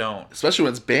 you just don't. Especially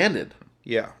when it's banded.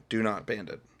 Yeah, do not band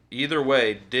it. Either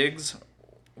way, digs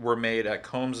were made at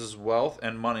Combs' wealth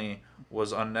and money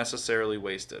was unnecessarily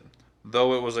wasted.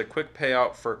 Though it was a quick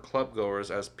payout for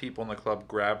clubgoers as people in the club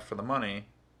grabbed for the money,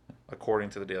 according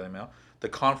to the Daily Mail, the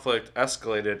conflict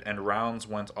escalated and rounds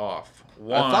went off. I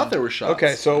thought there were shots.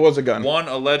 Okay, so it was a gun. One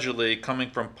allegedly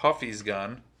coming from Puffy's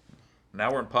gun.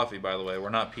 Now we're in Puffy, by the way. We're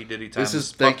not P. Diddy time. This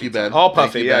is Puffy thank you, time. Ben. All Thank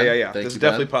Puffy, you, yeah, Ben. yeah, yeah. Thank This is you,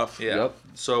 definitely Ben. Puff. Yeah. Yep.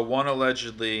 So one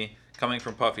allegedly coming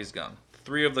from Puffy's gun.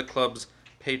 3 of the club's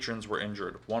patrons were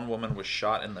injured. 1 woman was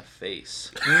shot in the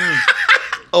face.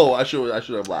 Oh, I should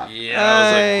have laughed. Yeah,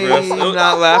 I was like, I'm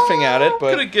not laughing at it, could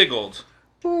but have giggled.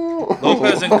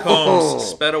 Lopez and Combs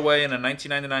sped away in a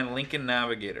 1999 Lincoln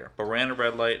Navigator, but ran a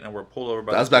red light and were pulled over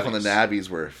by That was the back when the police. Navies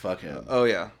were fucking oh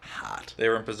yeah. hot. They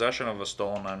were in possession of a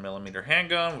stolen 9mm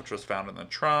handgun, which was found in the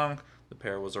trunk. The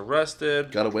pair was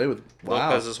arrested. Got away with wow.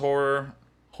 Lopez's horror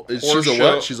She's a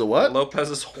what? She's a what?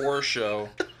 Lopez's horror show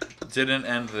didn't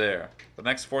end there. The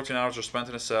next 14 hours were spent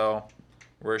in a cell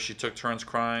where she took turns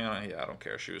crying. Yeah, I don't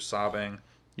care. She was sobbing.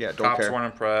 Yeah, don't Cops care. weren't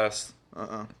impressed.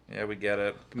 Uh-uh. Yeah, we get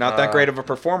it. Not that great of a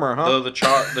performer, huh? Though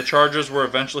the charges were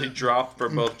eventually dropped for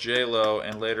both J-Lo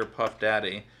and later Puff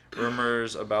Daddy,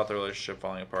 rumors about their relationship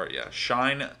falling apart. Yeah,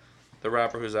 Shine, the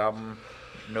rapper whose album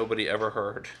nobody ever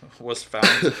heard, was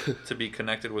found to be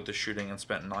connected with the shooting and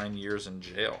spent 9 years in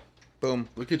jail. Boom.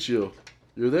 Look at you.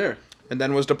 You're there. And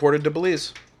then was deported to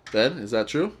Belize. Ben, is that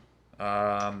true?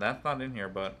 That's not in here,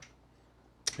 but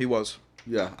He was.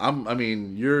 Yeah, I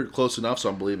mean, you're close enough, so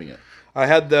I'm believing it. I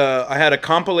had a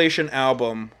compilation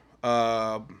album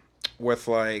with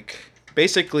like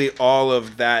basically all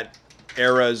of that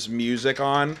era's music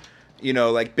on. You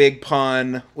know, like Big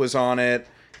Pun was on it.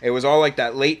 It was all like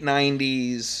that late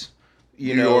 90s,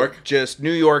 New York. just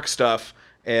New York stuff.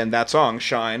 And that song,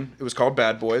 Shine, it was called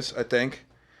Bad Boys, I think,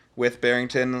 with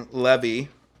Barrington Levy,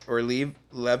 or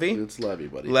Levy? It's Levy,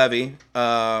 buddy. Levy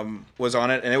was on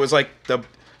it. And it was like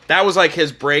that was like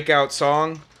his breakout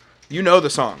song. You know the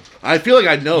song. I feel like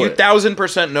I know You it.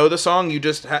 1000% know the song. You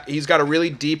just he's got a really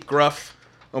deep, gruff,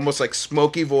 almost like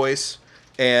smoky voice.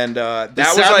 And that The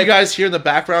was sound like you guys hear in the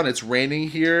background, it's raining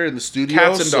here in the studio.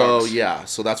 Cats and dogs. So, yeah,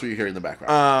 so that's what you're hearing in the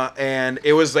background. and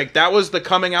it was like that was the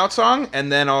coming out song,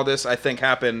 and then all this I think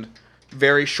happened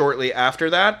very shortly after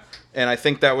that, and I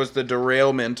think that was the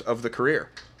derailment of the career.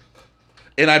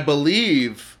 And I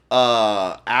believe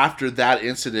after that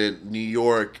incident, New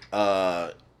York,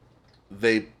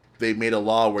 they made a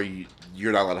law where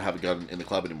you're not allowed to have a gun in the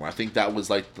club anymore. I think that was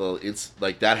like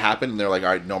that happened, and they're like, all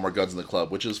right, no more guns in the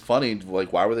club, which is funny.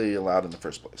 Like, why were they allowed in the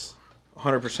first place?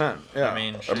 100%. Yeah. I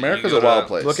mean, shit, America's you a go wild to-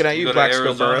 place. Looking at You you, go to Black Arizona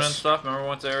and Burris. stuff. Remember we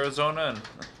went to Arizona and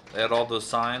they had all those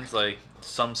signs like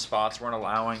some spots weren't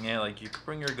allowing it. Like you could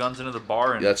bring your guns into the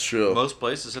bar and That's true. most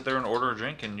places sit there and order a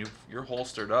drink and you're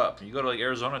holstered up. You go to like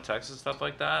Arizona, Texas, stuff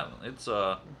like that. It's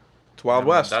It's Wild I mean,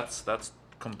 West. That's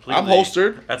completely. I'm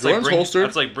holstered. That's Jordan's like holstered.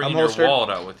 That's like bringing I'm your holstered. wallet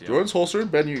out with you. Jordan's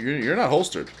holstered. Ben, you're not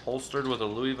holstered. Holstered with a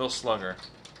Louisville Slugger.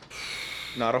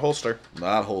 Not a holster.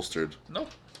 Not holstered. Nope.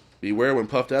 Beware when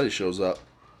Puff Daddy shows up.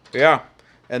 Yeah.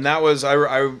 And that was, I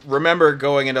remember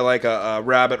going into like a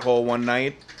rabbit hole one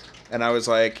night, and I was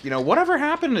like, whatever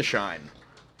happened to Shine?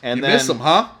 And You then, miss him,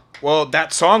 huh? Well,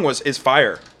 that song is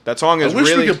fire. That song is I wish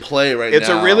really, we could play right it's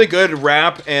now. a really good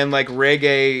rap and like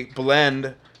reggae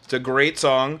blend. It's a great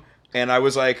song. And I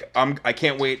was like, I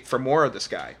can't wait for more of this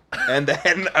guy. And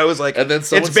then I was like, And then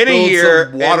someone it's been a spilled year.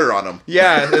 some water and- on him.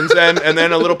 Yeah, and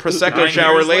then a little prosecco 9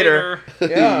 shower years later.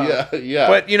 Yeah. yeah.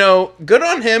 But good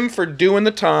on him for doing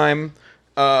the time.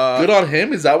 Good on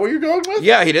him. Is that what you're going with?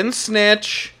 Yeah, he didn't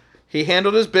snitch. He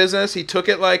handled his business. He took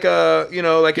it like a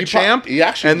champ. he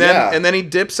actually- and then yeah. and then he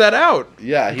dips that out.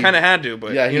 Yeah, he kind of had to,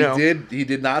 but Yeah, he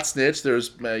did not snitch. There's,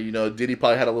 Diddy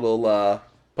probably had a little.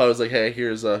 Probably was like, hey,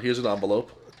 here's an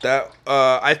envelope. That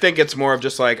I think it's more of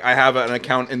just like I have an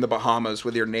account in the Bahamas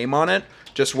with your name on it.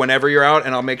 Just whenever you're out,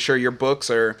 and I'll make sure your books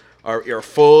are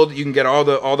full. You can get all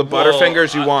the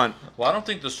Butterfingers you want. Well, I don't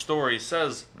think the story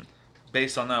says,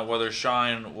 based on that, whether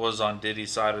Shine was on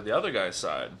Diddy's side or the other guy's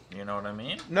side. You know what I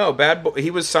mean? No, Bad Boy. He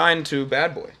was signed to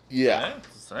Bad Boy. Yeah.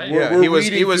 Hey, We're- Yeah, he was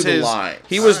reading through the his lines.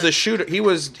 he was the shooter. He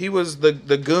was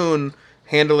the goon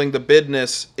handling the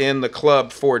business in the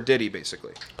club for Diddy.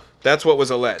 Basically, that's what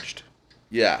was alleged.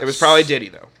 Yeah. It was probably Diddy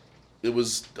though. It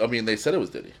was. I mean, they said it was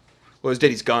Diddy. Well, it was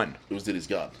Diddy's gun. It was Diddy's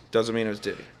gun. Doesn't mean it was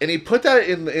Diddy. And he put that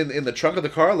in the trunk of the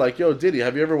car. Like, yo, Diddy,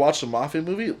 have you ever watched a mafia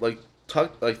movie? Like, throw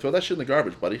that shit in the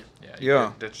garbage, buddy.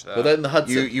 Yeah. Ditch Throw that in the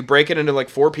Hudson. You break it into like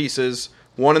 4 pieces.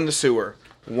 One in the sewer.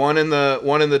 One in the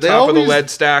They top of the always- lead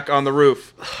stack on the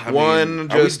roof. I One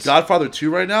mean, are we just Godfather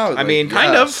 2 right now? I mean,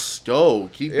 kind of. Go,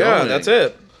 keep going. yeah. That's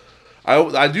it.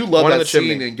 I do love One in that the scene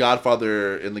chimney. in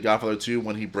the Godfather 2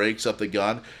 when he breaks up the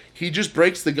gun. He just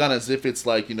breaks the gun as if it's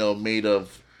like, made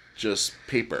of just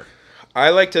paper. I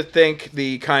like to think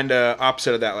the kind of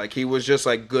opposite of that. Like he was just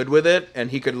like good with it, and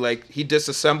he could like he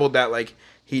disassembled that like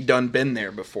he'd done been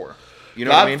there before. You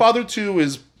know what I mean? Godfather 2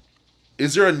 is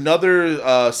there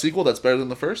another sequel that's better than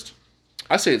the first?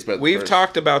 I say it's better than the We've first.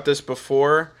 talked about this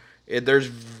before. There's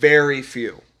very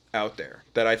few out there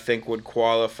that I think would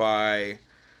qualify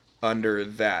under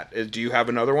that. Do you have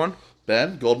another one?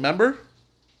 Ben, Gold Member?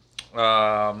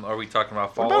 Are we talking about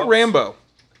What follow-ups? about Rambo?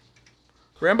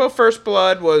 Rambo First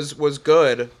Blood was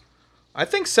good. I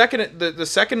think the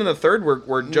second and the third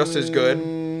were just as good.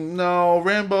 No,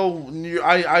 Rambo,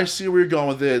 I see where you're going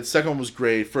with it. Second one was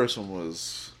great. First one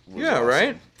was Yeah, awesome.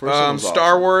 right? First one was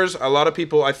Star awesome. Wars, a lot of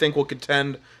people I think will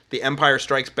contend The Empire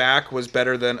Strikes Back was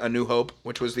better than A New Hope,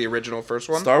 which was the original first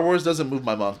one. Star Wars doesn't move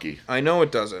my monkey. I know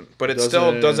it doesn't, but it Doesn't-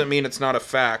 still doesn't mean it's not a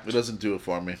fact. It doesn't do it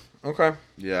for me. Okay.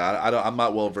 Yeah, I'm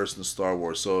not well versed in Star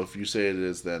Wars, so if you say it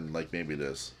is, then like maybe it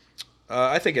is.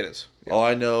 I think it is. All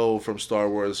I know from Star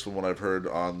Wars, from what I've heard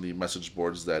on the message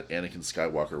boards, is that Anakin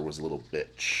Skywalker was a little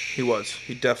bitch. He was.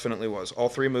 He definitely was. All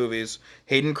 3 movies.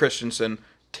 Hayden Christensen,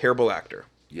 terrible actor.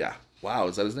 Yeah. Wow,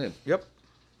 is that his name? Yep.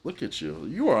 Look at you.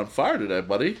 You are on fire today,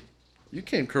 buddy. You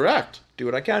came correct. Do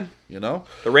what I can. You know.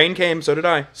 The rain came, so did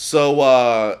I.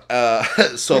 So,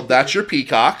 so that's your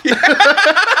peacock.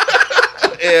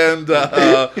 And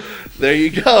there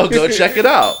you go. Go check it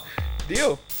out.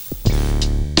 Deal.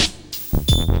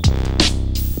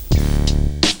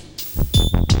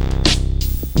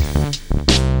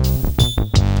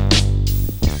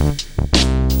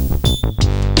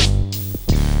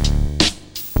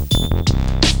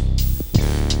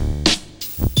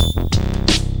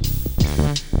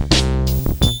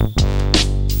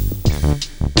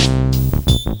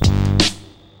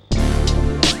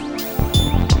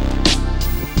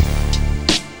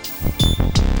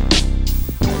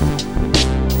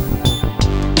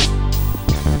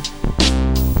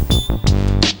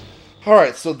 All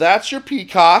right, so that's your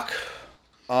Peacock.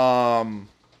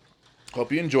 Hope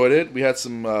you enjoyed it. We had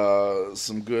some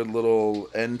good little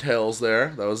end tails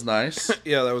there. That was nice. It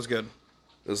Yeah, that was good.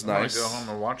 was I want nice. to go home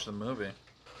and watch the movie.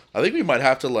 I think we might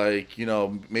have to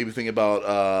maybe think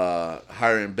about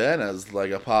hiring Ben as like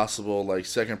a possible like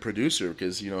second producer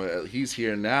because he's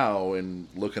here now and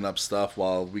looking up stuff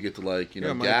while we get to Mike,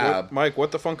 gab. Mike,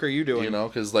 what the funk are you doing?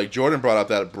 Because like Jordan brought up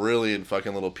that brilliant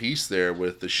fucking little piece there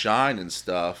with the shine and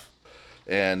stuff,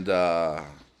 and I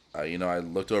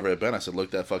looked over at Ben. I said,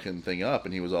 "Look that fucking thing up,"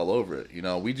 and he was all over it.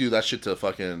 We do that shit to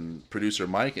fucking producer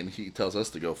Mike, and he tells us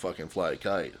to go fucking fly a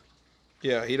kite.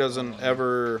 Yeah, he doesn't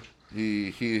ever.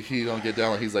 He don't get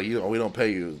down. He's like, we don't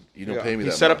pay you. You don't pay me. He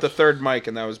That set much. up the third mic,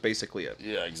 and that was basically it.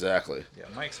 Yeah, exactly. Yeah,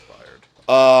 Mike's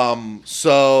fired.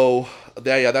 So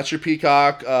that's your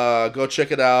Peacock. Go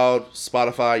check it out.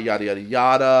 Spotify, yada yada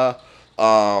yada.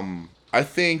 I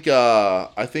think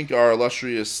our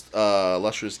illustrious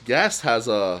guest has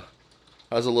a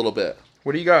little bit.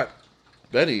 What do you got?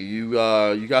 Benny, you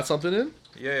got something in?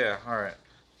 Yeah. All right.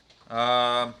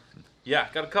 Yeah,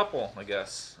 got a couple, I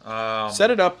guess.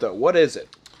 Set it up though. What is it?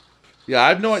 Yeah,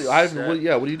 I've no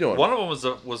idea. What are you doing? One of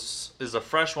them is a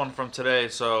fresh one from today,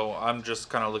 so I'm just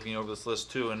kind of looking over this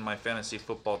list too in my fantasy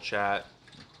football chat.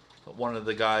 One of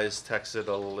the guys texted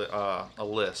a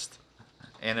list,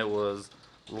 and it was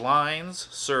Lines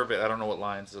survey. I don't know what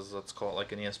Lines is. Let's call it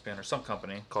like an ESPN or some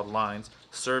company called Lines.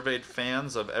 Surveyed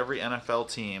fans of every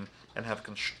NFL team and have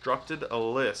constructed a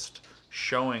list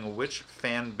showing which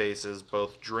fan bases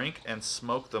both drink and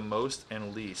smoke the most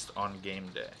and least on game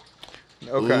day.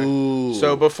 Okay. Ooh.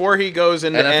 So before he goes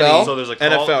into NFL? any So there's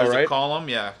NFL, a column,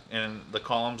 yeah, and the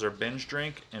columns are binge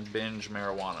drink and binge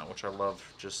marijuana, which I love.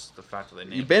 Just the fact that they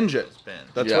name You binge it. as binge.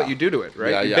 That's Yeah. what you do to it,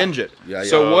 right? Yeah, You yeah. binge it. Yeah,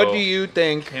 So yeah. what do you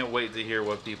think? Can't wait to hear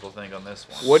what people think on this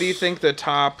one. What do you think the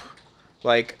top,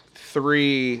 like,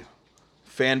 3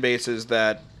 fan bases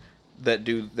that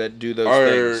do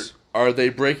those things? Are they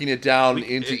breaking it down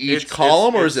We- into it- each it's-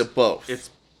 column, or it's- is it both? It's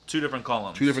two different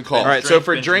columns. Two different columns. All right. So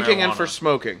for binge drinking and marijuana. for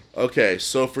smoking. Okay,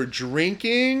 so for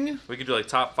drinking, We could do like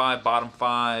top 5, bottom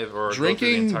 5, or go through the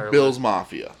drinking entire Bill's list.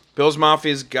 Mafia, Bill's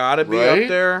Mafia's got to be right? up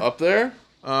there. Up there.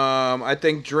 I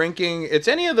think drinking. It's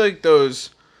any of those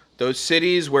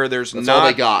cities where there's That's all not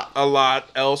they got. a lot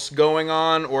else going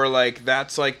on, or like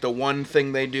that's like the one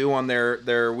thing they do on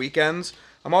their weekends.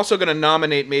 I'm also gonna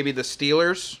nominate maybe the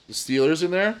Steelers. The Steelers in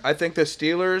there. I think the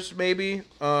Steelers maybe.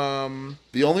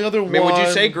 The only other I mean, one. would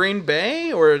you say Green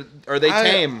Bay or are they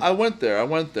tame? I went there.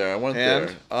 And? there.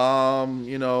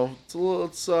 It's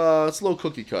a little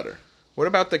cookie cutter. What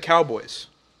about the Cowboys?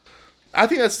 I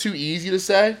think that's too easy to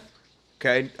say.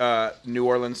 Okay, New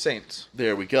Orleans Saints.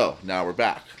 There we go. Now we're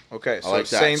back. Okay, I so like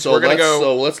that. Saints. So We're gonna let's, go.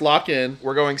 So let's lock in.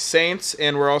 We're going Saints,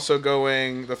 and we're also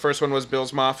going. The first one was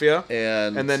Bills Mafia,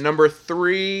 And then number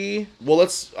 3. well,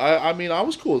 let's. I mean, I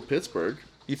was cool with Pittsburgh.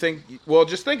 You think? Well,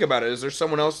 just think about it. Is there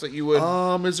someone else that you would?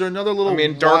 Is there another little? I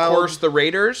mean, Dark wild- Horse, the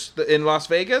Raiders in Las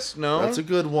Vegas. No, That's a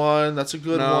good one. That's a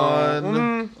good No. one.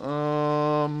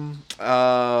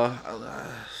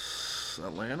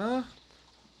 Atlanta?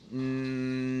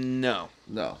 No,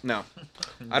 No. no.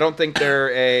 I don't think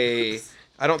they're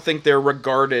I don't think they're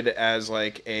regarded as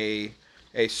like a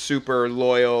super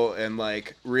loyal and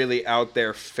like really out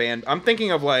there fan. I'm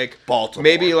thinking of like Baltimore.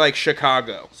 maybe like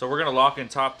Chicago. So we're gonna lock in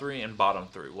top 3 and bottom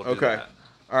 3. We'll do Okay. that.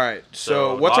 All right.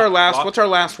 So, So what's lock- our last? lock- What's our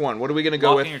last one? What are we gonna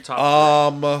go Lock in with? your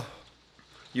top 3.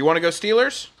 You want to go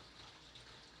Steelers?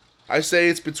 I say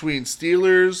it's between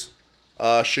Steelers,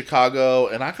 Chicago,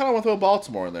 and I kind of want to throw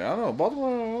Baltimore in there. I don't know.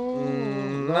 Baltimore?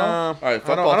 No? All right,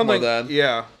 fuck Baltimore then.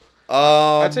 Yeah.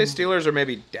 I'd I'd say Steelers or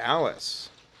maybe Dallas.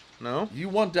 No. You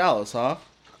want Dallas, huh?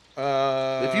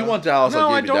 If you want Dallas, no, I'll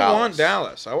I give you don't Dallas. want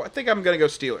Dallas. I think I'm gonna go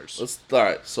Steelers. All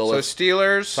right, so So let's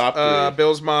Steelers, top 3.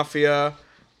 Bills Mafia,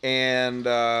 and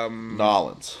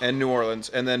Nolans. and New Orleans,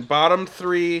 and then bottom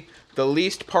 3, the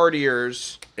least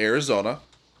partiers, Arizona.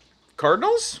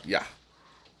 Cardinals. Yeah.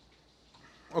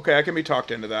 Okay, I can be talked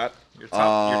into that. Your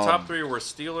top 3 were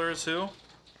Steelers. Who?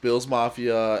 Bills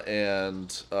Mafia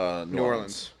and New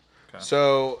Orleans. Okay.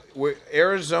 So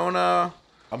Arizona,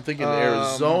 I'm thinking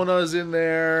Arizona's in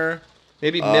there.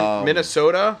 maybe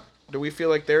Minnesota. Do we feel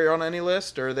like they're on any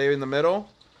list, or are they in the middle?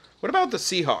 What about the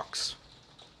Seahawks?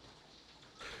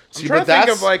 See, trying but to think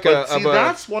that's of like but a- see, of a-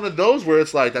 that's one of those where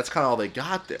it's like that's kind of all they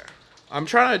got there. I'm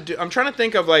trying to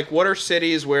think of like what are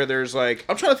cities where there's like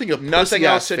I'm trying to think of Nothing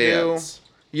pussy-ass else to do. fans.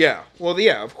 yeah, well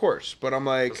yeah, of course, but I'm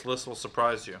like This list will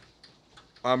surprise you.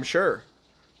 I'm sure.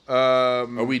 Are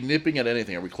we nipping at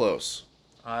anything? Are we close?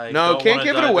 I No, don't can't wanna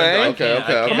give it dive away. into- I Okay, can't-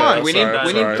 okay, I okay. can't Come on, I'm we sorry, need I'm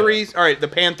we sorry. need 3. All right, the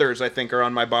Panthers I think are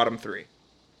on my bottom 3.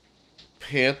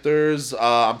 Panthers.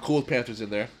 I'm cool with Panthers in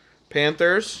there.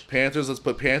 Panthers. Panthers. Let's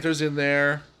put Panthers in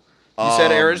there. You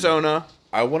said Arizona.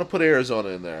 I want to put Arizona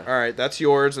in there. All right, that's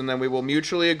yours, and then we will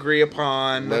mutually agree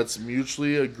upon. Let's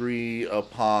mutually agree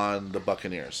upon the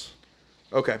Buccaneers.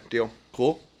 Okay, deal.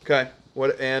 Cool. Okay,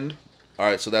 what and? All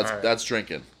right, so that's All right. that's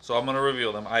drinking. So I'm gonna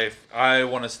reveal them. I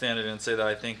want to stand in and say that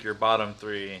I think your bottom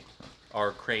three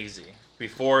are crazy.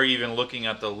 Before even looking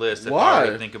at the list, if Why? I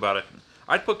were to think about it,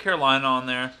 I'd put Carolina on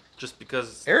there just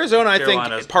because Arizona, I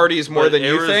Carolina's- think parties more but than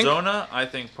you think. Arizona, I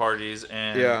think parties,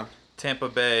 and Yeah. Tampa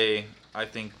Bay, I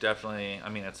think definitely. I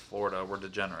mean, it's Florida. We're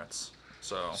degenerates.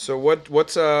 So So what's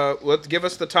let's give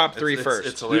us the top three first.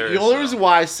 It's The hilarious. only though. reason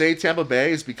why I say Tampa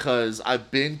Bay is because I've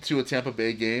been to a Tampa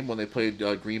Bay game when they played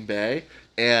Green Bay,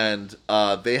 and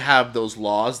they have those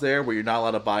laws there where you're not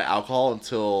allowed to buy alcohol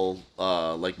until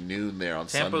like noon there on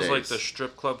Tampa's Sundays. like the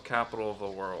strip club capital of the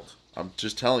world. I'm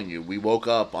just telling you, we woke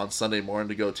up on Sunday morning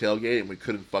to go tailgate, and we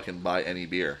couldn't fucking buy any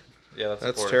beer. Yeah, That's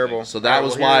a Florida terrible. thing. So that All right,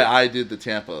 was well, why here- I did the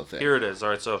Tampa thing. Here it is. All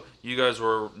right, so you guys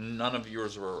none of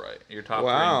yours were right. Your top three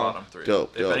Wow. and bottom three.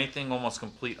 Dope, If dope. anything, almost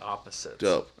complete opposites.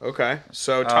 Dope. Okay,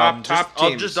 so top I'll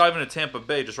teams. just dive into Tampa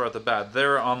Bay just right off the bat.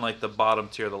 They're on like the bottom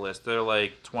tier of the list. They're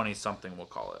like 20 something, we'll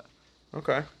call it.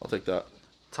 Okay. I'll take that.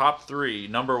 Top three,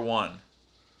 number one.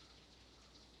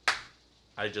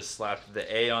 I just slapped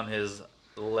the A on his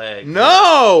leg.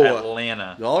 No!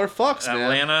 Atlanta. Y'all are fucks, man.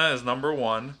 Atlanta is number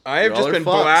one. I have Y'all just are been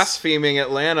fucks. blaspheming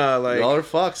Atlanta. Like, Y'all are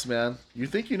fucks, man. You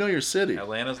think you know your city.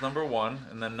 Atlanta's number one,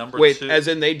 and then number wait, two. as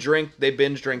in they binge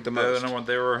drink the they're most. number one.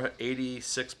 They were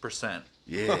 86%.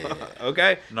 Yeah.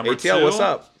 Okay. Number ATL, two? what's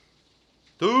up?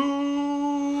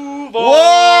 Duval.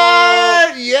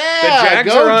 What? Yeah. The Jags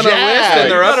go are on a list and You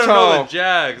they're up gotta know tall. the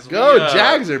Jags. Go, We,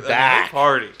 Jags are they back.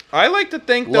 Party. I like to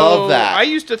think Love though. that. I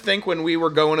used to think when we were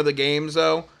going to the games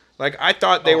though, like I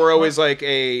thought they were always like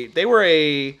they were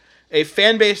a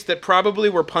fan base that probably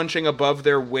were punching above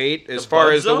their weight as The far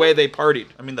Bud as the Zone? way they partied.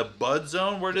 I mean, the Bud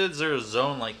Zone. Where is there a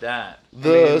zone like that?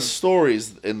 The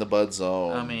stories in the Bud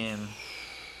Zone. I mean,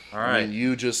 all I right. mean,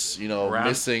 you just, Round-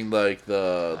 missing like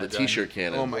the I don't- T-shirt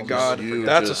cannon. Oh my Well, god, you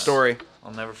that's a just- story.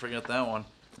 I'll never forget that one.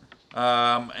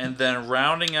 And then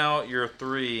rounding out your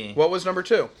three. What was number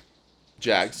 2?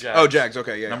 Jags. Oh, Jags.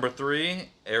 Okay, yeah. Number three,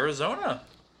 Arizona.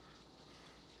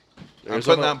 I'm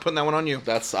Arizona. putting that one on you.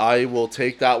 I will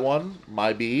take that one.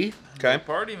 My B. Okay. Good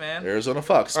party, man. Arizona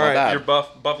fucks. All Not right, bad. Your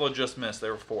Buffalo just missed. They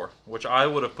were 4, which I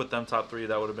would have put them top 3.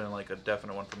 That would have been like a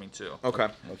definite one for me too. Okay.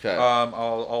 Okay.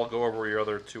 I'll go over your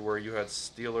other 2 where you had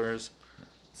Steelers.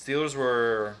 Steelers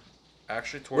were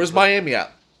actually towards. Where's Miami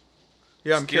at?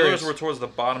 Yeah, I'm Steelers curious. were towards the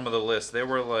bottom of the list. They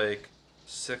were like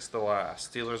 6th to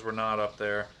last. Steelers were not up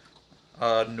there.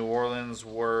 New Orleans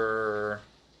were.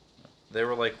 They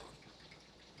were like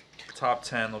top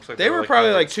 10. Looks like They were like probably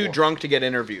number like too 12. drunk to get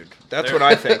interviewed. That's They're- what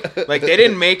I think. Like they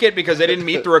didn't make it because they didn't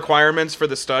meet the requirements for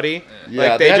the study. Yeah,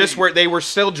 Like they they had just to- were. They were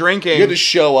still drinking. You had to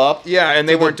show up. Yeah, and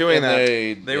they to the- weren't doing and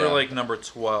that. They were yeah. like number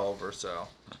 12 or so.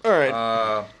 All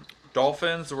right.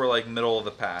 Dolphins were like middle of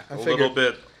the pack. I A figured- little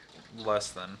bit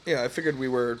less than. Yeah, I figured we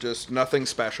were just nothing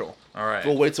special. All right.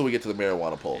 We'll wait till we get to the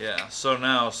marijuana poll. Yeah. So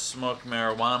now smoke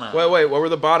marijuana. Wait. What were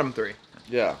the bottom 3?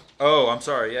 Yeah. Oh, I'm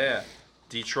sorry. Yeah.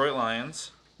 Detroit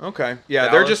Lions. Okay. Yeah,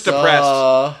 they're Dallas, just depressed.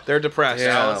 Uh, They're depressed.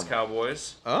 Yeah. Dallas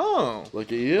Cowboys. Oh. Look at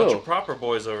Bunch you. of proper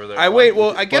boys over there. I wait.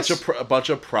 Well, I guess A bunch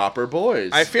of proper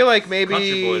boys. I feel like maybe.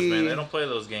 Country boys, man. They don't play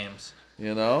those games.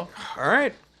 You know. All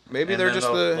right. Maybe And they're then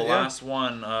just the yeah. last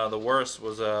one, the worst,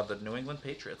 was the New England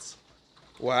Patriots.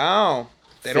 Wow.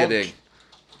 They Fitting. don't.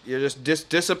 You're just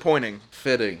disappointing,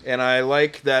 Fitting. and I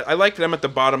like that. I like them at the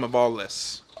bottom of all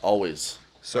lists, Always.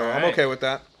 so All I'm right. okay with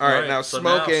that. All right, now so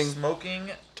smoking.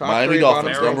 smoking Top Miami 3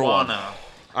 Dolphins, bottom. number one. marijuana.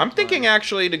 I'm thinking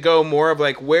actually to go more of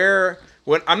like where.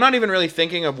 When I'm not even really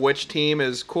thinking of which team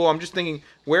is cool. I'm just thinking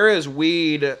where is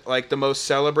weed like the most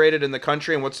celebrated in the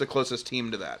country, and what's the closest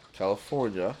team to that?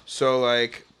 California. So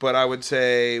like, but I would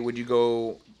say, would you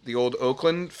go the old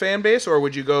Oakland fan base, or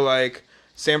would you go like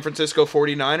San Francisco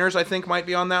 49ers? I think might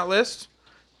be on that list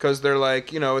because they're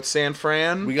like, it's San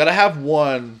Fran. We gotta have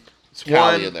one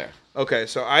Cali one- in there. Okay,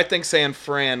 so I think San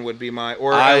Fran would be my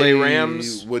or I LA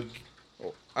Rams. would.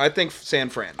 I think San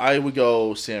Fran. I would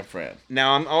go San Fran.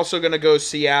 Now I'm also gonna go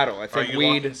Seattle. I Are think you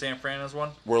weed locking San Fran as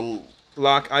one? We're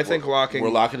I think locking. We're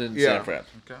locking in yeah. San Fran.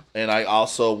 Okay. And I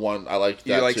also want. I like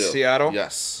that You like too. Seattle?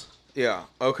 Yes. Yeah.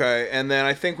 Okay, and then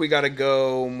I think we got to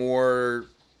go more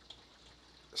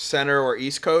center or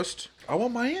East Coast. I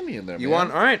want Miami in there. You man.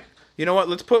 want? All right. You know what?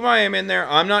 Let's put Miami in there.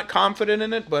 I'm not confident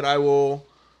in it, but I will.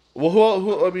 Well,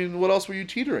 who? I mean, what else were you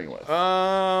teetering with?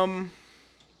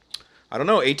 I don't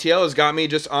know. ATL has got me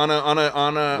just on a. Look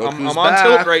I'm who's on back.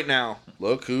 tilt right now.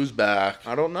 Look who's back.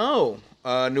 I don't know.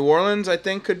 New Orleans, I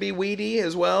think, could be weedy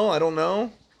as well. I don't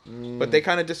know. But they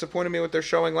kind of disappointed me with their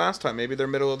showing last time. Maybe they're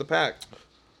middle of the pack.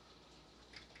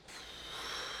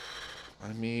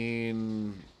 I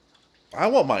mean, I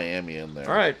want Miami in there.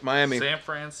 All right, Miami. San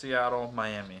Fran, Seattle,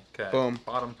 Miami. Okay. Boom.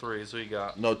 Bottom threes. Who you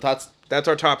got? No, that's That's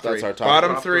our top three. That's our top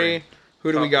Bottom Top three. three.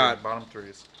 Who do we Top got? three, bottom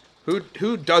threes.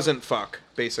 Who doesn't fuck,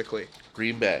 basically?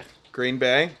 Green Bay. Green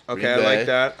Bay. Okay, Green I Bay. like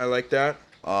that. I like that.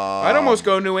 I'd almost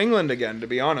go New England again, to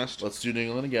be honest. Let's do New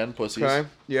England again, pussies. Okay.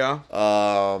 Yeah.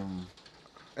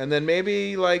 And then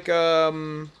maybe like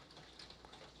Kansas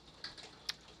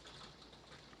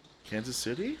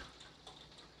City?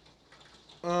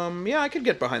 yeah, I could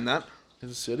get behind that.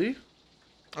 Kansas City?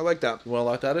 I like that. You want to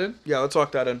lock that in? Yeah, let's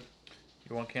lock that in.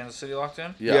 You want Kansas City locked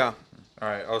in? Yeah. All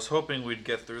right. I was hoping we'd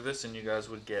get through this and you guys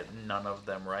would get none of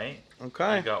them right.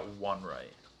 Okay. You got one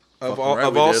right. Of Fucking all right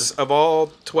of we all did. of all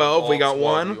 12, we All got 12,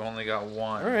 one. You only got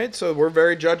one. All right, so we're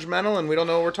very judgmental and we don't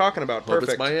know what we're talking about. Hope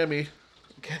Perfect. it's Miami.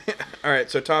 Okay. All right,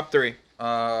 so top 3.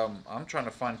 I'm trying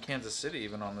to find Kansas City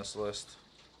even on this list.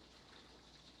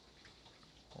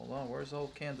 Hold on, where's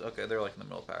old Kansas? Okay, they're like in the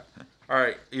middle pack. All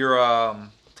right, your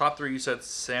top 3. You said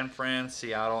San Fran,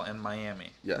 Seattle, and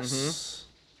Miami. Yes.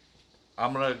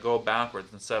 I'm gonna go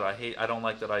backwards instead. I don't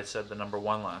like that I said the number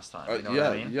 1 last time. You know yeah,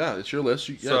 what I mean? yeah, it's your list.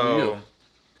 Do So you.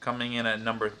 coming in at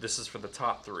number. This is for the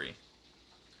top 3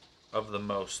 of the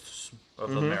most of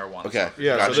the marijuana. Okay. suckers.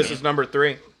 Yeah, Gotcha. so this is number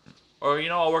 3. Or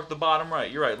I'll work the bottom right.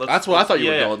 You're right. That's what I thought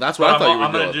you were doing. That's what I thought you were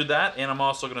I'm gonna doing. do that, and I'm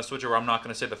also gonna switch it where I'm not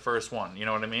gonna say the first one. You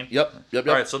know what I mean? Yep. All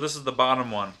right. So this is the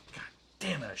bottom one. God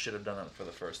damn it! I should have done it for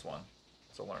the first one.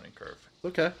 It's a learning curve.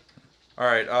 Okay. All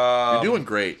right. You're doing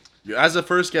great. As a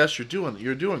first guest, you're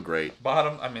doing great.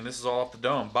 Bottom. I mean, this is all off the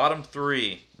dome. Bottom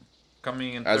 3,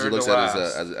 coming in As he third looks to at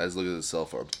last. as looks at his cell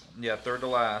phone. Yeah, third to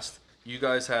last. You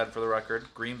guys had, for the record,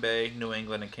 Green Bay, New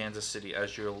England, and Kansas City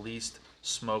as your least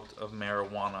smoked of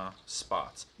marijuana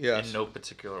spots. Yes. In no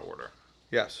particular order.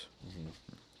 Yes.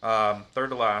 Third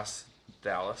to last,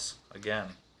 Dallas. Again,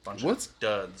 bunch What's- of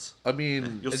duds. I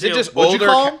mean, You'll Is see it just what'd you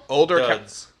older call 'em? older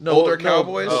duds. older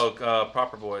Cowboys?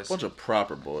 Proper boys. bunch of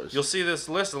proper boys. You'll see this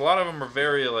list. A lot of them are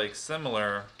very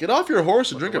similar. Get off your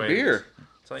horse and with drink the a beer. ways.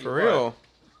 Tell you For what, real.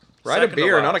 Ride a second to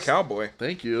beer, not a last. cowboy.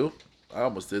 Thank you. I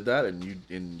almost did that, and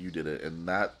you did it, and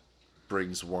that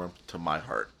brings warmth to my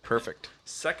heart. Perfect.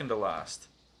 Second to last,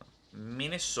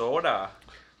 Minnesota.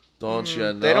 Don't you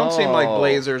know? They don't seem like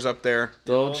Blazers up there.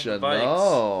 Don't Old you Vikes.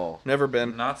 know? Never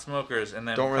been. Not smokers. And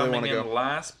then Don't really coming wanna in go.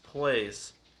 last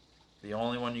place, the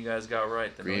only one you guys got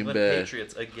right, the New Green England Bay.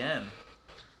 Patriots again.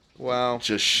 Wow.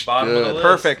 Just Bottom of the good. list.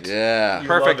 Perfect. Yeah. You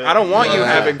Perfect. love it. I don't want you Yeah.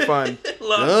 having fun.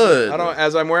 Good. I don't.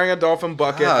 As I'm wearing a dolphin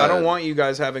bucket, I don't God. want you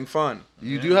guys having fun.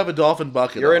 You do have a dolphin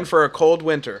bucket. You're on. in for a cold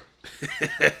winter.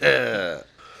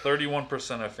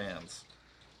 31% of fans.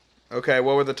 Okay,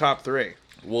 what were the top 3?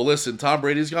 Well, listen, Tom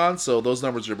Brady's gone, so those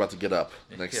numbers are about to get up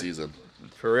next Yeah. season.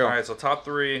 For real. All right, so top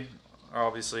 3.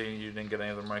 Obviously, you didn't get any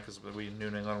of them right because we knew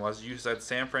New England was. You said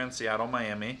San Fran, Seattle,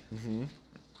 Miami. Mm-hmm.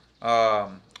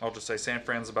 I'll just say San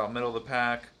Fran's about middle of the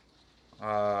pack.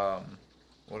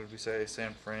 What did we say?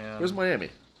 San Fran. Where's Miami?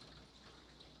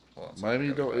 Hold on, Miami,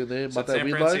 sorry, don't they So about that San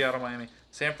weed Fran, life? Seattle, Miami.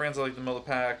 San Fran's like the middle of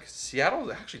the pack.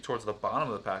 Seattle's actually towards the bottom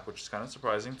of the pack, which is kind of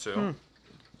surprising too.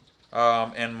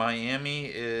 And Miami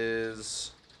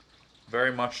is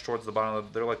very much towards the bottom.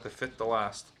 They're like the 5th to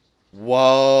last.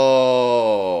 Whoa.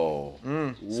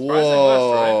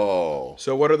 Whoa.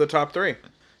 So what are the top 3?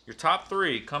 Your top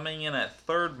 3 coming in at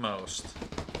third most.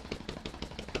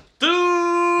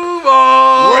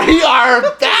 Duval! We are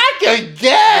back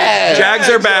again. Jags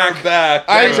are back.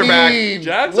 Jags are back.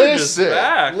 Jags are just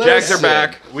back. Jags are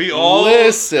back. We all,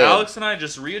 Listen. Alex and I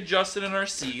just readjusted in our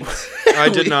seats. I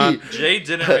did not. Jay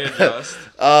didn't readjust.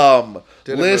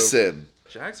 Didn't Listen.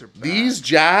 Jags are back. These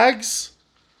Jags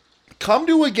come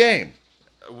to a game.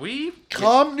 We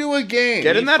Come to a game.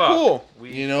 Get in that fuck. pool.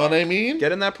 You know what I mean?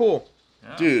 Get in that pool.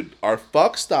 Yeah. Dude, our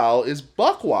fuck style is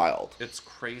buck wild. It's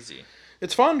crazy.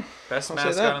 It's fun. Best I'll say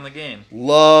mascot that. in the game.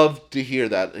 Love to hear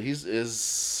that.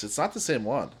 It's not the same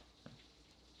one.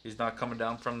 He's not coming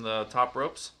down from the top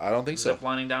ropes. I don't think so. Zip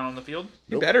lining down on the field.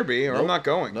 You Nope. better be, or I'm Nope. not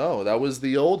going. No, that was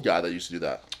the old guy that used to do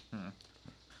that.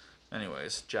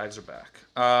 Anyways, Jags are back.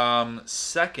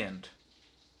 Second,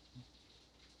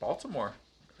 Baltimore.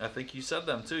 I think you said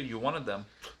them too. You wanted them.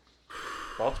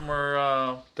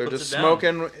 Baltimore. They're puts just it down.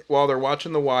 smoking while they're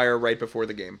watching The Wire right before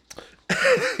the game.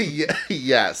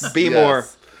 Yes. Be yes, more.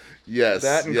 Yes.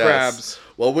 That and yes. crabs.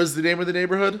 What was the name of the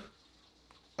neighborhood?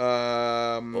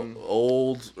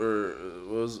 Old or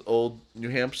was old New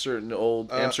Hampshire,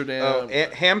 old Amsterdam.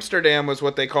 Hamsterdam was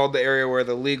what they called the area where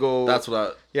the legal. That's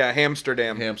what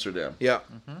Hamsterdam. Amsterdam. Yeah.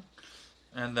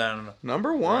 And then Number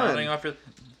rounding one. off your,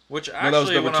 which that was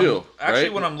actually number when two,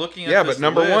 right? when I'm looking at Yeah, this but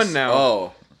number list, one now.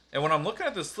 Oh, And when I'm looking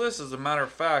at this list, as a matter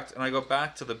of fact, and I go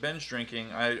back to the binge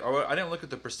drinking, I didn't look at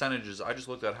the percentages. I just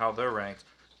looked at how they're ranked.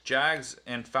 Jags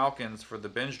and Falcons for the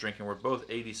binge drinking were both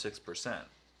 86%.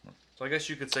 So I guess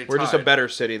you could say We're just a tied. better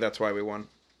city. That's why we won.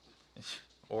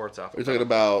 Or it's are you alphabetical. talking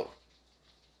about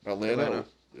Atlanta? Atlanta.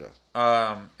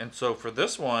 Yeah. And so for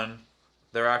this one,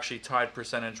 they're actually tied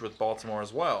percentage with Baltimore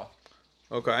as well.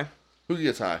 Okay. Who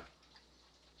gets high?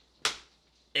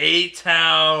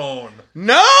 A-Town.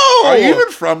 No! Are you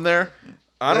even from there?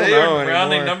 I don't They know are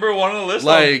rounding anymore. number one on the list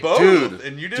Like, on both. dude,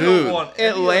 And you didn't dude. want any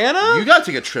of- Atlanta? You gotta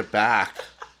take a trip back.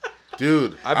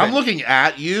 Dude, I've I'm been- looking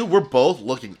at you. We're both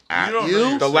looking at You don't know you.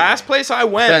 your- The last place I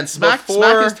went Ben, smack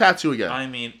before his tattoo again. I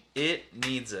mean, it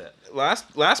needs it.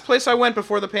 last place I went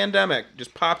before the pandemic,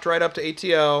 just popped right up to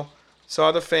ATL,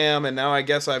 saw the fam, and now I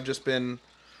guess I've just been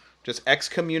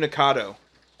excommunicado.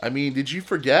 I mean, did you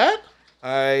forget?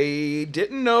 I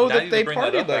didn't know Now that you they bring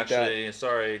that partied up, like that. actually,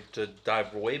 sorry to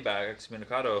dive way back,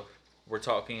 excommunicado. We're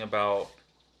talking about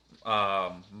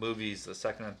movies, the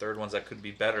second and third ones that could be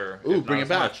better. Ooh, if bring not it as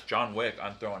back. much. John Wick,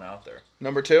 I'm throwing out there.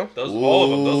 Number 2, All of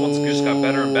them. Those ones just got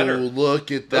better and better. Ooh, look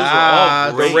at Those were all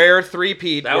that. the great. rare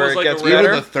three-peat That where was it like gets a rare- Even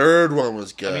better. the third one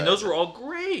was good. I mean, those were all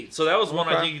great. So that was one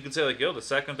I Okay. think you could say, like, yo, the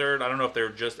second, third, I don't know if they were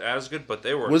just as good, but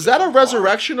they were. Was just that a on par.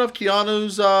 resurrection of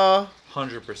Keanu's?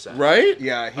 100%. Right?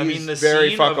 Yeah, he's I mean, the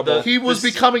very scene of fuckable. the- He was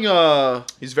This- becoming a.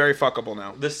 He's very fuckable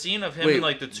now. The scene of him Wait, in,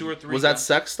 like, the 2 or 3. Was that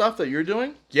sex stuff that you're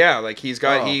doing? Yeah, like he's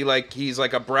got Oh. he's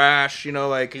like a brash,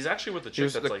 like He's actually with a He chick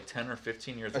was that's the- like 10 or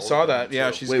 15 years I old. saw that.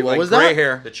 Yeah, she's Wait, got, what like was gray that?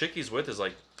 hair. The chick he's with is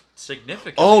like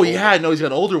significant. Oh yeah, I know he's got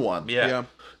an older one. Yeah. Yeah.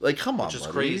 Like, come on, Which is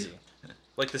buddy. crazy.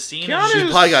 Like the scene. Keanu's- She's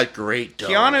probably got great dough.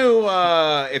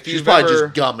 Keanu, if She's you've probably ever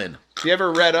just gumming. if you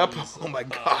ever read up, oh my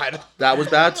god, That was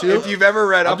bad too. if you've ever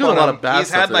read I'm up doing on a lot him, of bad he's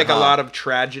stuff had there, like a huh? lot of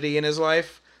tragedy in his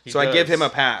life, He so I give does. him a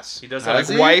pass. He does Has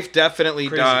have he? like Wife definitely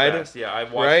crazy died, past. Yeah, I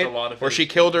watched right? a lot of. Or his- she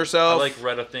killed I herself. like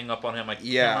read a thing up on him. I can't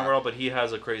Yeah. remember all, but he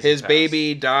has a crazy. His past.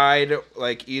 baby died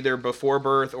like either before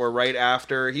birth or right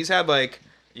after. He's had like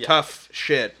Yeah. tough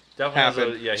shit Definitely has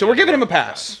happen. a- yeah, So he we're has giving a him a rough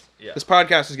pass. past. Yeah. This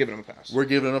podcast is giving him a pass. We're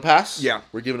giving him a pass. Yeah.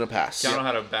 We're giving him a pass. Keanu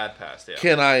had a bad past. Yeah.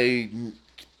 Can I?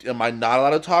 Am I not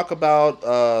allowed to talk about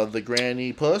the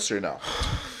granny puss or no?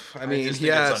 I mean, just think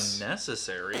yes, it's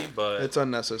unnecessary, but it's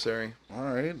unnecessary. All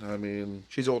right. I mean,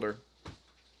 She's older.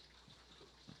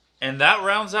 and that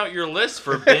rounds out your list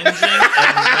for binging and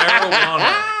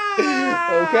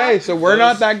marijuana. Okay, so we're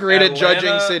not that great at Atlanta-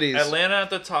 judging cities. Atlanta at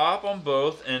the top on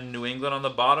both, and New England on the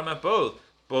bottom at both.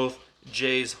 Both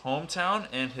Jay's hometown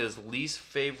and his least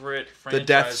favorite The franchise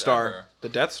Death Star. ever. The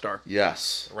Death Star.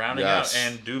 yes. Rounding yes. out,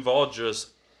 and Duval just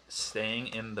staying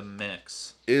in the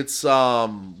mix. It's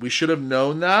we should have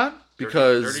known that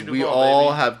because Dirty we Duval, all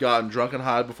baby. have gotten drunk and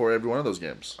high before every one of those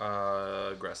games.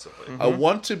 Aggressively. Mm-hmm. I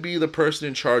want to be the person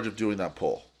in charge of doing that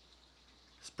poll.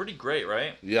 It's pretty great,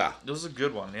 right? Yeah. This is a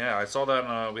good one. Yeah, I saw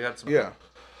that. We had some. Yeah.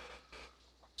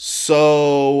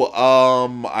 So,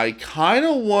 I kind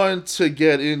of want to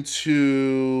get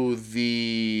into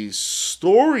the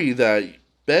story that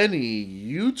Benny,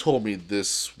 you told me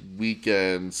this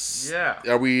weekend. Yeah.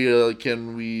 Are we? Can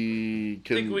I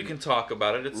think we can talk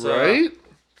about it. It's right?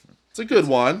 It's a good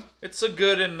one. It's a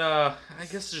good and I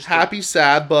guess it's just Happy,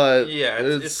 sad, but yeah,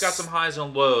 it's got some highs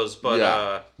and lows, but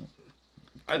Yeah.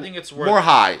 I think it's worth more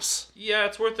highs. Yeah,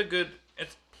 it's worth a good.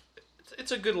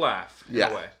 It's a good laugh in Yeah.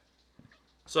 a way.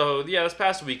 So yeah, this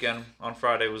past weekend on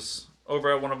Friday was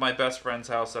over at one of my best friend's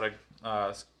house at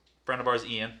a friend of ours,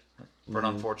 Ian, for an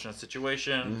unfortunate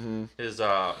situation. His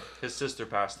sister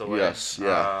passed away. Yes,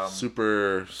 yeah,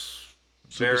 super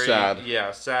very sad.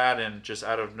 Yeah, sad and just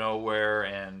out of nowhere,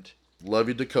 and Love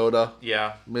you, Dakota.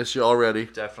 yeah, Miss you already.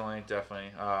 definitely.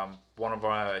 One of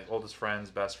my oldest friends,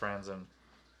 best friends, and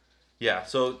yeah,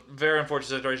 so very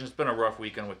unfortunate situation. It's been a rough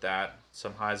weekend with that.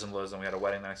 Some highs and lows, and we had a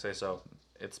wedding the next day, so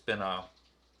it's been a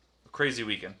crazy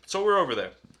weekend. So we're over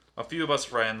there. A few of us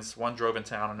friends, one drove in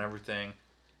town and everything,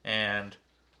 and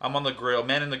I'm on the grill,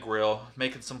 man in the grill,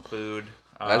 making some food.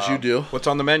 As you do. What's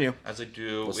on the menu? As I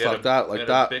do. Let's We had talk that like we had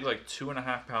that. a big,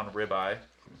 2.5 pound ribeye.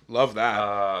 Love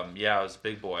that. Yeah, it was a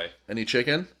big boy. Any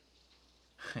chicken?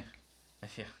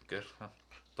 Yeah, good.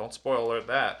 Don't spoil alert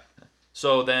that.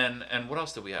 So then, and what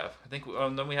else did we have? I think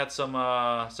then we had some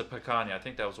picanha. I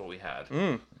think that was what we had.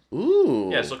 Ooh.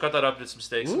 Yeah, so cut that up, did some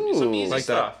steaks, some Ooh, easy like that.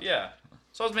 stuff. Yeah.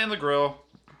 So I was manning the grill.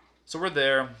 So we're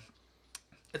there.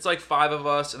 it's like 5 of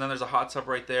us, and then there's a hot tub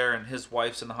right there, and his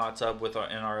wife's in the hot tub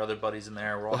and our other buddies in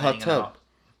there. We're all hanging out.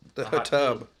 The hot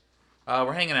tub.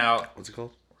 We're hanging out. What's it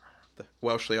called? The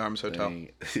Welshly Arms Hotel.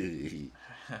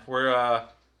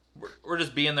 We're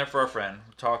just being there for our friend,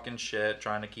 talking shit,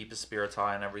 trying to keep his spirits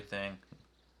high and everything.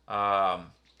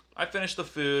 I finished the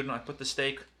food, and I put the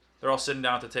steak. They're all sitting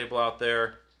down at the table out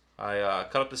there. I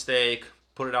cut up the steak,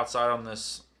 put it outside on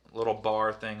this little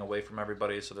bar thing away from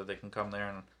everybody so that they can come there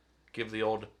and give the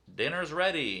old dinner's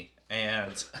ready.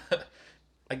 And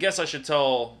I guess I should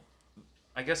tell.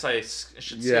 I guess I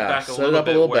should sit back a little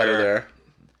bit better there.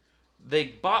 They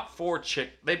bought 4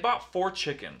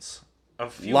 chickens. A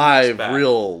few live weeks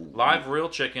back. Real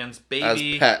chickens,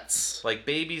 baby as pets, like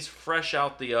babies fresh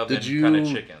out the oven kind of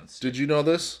chickens. Did you know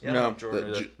this? Yeah, no. So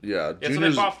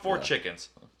they bought 4 chickens.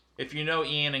 If you know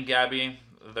Ian and Gabby,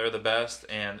 they're the best,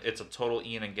 and it's a total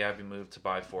Ian and Gabby move to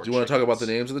buy 4 chickens. Do you want to talk about the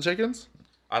names of the chickens?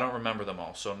 I don't remember them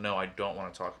all, so no, I don't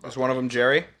want to talk about. Is one of them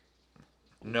Jerry?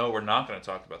 No, we're not going to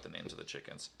talk about the names of the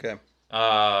chickens. Okay.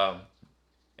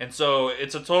 And so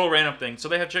it's a total random thing. So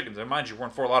they have chickens, and mind you, we're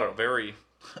in Fort Lauderdale, very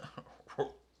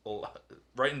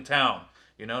right in town.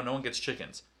 You know, no one gets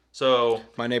chickens. So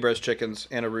my neighbor has chickens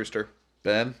and a rooster.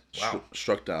 Ben, wow.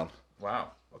 Struck down.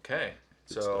 Wow. Okay.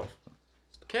 So,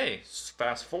 okay,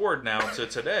 fast forward now to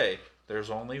today.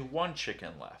 There's only 1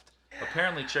 chicken left.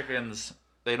 Apparently, chickens,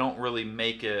 they don't really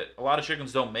make it. A lot of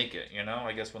chickens don't make it. You know,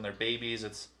 I guess when they're babies,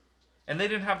 it's. And they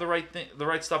didn't have the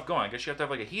right stuff going. I guess you have to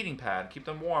have like a heating pad, keep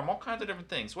them warm, all kinds of different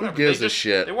things. Whatever. Who gives a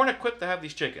shit? They weren't equipped to have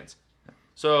these chickens.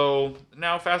 So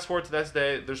now, fast forward to this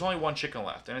day. There's only 1 chicken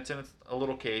left, and it's in a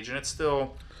little cage, and it's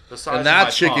still the size. And that of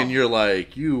my chicken, palm. you're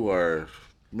like, you are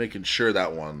making sure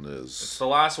that one is. It's the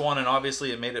last one, and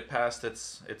obviously it made it past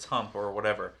its hump or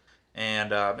whatever,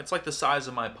 and it's like the size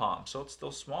of my palm, so it's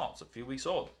still small. It's a few weeks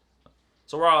old.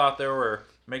 So we're all out there, we're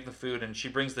making the food, and she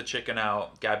brings the chicken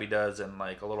out. Gabby does, and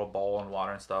like a little bowl and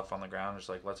water and stuff on the ground, just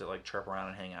like lets it like chirp around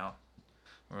and hang out.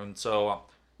 And so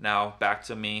now back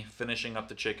to me finishing up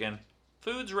the chicken.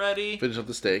 Food's ready. Finish up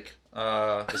the steak.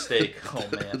 The steak. Oh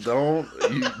man.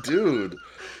 Dude.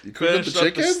 You cooked up the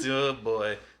chicken? Oh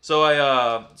boy.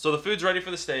 So so the food's ready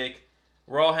for the steak.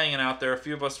 We're all hanging out there. A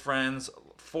few of us friends.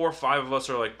 4 or 5 of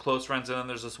us are like close friends, and then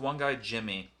there's this one guy,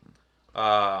 Jimmy,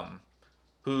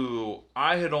 who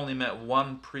I had only met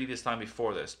one previous time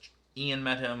before this. Ian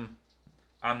met him.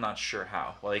 I'm not sure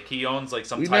how. Like, he owns like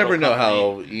some. We title never know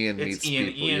company. how Ian meets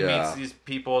people. Ian meets these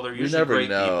people. They're usually great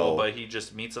people, but he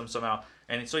just meets them somehow.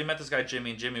 And so he met this guy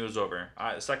Jimmy, and Jimmy was over.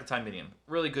 Second time meeting him.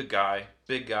 Really good guy,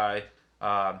 big guy,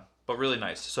 but really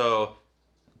nice. So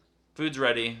food's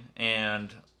ready,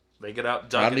 and they get out.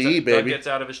 Doug gets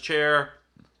out of his chair.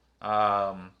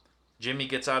 Jimmy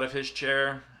gets out of his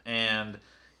chair, and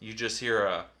you just hear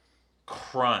a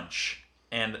crunch,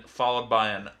 and followed by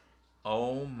an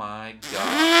 "Oh my god!"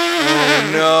 Oh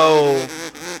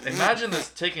no! Imagine this: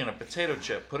 taking a potato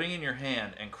chip, putting it in your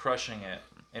hand, and crushing it,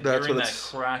 and hearing that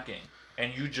cracking,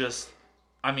 and you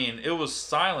just—I mean, it was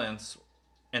silence,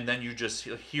 and then you just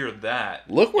hear that.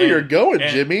 Look where you're going,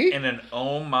 Jimmy! And an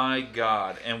 "Oh my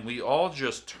god!" and we all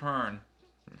just turn,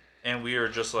 and we are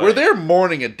just like, we're there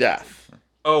mourning a death.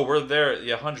 Oh, we're there,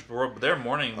 yeah, 100. We're there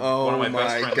mourning one of my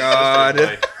best friends. Oh my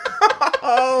god!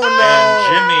 Oh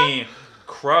no! And Jimmy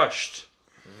crushed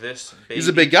this baby He's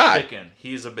a big guy. chicken.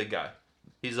 He's a big guy.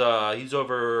 He's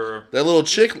over. That little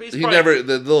chick. He's The probably,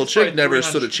 little chick never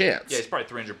stood a chance. Yeah, he's probably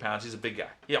 300 pounds. He's a big guy.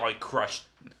 Yeah, like crushed.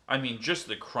 I mean, just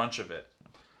the crunch of it,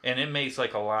 and it makes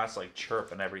like a last like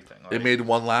chirp and everything. Like, it made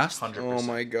one last. 100%. Oh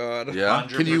my god! Yeah.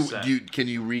 100%. Can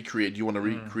you recreate? Do you want to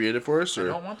recreate it for us? Or?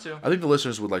 I don't want to. I think the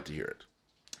listeners would like to hear it.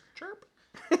 Chirp.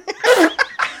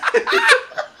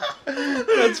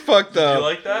 That's fucked up. Did you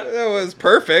like that? That was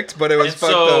perfect, but it was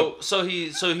fucked up. So he,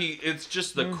 it's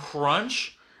just the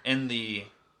crunch and the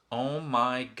 "oh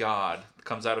my god"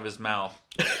 comes out of his mouth,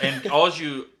 and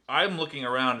I'm looking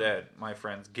around at my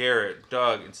friends Garrett,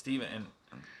 Doug, and Steven,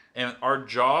 and our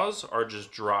jaws are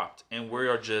just dropped, and we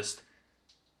are just.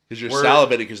 Because you're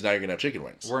salivating because now you're gonna have chicken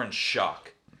wings. We're in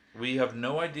shock. We have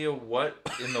no idea what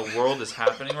in the world is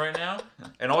happening right now,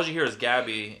 and all you hear is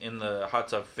Gabby in the hot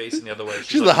tub facing the other way.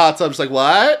 She's in the hot tub. She's like,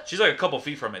 "What?" She's like a couple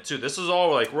feet from it too. This is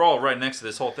all like we're all right next to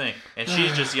this whole thing, and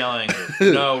she's just yelling,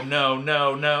 "No, no,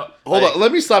 no, no!" Hold on,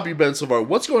 let me stop you, Ben. So far,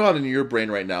 what's going on in your brain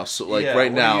right now? So, like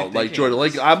right now, like Jordan,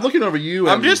 like I'm looking over you.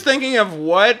 I'm just thinking of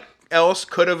what else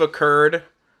could have occurred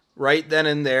right then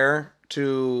and there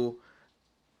to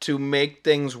make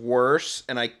things worse,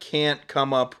 and I can't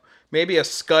come up. Maybe a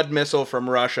Scud missile from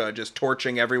Russia just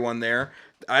torching everyone there.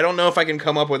 I don't know if I can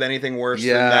come up with anything worse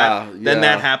than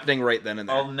that happening right then and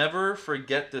there. I'll never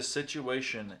forget this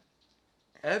situation.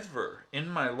 ever in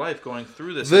my life going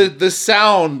through this. The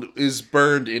sound is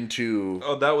burned into.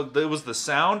 Oh, that was the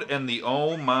sound and the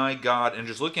oh my god, and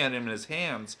just looking at him in his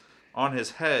hands on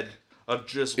his head of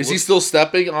just. Is he still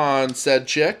stepping on said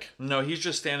chick? No, he's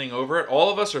just standing over it. All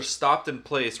of us are stopped in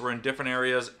place. We're in different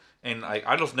areas, and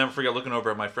I just never forget looking over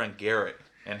at my friend Garrett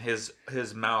and his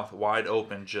mouth wide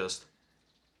open, just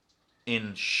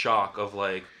in shock of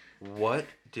like, what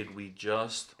did we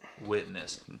just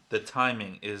witness? The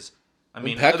timing is. I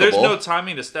mean, Impeccable. there's no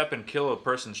timing to step and kill a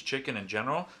person's chicken in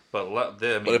general, but but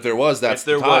if there was, that's if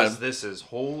there the time. was, this is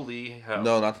holy hell.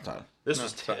 No, not the time.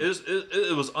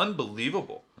 It was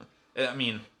unbelievable. I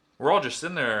mean, we're all just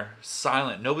sitting there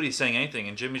silent, nobody's saying anything,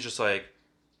 and Jimmy's just like,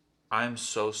 "I'm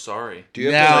so sorry." Do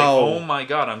you have to- He's like, Now- oh my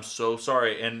god, I'm so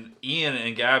sorry. And Ian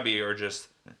and Gabby are just.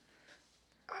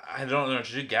 I don't know what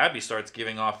to do. Gabby starts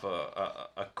giving off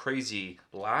a crazy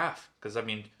laugh because I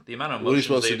mean the amount of What are you emotions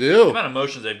supposed to they've- do? The amount of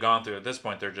emotions they've gone through at this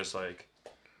point, they're just like,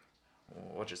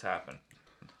 what just happened?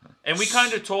 And we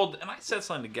kind of told, and I said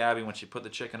something to Gabby when she put the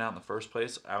chicken out in the first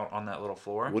place, out on that little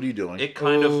floor. What are you doing? It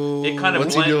kind of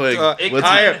What's he doing? It What's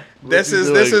kind he- of, This he is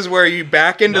doing? where you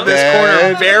back into No, this Ben,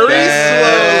 corner very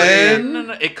Ben. slowly.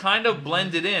 no. It kind of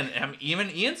blended in. And even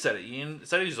Ian said it. Ian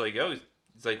said he's like, yo,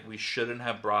 he's like, we shouldn't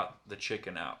have brought the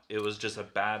chicken out. It was just a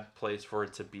bad place for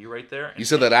it to be right there. And You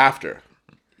said that after.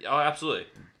 Oh, absolutely.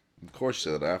 Of course,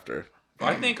 you said that after.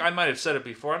 I think I might have said it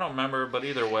before. I don't remember, but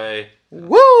either way,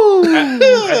 Woo! at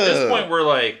this point, we're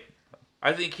like,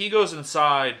 I think he goes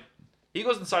inside. He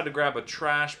goes inside to grab a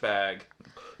trash bag.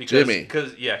 Because, Jimmy.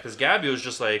 Because Gabby was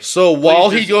just like. So while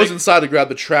 "Please he just goes pick-" inside to grab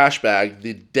the trash bag,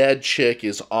 the dead chick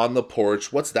is on the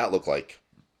porch. What's that look like?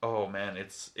 Oh man,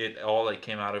 it all like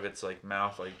came out of its like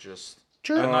mouth, like just.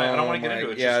 Sure. I don't want Oh to get my- into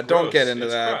it. It's yeah, just don't gross. get into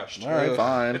It's that. Crushed. All right, Ugh.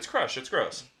 fine. It's crushed. It's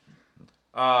gross.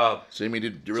 Jamie,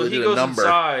 did you So really he did a goes number?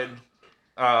 inside.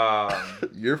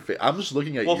 Your face. I'm just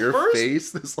looking at Well, your first-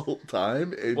 face this whole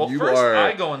time, and Well, you first are.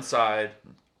 I go inside.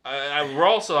 We're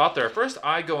also out there. First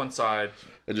I go inside.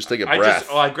 and just take a breath.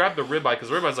 I grabbed the ribeye because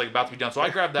the ribeye's like about to be done. So I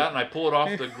grab that and I pull it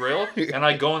off the grill and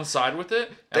I go inside with it.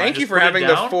 And I Thank you just for put it having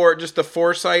down. the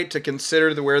foresight to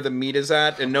consider where the meat is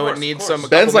at and know course, it needs of some.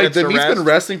 course. a couple Ben's like minutes the to meat's rest. been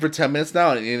resting for 10 minutes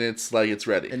now, and it's like it's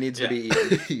ready. It needs Yeah. to be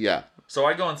eaten. Yeah. So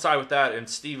I go inside with that, and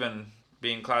Steven,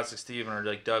 being classic Steven, or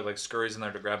like Doug, like scurries in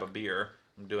there to grab a beer.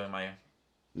 I'm doing my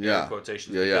Yeah.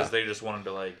 quotations Yeah, because yeah. they just wanted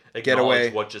to like Get away.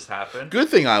 acknowledge what just happened. Good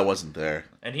thing I wasn't there.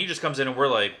 And he just comes in and we're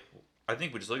like, I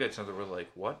think we just look at each other. We're like,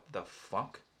 what the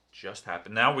fuck just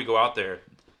happened? Now we go out there,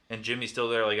 and Jimmy's still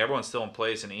there. Like everyone's still in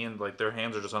place, and Ian, like their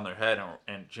hands are just on their head,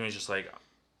 and Jimmy's just like,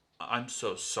 I'm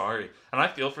so sorry, and I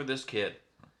feel for this kid.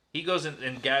 He goes in,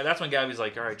 and that's when Gabby's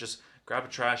like, all right, just grab a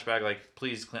trash bag, like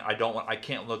please clean. I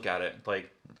can't look at it, like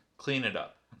clean it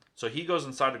up. So he goes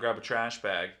inside to grab a trash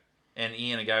bag, and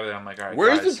Ian and Gabby, I'm like, all right,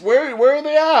 Where's guys. this? Where are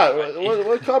they at?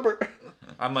 What cupboard?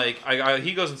 I'm like,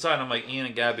 he goes inside, and I'm like, Ian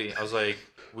and Gabby, I was like,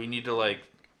 we need to like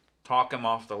talk him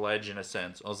off the ledge in a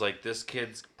sense. I was like, this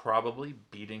kid's probably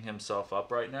beating himself up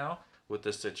right now with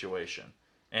this situation.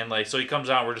 And like, so he comes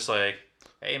out, we're just like,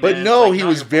 hey man. But it's, no, like, he not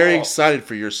was your very fault. excited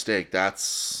for your steak.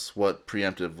 That's what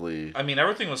preemptively. I mean,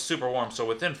 everything was super warm. So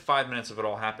within 5 minutes of it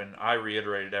all happened, I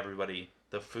reiterated everybody,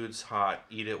 the food's hot,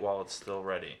 eat it while it's still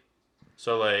ready.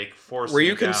 So like, forcing Were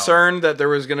you it down. concerned that there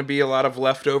was going to be a lot of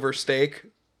leftover steak?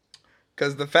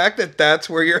 Because the fact that that's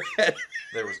where your head,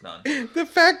 There was none. the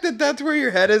fact that that's where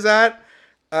your head is at,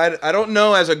 I don't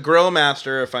know as a grill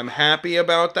master if I'm happy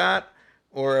about that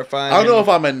or if I don't know if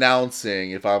I'm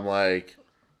announcing. If I'm like,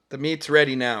 the meat's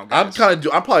ready now. Guys.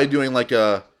 I'm probably doing like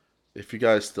a. If you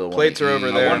guys still want Plates are over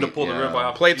I there. wanted to pull the ribeye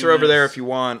off. Plates are over there if you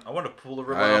want. I wanted to pull the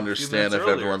ribeye off I a few understand minutes if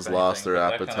earlier, everyone's if lost anything,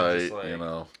 their but that kinda appetite. just, like- You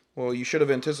know. Well, you should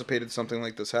have anticipated something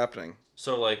like this happening.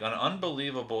 So, like, an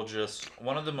unbelievable, just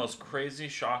one of the most crazy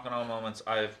shock and awe moments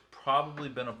I've probably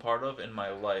been a part of in my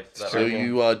life. That So I-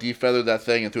 you defeathered that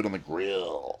thing and threw it on the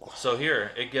grill. So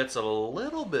here, it gets a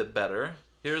little bit better.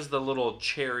 Here's the little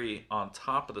cherry on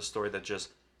top of the story that just...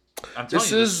 I'm telling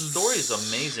you, this story is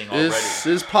amazing already. This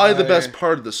is probably the best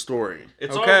part of the story.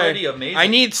 It's Okay. already amazing. I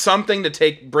need something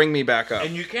to bring me back up.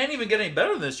 And you can't even get any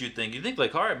better than this, you'd think. You'd think,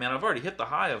 like, all right, man, I've already hit the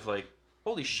high of, like,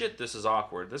 holy shit, this is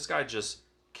awkward. This guy just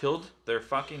killed their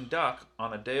fucking duck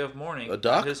on a day of mourning. A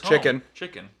duck? At his home. Chicken.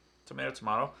 Chicken. Tomato,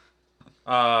 tomato.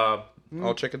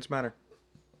 All chickens matter.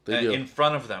 They do. In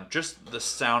front of them. Just the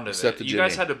sound of Except it. the You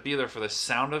guys Jimmy. had to be there for the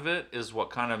sound of it is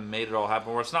what kind of made it all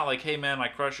happen. Where it's not like, hey, man, I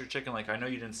crushed your chicken. Like, I know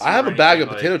you didn't see I have it or a bag of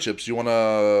anything, potato chips. You want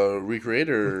to recreate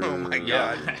or? Oh my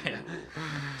Yeah. God.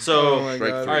 So, Oh my Strike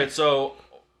God. three. all right, so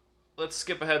let's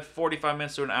skip ahead 45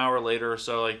 minutes to an hour later or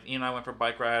so. Like, Ian and I went for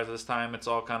bike rides this time. It's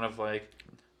all kind of like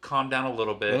calm down a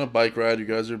little bit. On a bike ride, you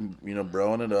guys are,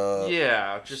 broing it up.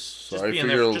 Yeah, just Sorry being for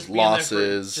there, your just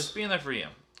losses. just being there for Ian.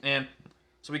 And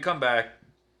so we come back,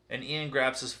 and Ian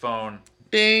grabs his phone,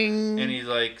 Ding. and he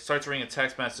like starts reading a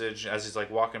text message as he's like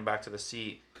walking back to the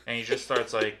seat, and he just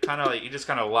starts like he just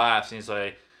kind of laughs, and he's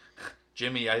like,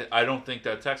 "Jimmy, I don't think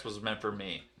that text was meant for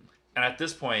me." And at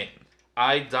this point,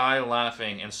 I die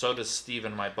laughing, and so does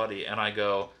Steven, my buddy, and I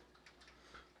go,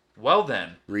 "Well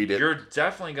then, Read it. You're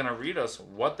definitely gonna read us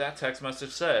what that text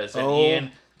message says." And Oh,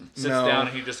 Ian sits no. down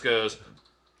and he just goes,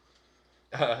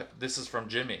 "This is from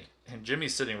Jimmy," and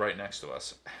Jimmy's sitting right next to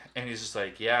us, and he's just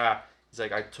like, "Yeah."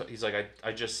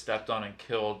 I just stepped on and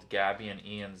killed Gabby and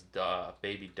Ian's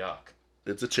baby duck.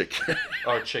 It's a chicken.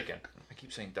 Or chicken. I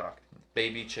keep saying duck.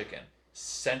 Baby chicken.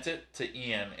 Sent it to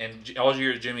Ian, and all you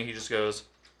hear is Jimmy, he just goes,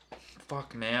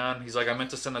 "Fuck, man." He's like, "I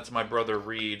meant to send that to my brother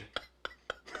Reed."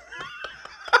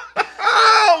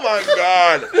 Oh my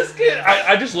god. This kid,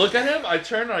 I just look at him, I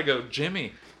turn and I go,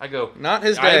 "Jimmy." I go, Not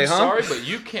his day, "I'm huh?" sorry, but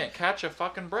you can't catch a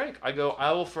fucking break." I go,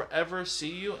 "I will forever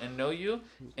see you and know you,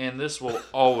 and this will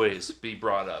always be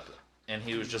brought up." And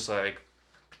he was just like,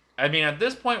 I mean, at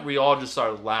this point, we all just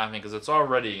started laughing because it's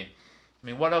already, I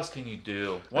mean, what else can you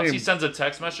do? Once he sends a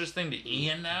text message thing to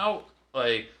Ian now,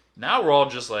 now we're all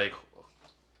just like,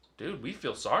 "Dude, we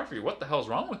feel sorry for you. What the hell's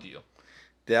wrong with you?"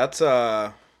 That's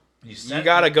You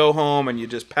gotta go home and you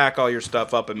just pack all your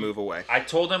stuff up and move away. I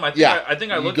told him, I think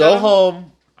I You looked go at him.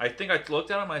 home. I think I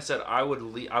looked at him and I said, I would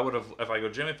have, if I go,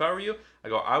 "Jimmy, if I were you," I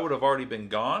go, "I would have already been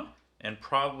gone and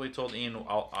probably told Ian,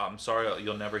 I'm sorry,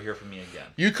 you'll never hear from me again."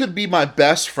 You could be my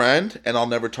best friend, and I'll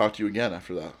never talk to you again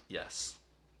after that. Yes.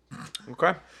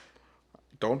 Okay.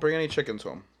 Don't bring any chickens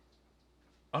home.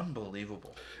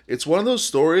 Unbelievable. It's one of those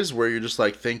stories where you're just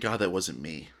like, thank God that wasn't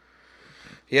me.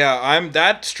 Yeah,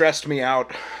 that stressed me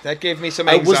out. That gave me some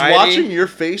I anxiety. was watching your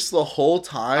face the whole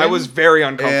time. I was very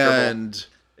uncomfortable. And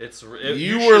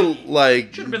you should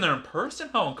like... have been there in person,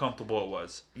 how uncomfortable it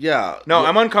was. Yeah. No,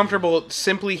 I'm uncomfortable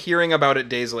simply hearing about it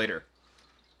days later.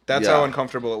 That's Yeah. how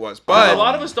uncomfortable it was. But But a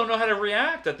lot of us don't know how to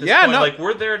react at this Yeah, point. no. Like,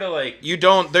 we're there to you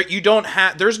don't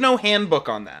have. There's no handbook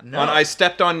on that. No. I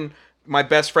stepped on my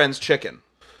best friend's chicken.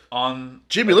 on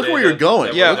Jimmy, a look day where you're going.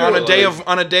 that Yeah, Look we're at like-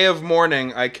 on a day of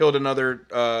mourning, I killed another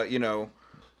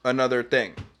another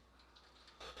thing.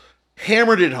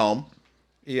 Hammered it home.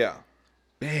 Yeah.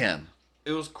 Man.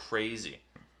 It was crazy.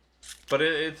 But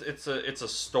it's a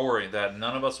story that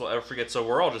none of us will ever forget. So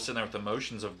we're all just sitting there with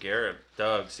emotions of Garrett,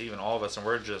 Doug, Steven, all of us, and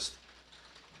we're just,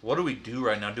 what do we do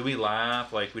right now? Do we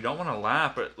laugh? Like, we don't want to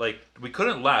laugh, but like we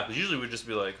couldn't laugh because usually we'd just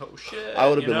be like, "Oh shit!" I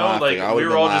would've been laughing. Like I we would've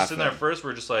were been all just sitting there laughing. first.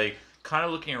 We're just like kind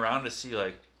of looking around to see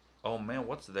like, "Oh man,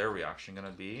 what's their reaction gonna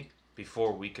be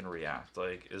before we can react?"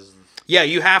 Like, Yeah,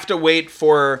 you have to wait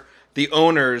for the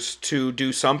owners to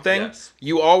do something. Yes.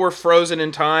 You all were frozen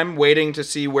in time, waiting to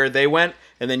see where they went,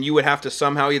 and then you would have to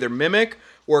somehow either mimic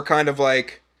or kind of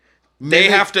like they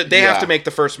have to make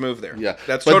the first move there. Yeah.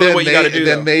 That's But totally then what you got to do.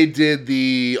 Then though. they did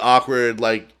the awkward,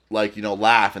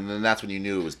 laugh, and then that's when you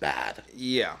knew it was bad.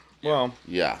 Yeah. Well,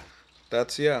 Yeah.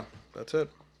 that's it. that's the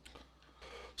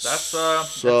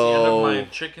end of my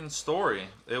chicken story.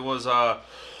 It was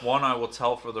one I will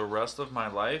tell for the rest of my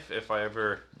life if I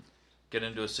ever get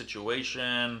into a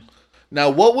situation. Now,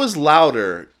 what was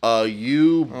louder,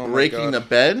 you my breaking God. the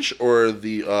bench or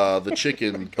the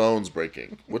chicken bones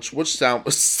breaking? Which sound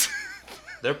was?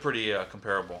 They're pretty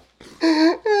comparable.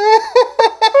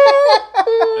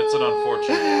 It's an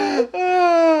unfortunate.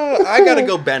 I gotta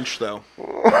go bench though.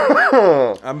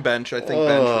 I'm bench. I think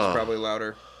bench was probably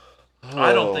louder.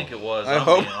 I don't think it was. I I'm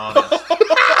hope- being honest.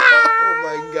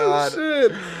 Oh my god.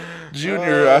 Shit.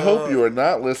 Junior, I hope you are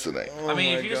not listening. I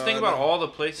mean, my if you just think about all the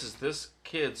places this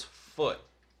kid's foot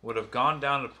would have gone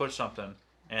down to push something,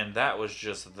 and that was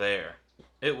just there.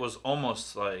 It was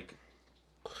almost like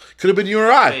Could have been you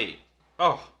or I. fate.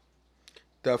 Oh,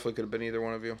 Definitely could have been either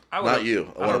one of you. I Not would've-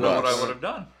 you. I One don't of know what us. I would have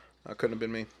done. That couldn't have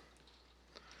been me.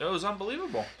 It was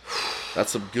unbelievable.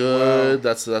 That's some good.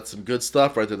 That's some good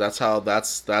stuff right there. That's how you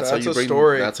a bring.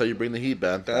 story. That's how you bring the heat,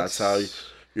 Ben. That's how you're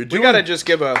We doing. gotta just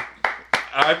give a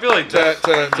I feel like to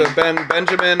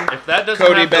Benjamin. if that doesn't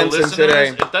Cody have the Benson listeners, today.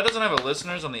 if that doesn't have a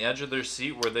listeners on the edge of their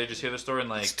seat where they just hear the story and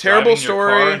like It's a terrible driving your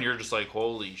car story. and you're just like,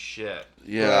 holy shit.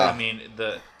 Yeah. I mean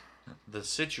the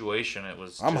situation, it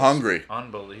was. I'm just hungry.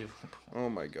 Unbelievable. Oh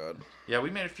my god. Yeah, we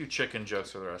made a few chicken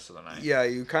jokes for the rest of the night. Yeah,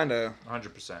 you kind of.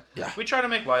 100%. Yeah. We try to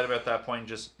make light of it at that point. And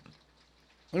just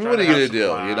I mean, try what are to you gonna have some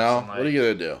do? laughs You know, and, what are you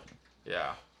gonna do?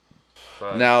 yeah.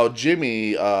 But Now,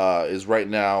 Jimmy is right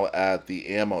now at the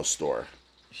ammo store.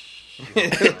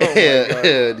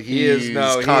 and he's He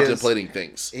is contemplating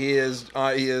things. He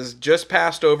is just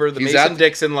passed over the He's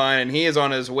Mason-Dixon line, and he is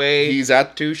on his way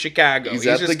to Chicago. He's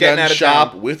at just the getting gun out of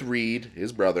shop town with Reed,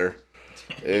 his brother,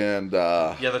 and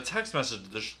Yeah, the text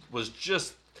message was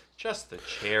just the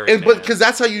cherry. but because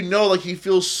that's how you know, like, he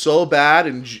feels so bad,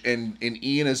 and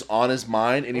Ian is on his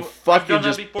mind, and he fucking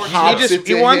just pops it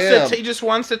to him. He just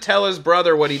wants to tell his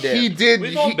brother what he did. He did.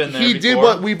 We've all been there he did before.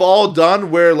 what we've all done,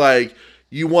 where like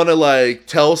you want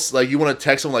to you want to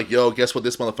text him like, "Yo, guess what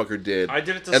this motherfucker did?" I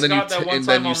did it to and then Scott that one time. and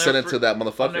then you I'll send never it to that I'll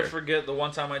never motherfucker. forget the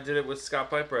one time I did it with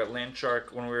Scott Piper at Land Shark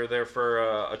when we were there for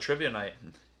a trivia night.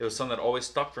 It was something that always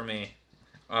stuck for me.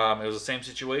 It was the same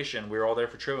situation. We were all there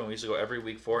for trivia. And we used to go every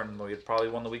week for it, and we had probably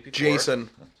won the week before. Jason,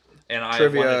 and I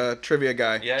trivia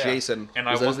guy. Yeah, yeah. Jason. And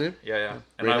Was that his name? Yeah.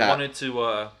 And Red I hat. wanted to.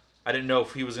 I didn't know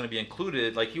if he was going to be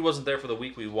included. Like, he wasn't there for the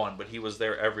week we won, but he was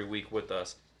there every week with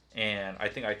us. And I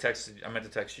think I meant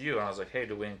to text you, and I was like, "Hey,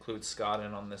 do we include Scott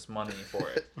in on this money for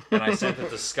it?" And I sent it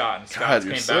to Scott, and Scott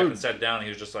came back and sat down. And he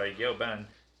was just like, "Yo, Ben,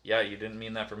 yeah, you didn't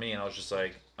mean that for me." And I was just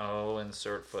like, "Oh,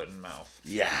 insert foot and mouth."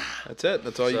 Yeah, That's it.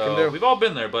 That's all you So, can do. we've all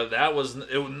been there, but it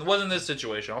wasn't this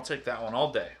situation. I'll take that one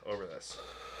all day over this.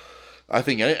 I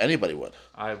think anybody would.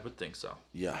 I would think so.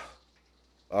 Yeah.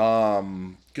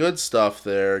 Good stuff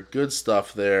there. Good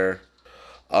stuff there.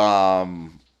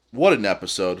 What an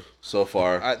episode so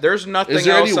far. There's nothing Is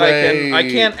there else any I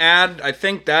way- can't add. I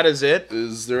think that is it.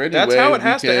 Is there any That's way how it we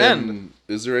has to can- end.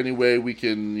 Is there any way we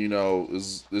can,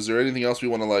 is there anything else we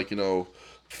want to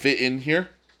fit in here?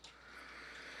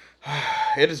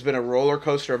 It has been a roller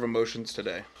coaster of emotions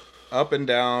today. Up and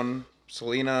down.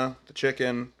 Selena, the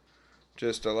chicken.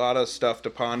 Just a lot of stuff to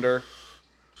ponder.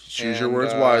 Choose your And,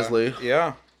 words wisely.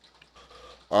 Yeah.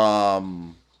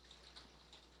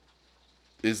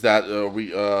 Is that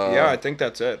Yeah, I think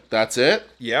that's it. That's it?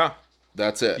 Yeah.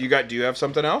 That's it. Do you have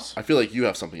something else? I feel like you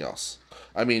have something else.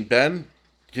 I mean, Ben,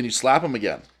 can you slap him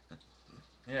again?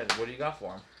 Yeah, what do you got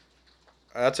for him?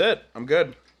 That's it. I'm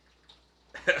good.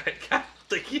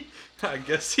 I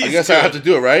guess I guess I have to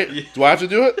do it, right? Yeah. Do I have to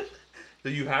do it? Do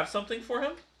you have something for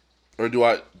him? Or do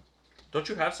I? Don't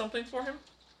you have something for him?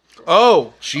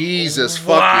 Oh. Jesus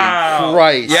Wow. fucking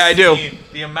Christ. Yeah, I do.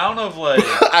 The amount of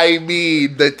I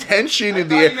mean, the tension in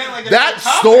the thought air. you meant like a That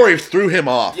topic. story threw him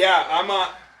off. Yeah, I'm on.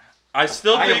 I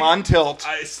still I think am on tilt.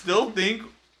 I still think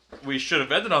we should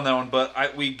have ended on that one,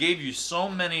 but we gave you so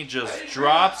many just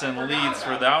drops and leads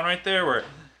for that one right there. Where,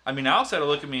 I mean, Alex had to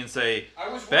look at me and say,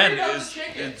 "Ben,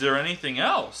 is there anything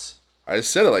else?" I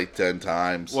said it like 10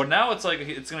 times. Well, now it's like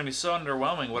it's gonna be so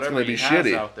underwhelming. Whatever gonna be he has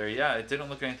shitty. out there, yeah, it didn't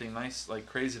look anything nice, like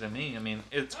crazy to me. I mean,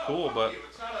 it's cool, but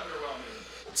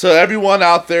So everyone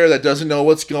out there that doesn't know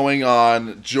what's going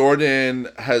on, Jordan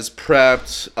has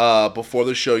prepped before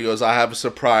the show. He goes, "I have a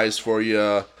surprise for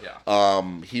you." yeah.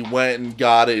 He went and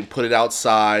got it and put it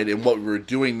outside. And what we were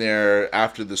doing there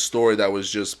after the story that was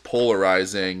just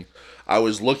polarizing, I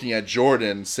was looking at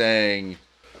Jordan saying,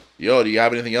 "Yo, do you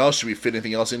have anything else? Should we fit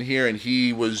anything else in here?" And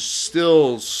he was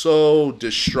still so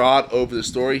distraught over the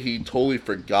story, he totally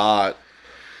forgot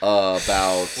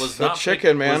about Was The not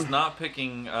chicken, man. Was not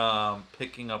picking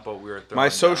up what we were throwing. My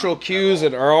down social at cues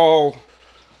all. are all.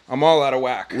 I'm all out of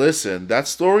whack. Listen, that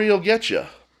story will get you.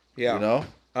 Yeah. You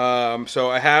know? So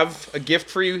I have a gift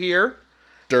for you here,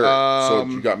 Dirt. So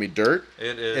Um, you got me dirt?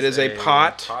 It It is a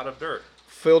pot. of dirt.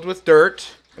 filled with dirt,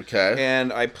 Okay.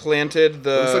 and I planted the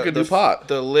Looks like a new pot.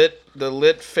 the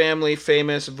lit family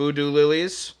famous voodoo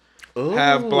lilies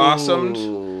have blossomed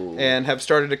Ooh. and have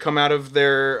started to come out of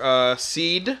their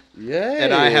seed. Yay.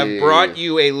 And I have brought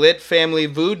you a lit family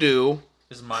voodoo.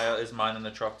 Is mine in the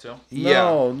truck too?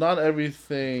 No, not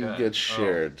everything Okay. gets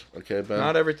shared. Okay, Ben?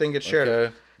 Not everything gets shared.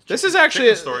 Okay. This is actually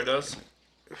Chicken story does.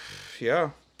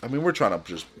 yeah. I mean, we're trying to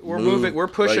just We're move. moving- we're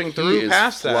pushing like, through he is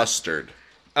past that. flustered.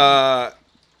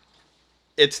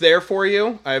 It's there for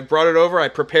you. I've brought it over. I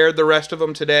prepared the rest of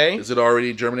them today. Is it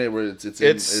already germinated? Where it's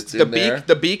The in beak. there?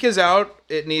 The beak is out.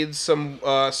 It needs some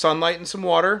sunlight and some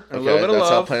water and a little bit of that's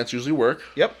how love. plants usually work.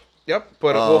 Yep.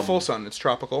 But well, full sun. It's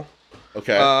tropical.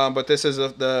 Okay. But this is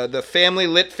the family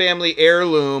lit family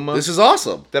heirloom this is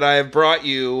awesome. that I have brought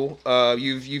you.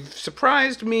 You've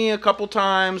surprised me a couple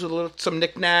times with some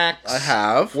knickknacks. I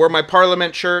have. Wore my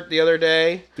Parliament shirt the other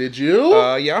day. Did you?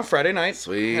 Yeah, Friday night.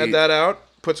 Sweet. Had that out.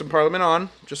 Put some Parliament on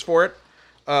just for it.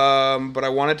 But I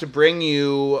wanted to bring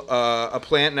you a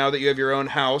plant now that you have your own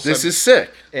house. this is sick.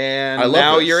 And I love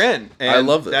now this. you're in. And I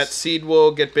love this. That seed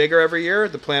will get bigger every year.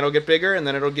 The plant will get bigger, and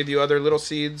then it'll give you other little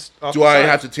seeds. Off Do the I side.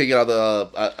 have to take it out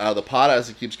of the pot as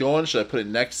it keeps going? Should I put it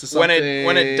next to something?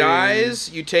 When it dies,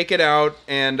 you take it out,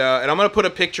 and I'm gonna put a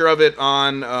picture of it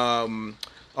on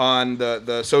on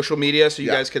the social media, so you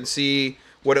Yeah. guys can see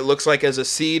what it looks like as a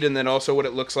seed, and then also what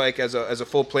it looks like as a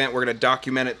full plant. We're gonna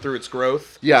document it through its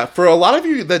growth. Yeah, for a lot of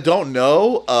you that don't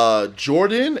know,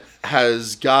 Jordan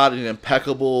has got an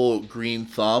impeccable green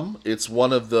thumb. It's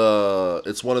one of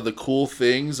the cool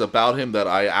things about him that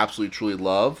I absolutely truly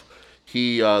love.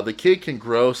 The kid can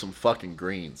grow some fucking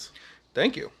greens.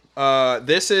 Thank you.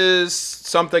 This is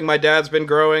something my dad's been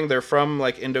growing. They're from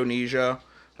like Indonesia.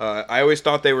 I always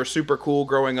thought they were super cool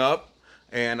growing up,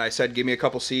 and I said, give me a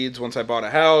couple seeds once I bought a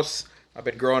house. I've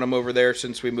been growing them over there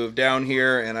since we moved down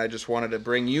here, and I just wanted to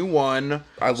bring you one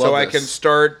so I can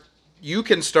start. You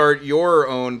can start your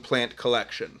own plant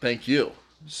collection. Thank you.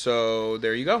 So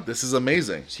there you go. This is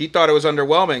amazing. He thought it was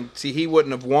underwhelming. See, he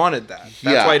wouldn't have wanted that.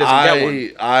 That's why he doesn't get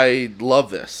one. I love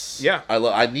this. Yeah.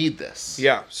 I need this.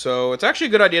 Yeah, so it's actually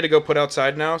a good idea to go put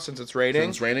outside now since it's raining.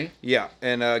 Since it's raining? Yeah,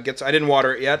 and I didn't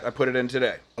water it yet. I put it in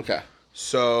today. Okay.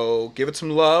 So give it some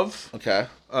love. Okay.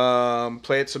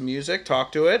 Play it some music,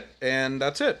 talk to it, and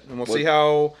that's it. And we'll see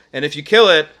how. And if you kill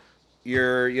it,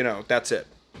 that's it.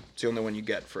 It's the only one you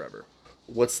get forever.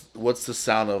 What's the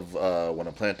sound of when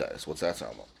a plant dies? What's that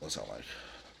sound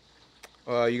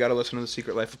like? You got to listen to The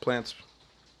Secret Life of Plants.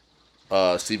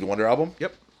 Stevie Wonder album?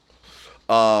 Yep.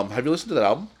 Have you listened to that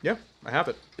album? Yeah, I have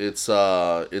it. It's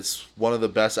one of the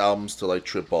best albums to like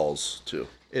trip balls to.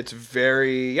 It's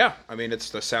it's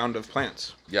the sound of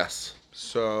plants. Yes.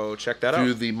 So check that out.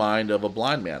 Through the mind of a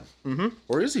blind man. Mm-hmm.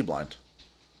 Or is he blind?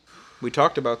 We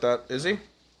talked about that. Is he?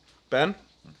 Ben?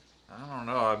 I don't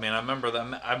know. I mean, I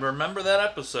remember that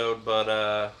episode,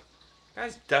 but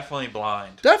guy's definitely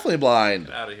blind. Definitely blind.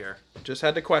 Get out of here. Just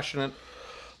had to question it.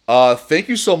 Thank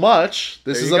you so much.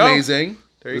 This is amazing.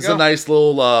 There you this go. is a nice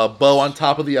little bow on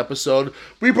top of the episode.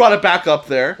 We brought it back up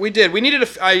there. We did. We needed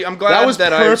I'm glad That was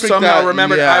that I perfect somehow that-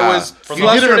 remembered. yeah. I was You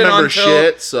flustered didn't remember until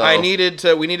shit, so- we needed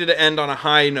to end on a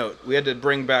high note. We had to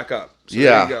bring back up. So Yeah.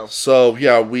 There you go. So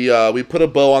we put a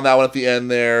bow on that one at the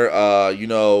end there.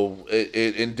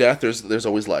 In death there's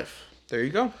always life. There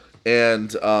you go. And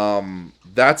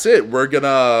that's it. We're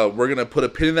gonna put a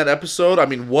pin in that episode. I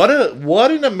mean, what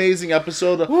an amazing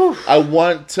episode. I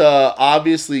want to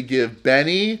obviously give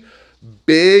Benny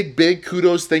big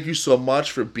kudos. Thank you so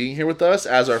much for being here with us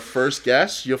as our first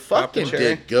guest. You fucking cherry.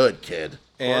 did good, kid.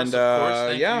 And Of course,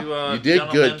 thank yeah, you, You did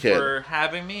gentlemen, good, kid. for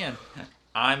having me, and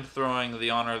I'm throwing the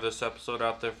honor of this episode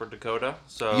out there for Dakota.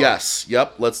 So Yes,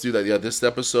 yep. Let's do that. Yeah, this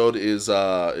episode is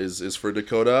for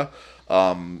Dakota.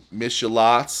 Miss you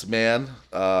lots, man.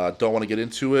 Don't want to get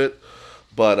into it,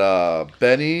 but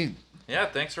Benny. yeah,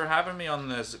 thanks for having me on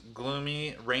this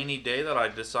gloomy, rainy day that I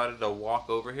decided to walk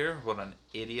over here. What an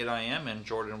idiot I am, and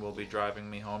Jordan will be driving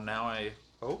me home now, I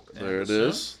hope. and There it soon.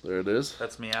 is. There it is.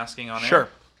 That's me asking on sure. air.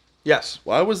 Yes.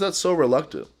 Why was that so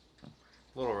reluctant?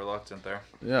 A little reluctant there.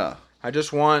 Yeah. I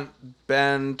just want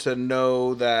Ben to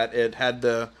know that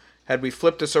had we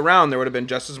flipped this around, there would have been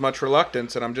just as much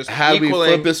reluctance, and I'm just Had we equaling.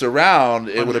 flipped this around,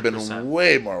 it would have been 100%.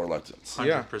 way more reluctance.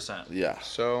 100%. Yeah.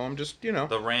 So I'm just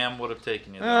The Ram would have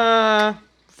taken you there.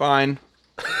 fine.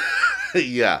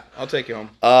 Yeah. I'll take you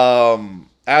home.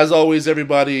 As always,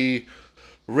 everybody,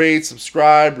 rate,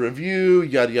 subscribe, review,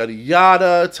 yada yada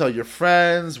yada. Tell your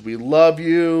friends we love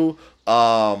you.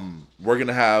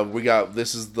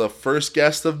 This is the first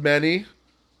guest of many.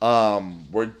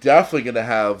 We're definitely gonna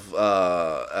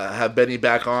have Benny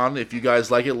back on. If you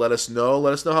guys like it, let us know.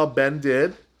 Let us know how Ben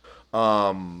did.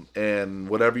 And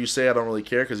whatever you say, I don't really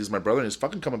care because he's my brother and he's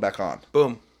fucking coming back on.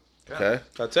 Boom. Okay.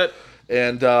 That's it.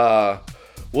 And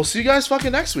we'll see you guys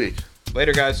fucking next week.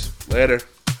 Later, guys. Later.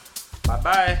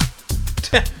 Bye-bye.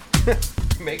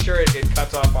 Make sure it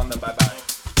cuts off on the bye-bye.